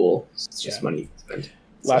being in your pool. It's just money you spend.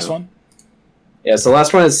 Last one? Yeah, so the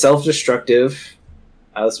last one is self-destructive.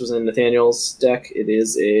 This was in Nathaniel's deck. It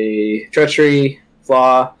is a treachery,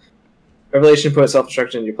 flaw, revelation, put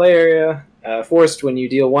self-destruction in your play area. Forced, when you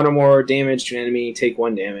deal 1 or more damage to an enemy, take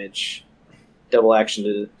 1 damage. Double action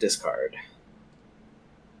to discard.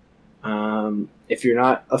 If you're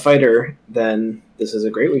not a fighter, then this is a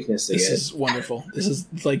great weakness to get. This is wonderful. This is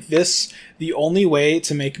like this. The only way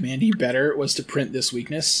to make Mandy better was to print this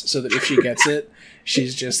weakness so that if she gets it,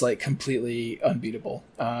 she's just like completely unbeatable.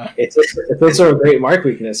 It's also a great mark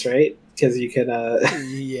weakness, right? Because you can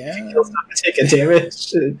take a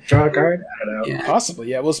damage, draw a card. I don't know. Yeah. Possibly,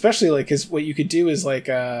 yeah. Well, especially like because what you could do is like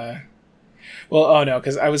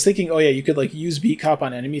because I was thinking, you could like use Beat Cop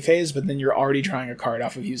on enemy phase, but then you're already drawing a card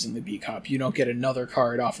off of using the Beat Cop. You don't get another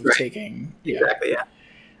card off of taking. Yeah. Exactly. Yeah.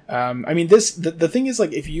 I mean, the thing is,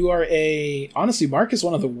 like, if you are honestly, Mark is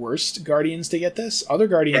one of the worst Guardians to get this. Other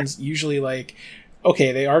Guardians usually like,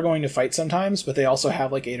 okay, they are going to fight sometimes, but they also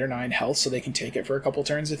have like 8 or 9 health, so they can take it for a couple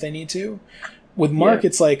turns if they need to. With Mark,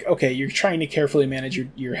 it's like, okay, you're trying to carefully manage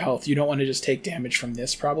your health. You don't want to just take damage from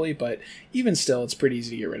this, probably, but even still, it's pretty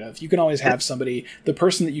easy to get rid of. You can always have somebody, the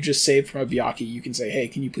person that you just saved from a Byakuya, you can say, hey,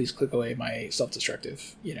 can you please click away my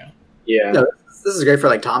self-destructive, Yeah. No, this is great for,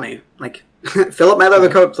 like, Tommy. Like, fill up my leather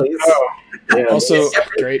coat, please. Oh, yeah. Also,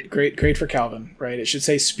 great for Calvin, right? It should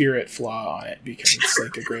say Spirit Flaw on it, because it's,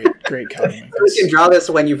 like, a great Calvin. You can draw this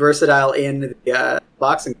when you versatile in the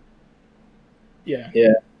boxing. Yeah.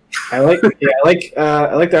 I like the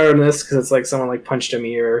art on this because it's like someone like punched a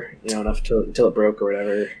mirror, enough until it broke or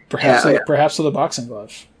whatever. Perhaps with a boxing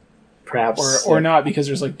glove. Perhaps, or not, because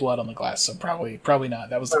there's like blood on the glass. So probably not.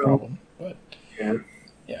 That was the problem. But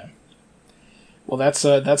yeah. Well, that's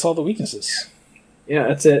all the weaknesses. Yeah,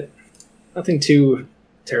 that's it. Nothing too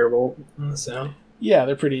terrible. So yeah,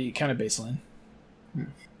 they're pretty kind of baseline.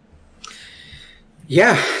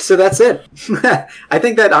 Yeah, so that's it. I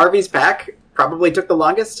think that Harvey's pack probably took the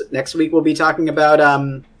longest. Next week we'll be talking about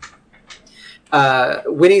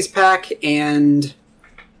Winnie's pack and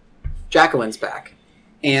Jacqueline's pack.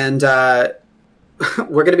 And we're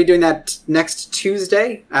going to be doing that next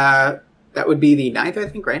Tuesday. That would be the 9th, I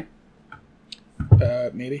think, right?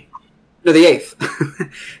 Maybe. No, the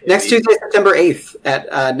 8th. Next Tuesday, September 8th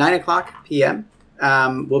at 9 o'clock p.m.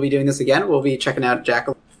 We'll be doing this again. We'll be checking out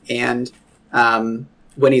Jacqueline and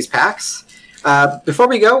Winnie's packs. Before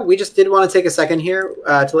we go, we just did want to take a second here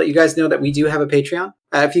to let you guys know that we do have a Patreon.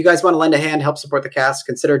 If you guys want to lend a hand, help support the cast,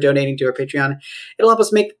 consider donating to our Patreon. It'll help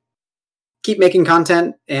us keep making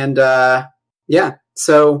content. And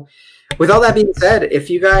so with all that being said,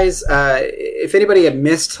 if you guys, if anybody had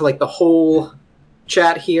missed like the whole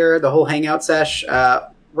chat here, the whole hangout sesh,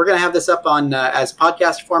 we're going to have this up on as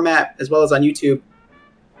podcast format as well as on YouTube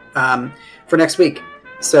for next week.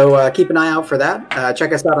 So keep an eye out for that.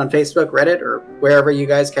 Check us out on Facebook, Reddit, or wherever you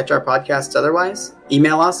guys catch our podcasts otherwise.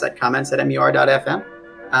 Email us at comments@mur.fm.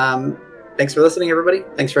 Thanks for listening, everybody.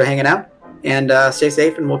 Thanks for hanging out. And stay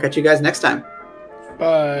safe, and we'll catch you guys next time.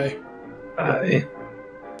 Bye. Bye.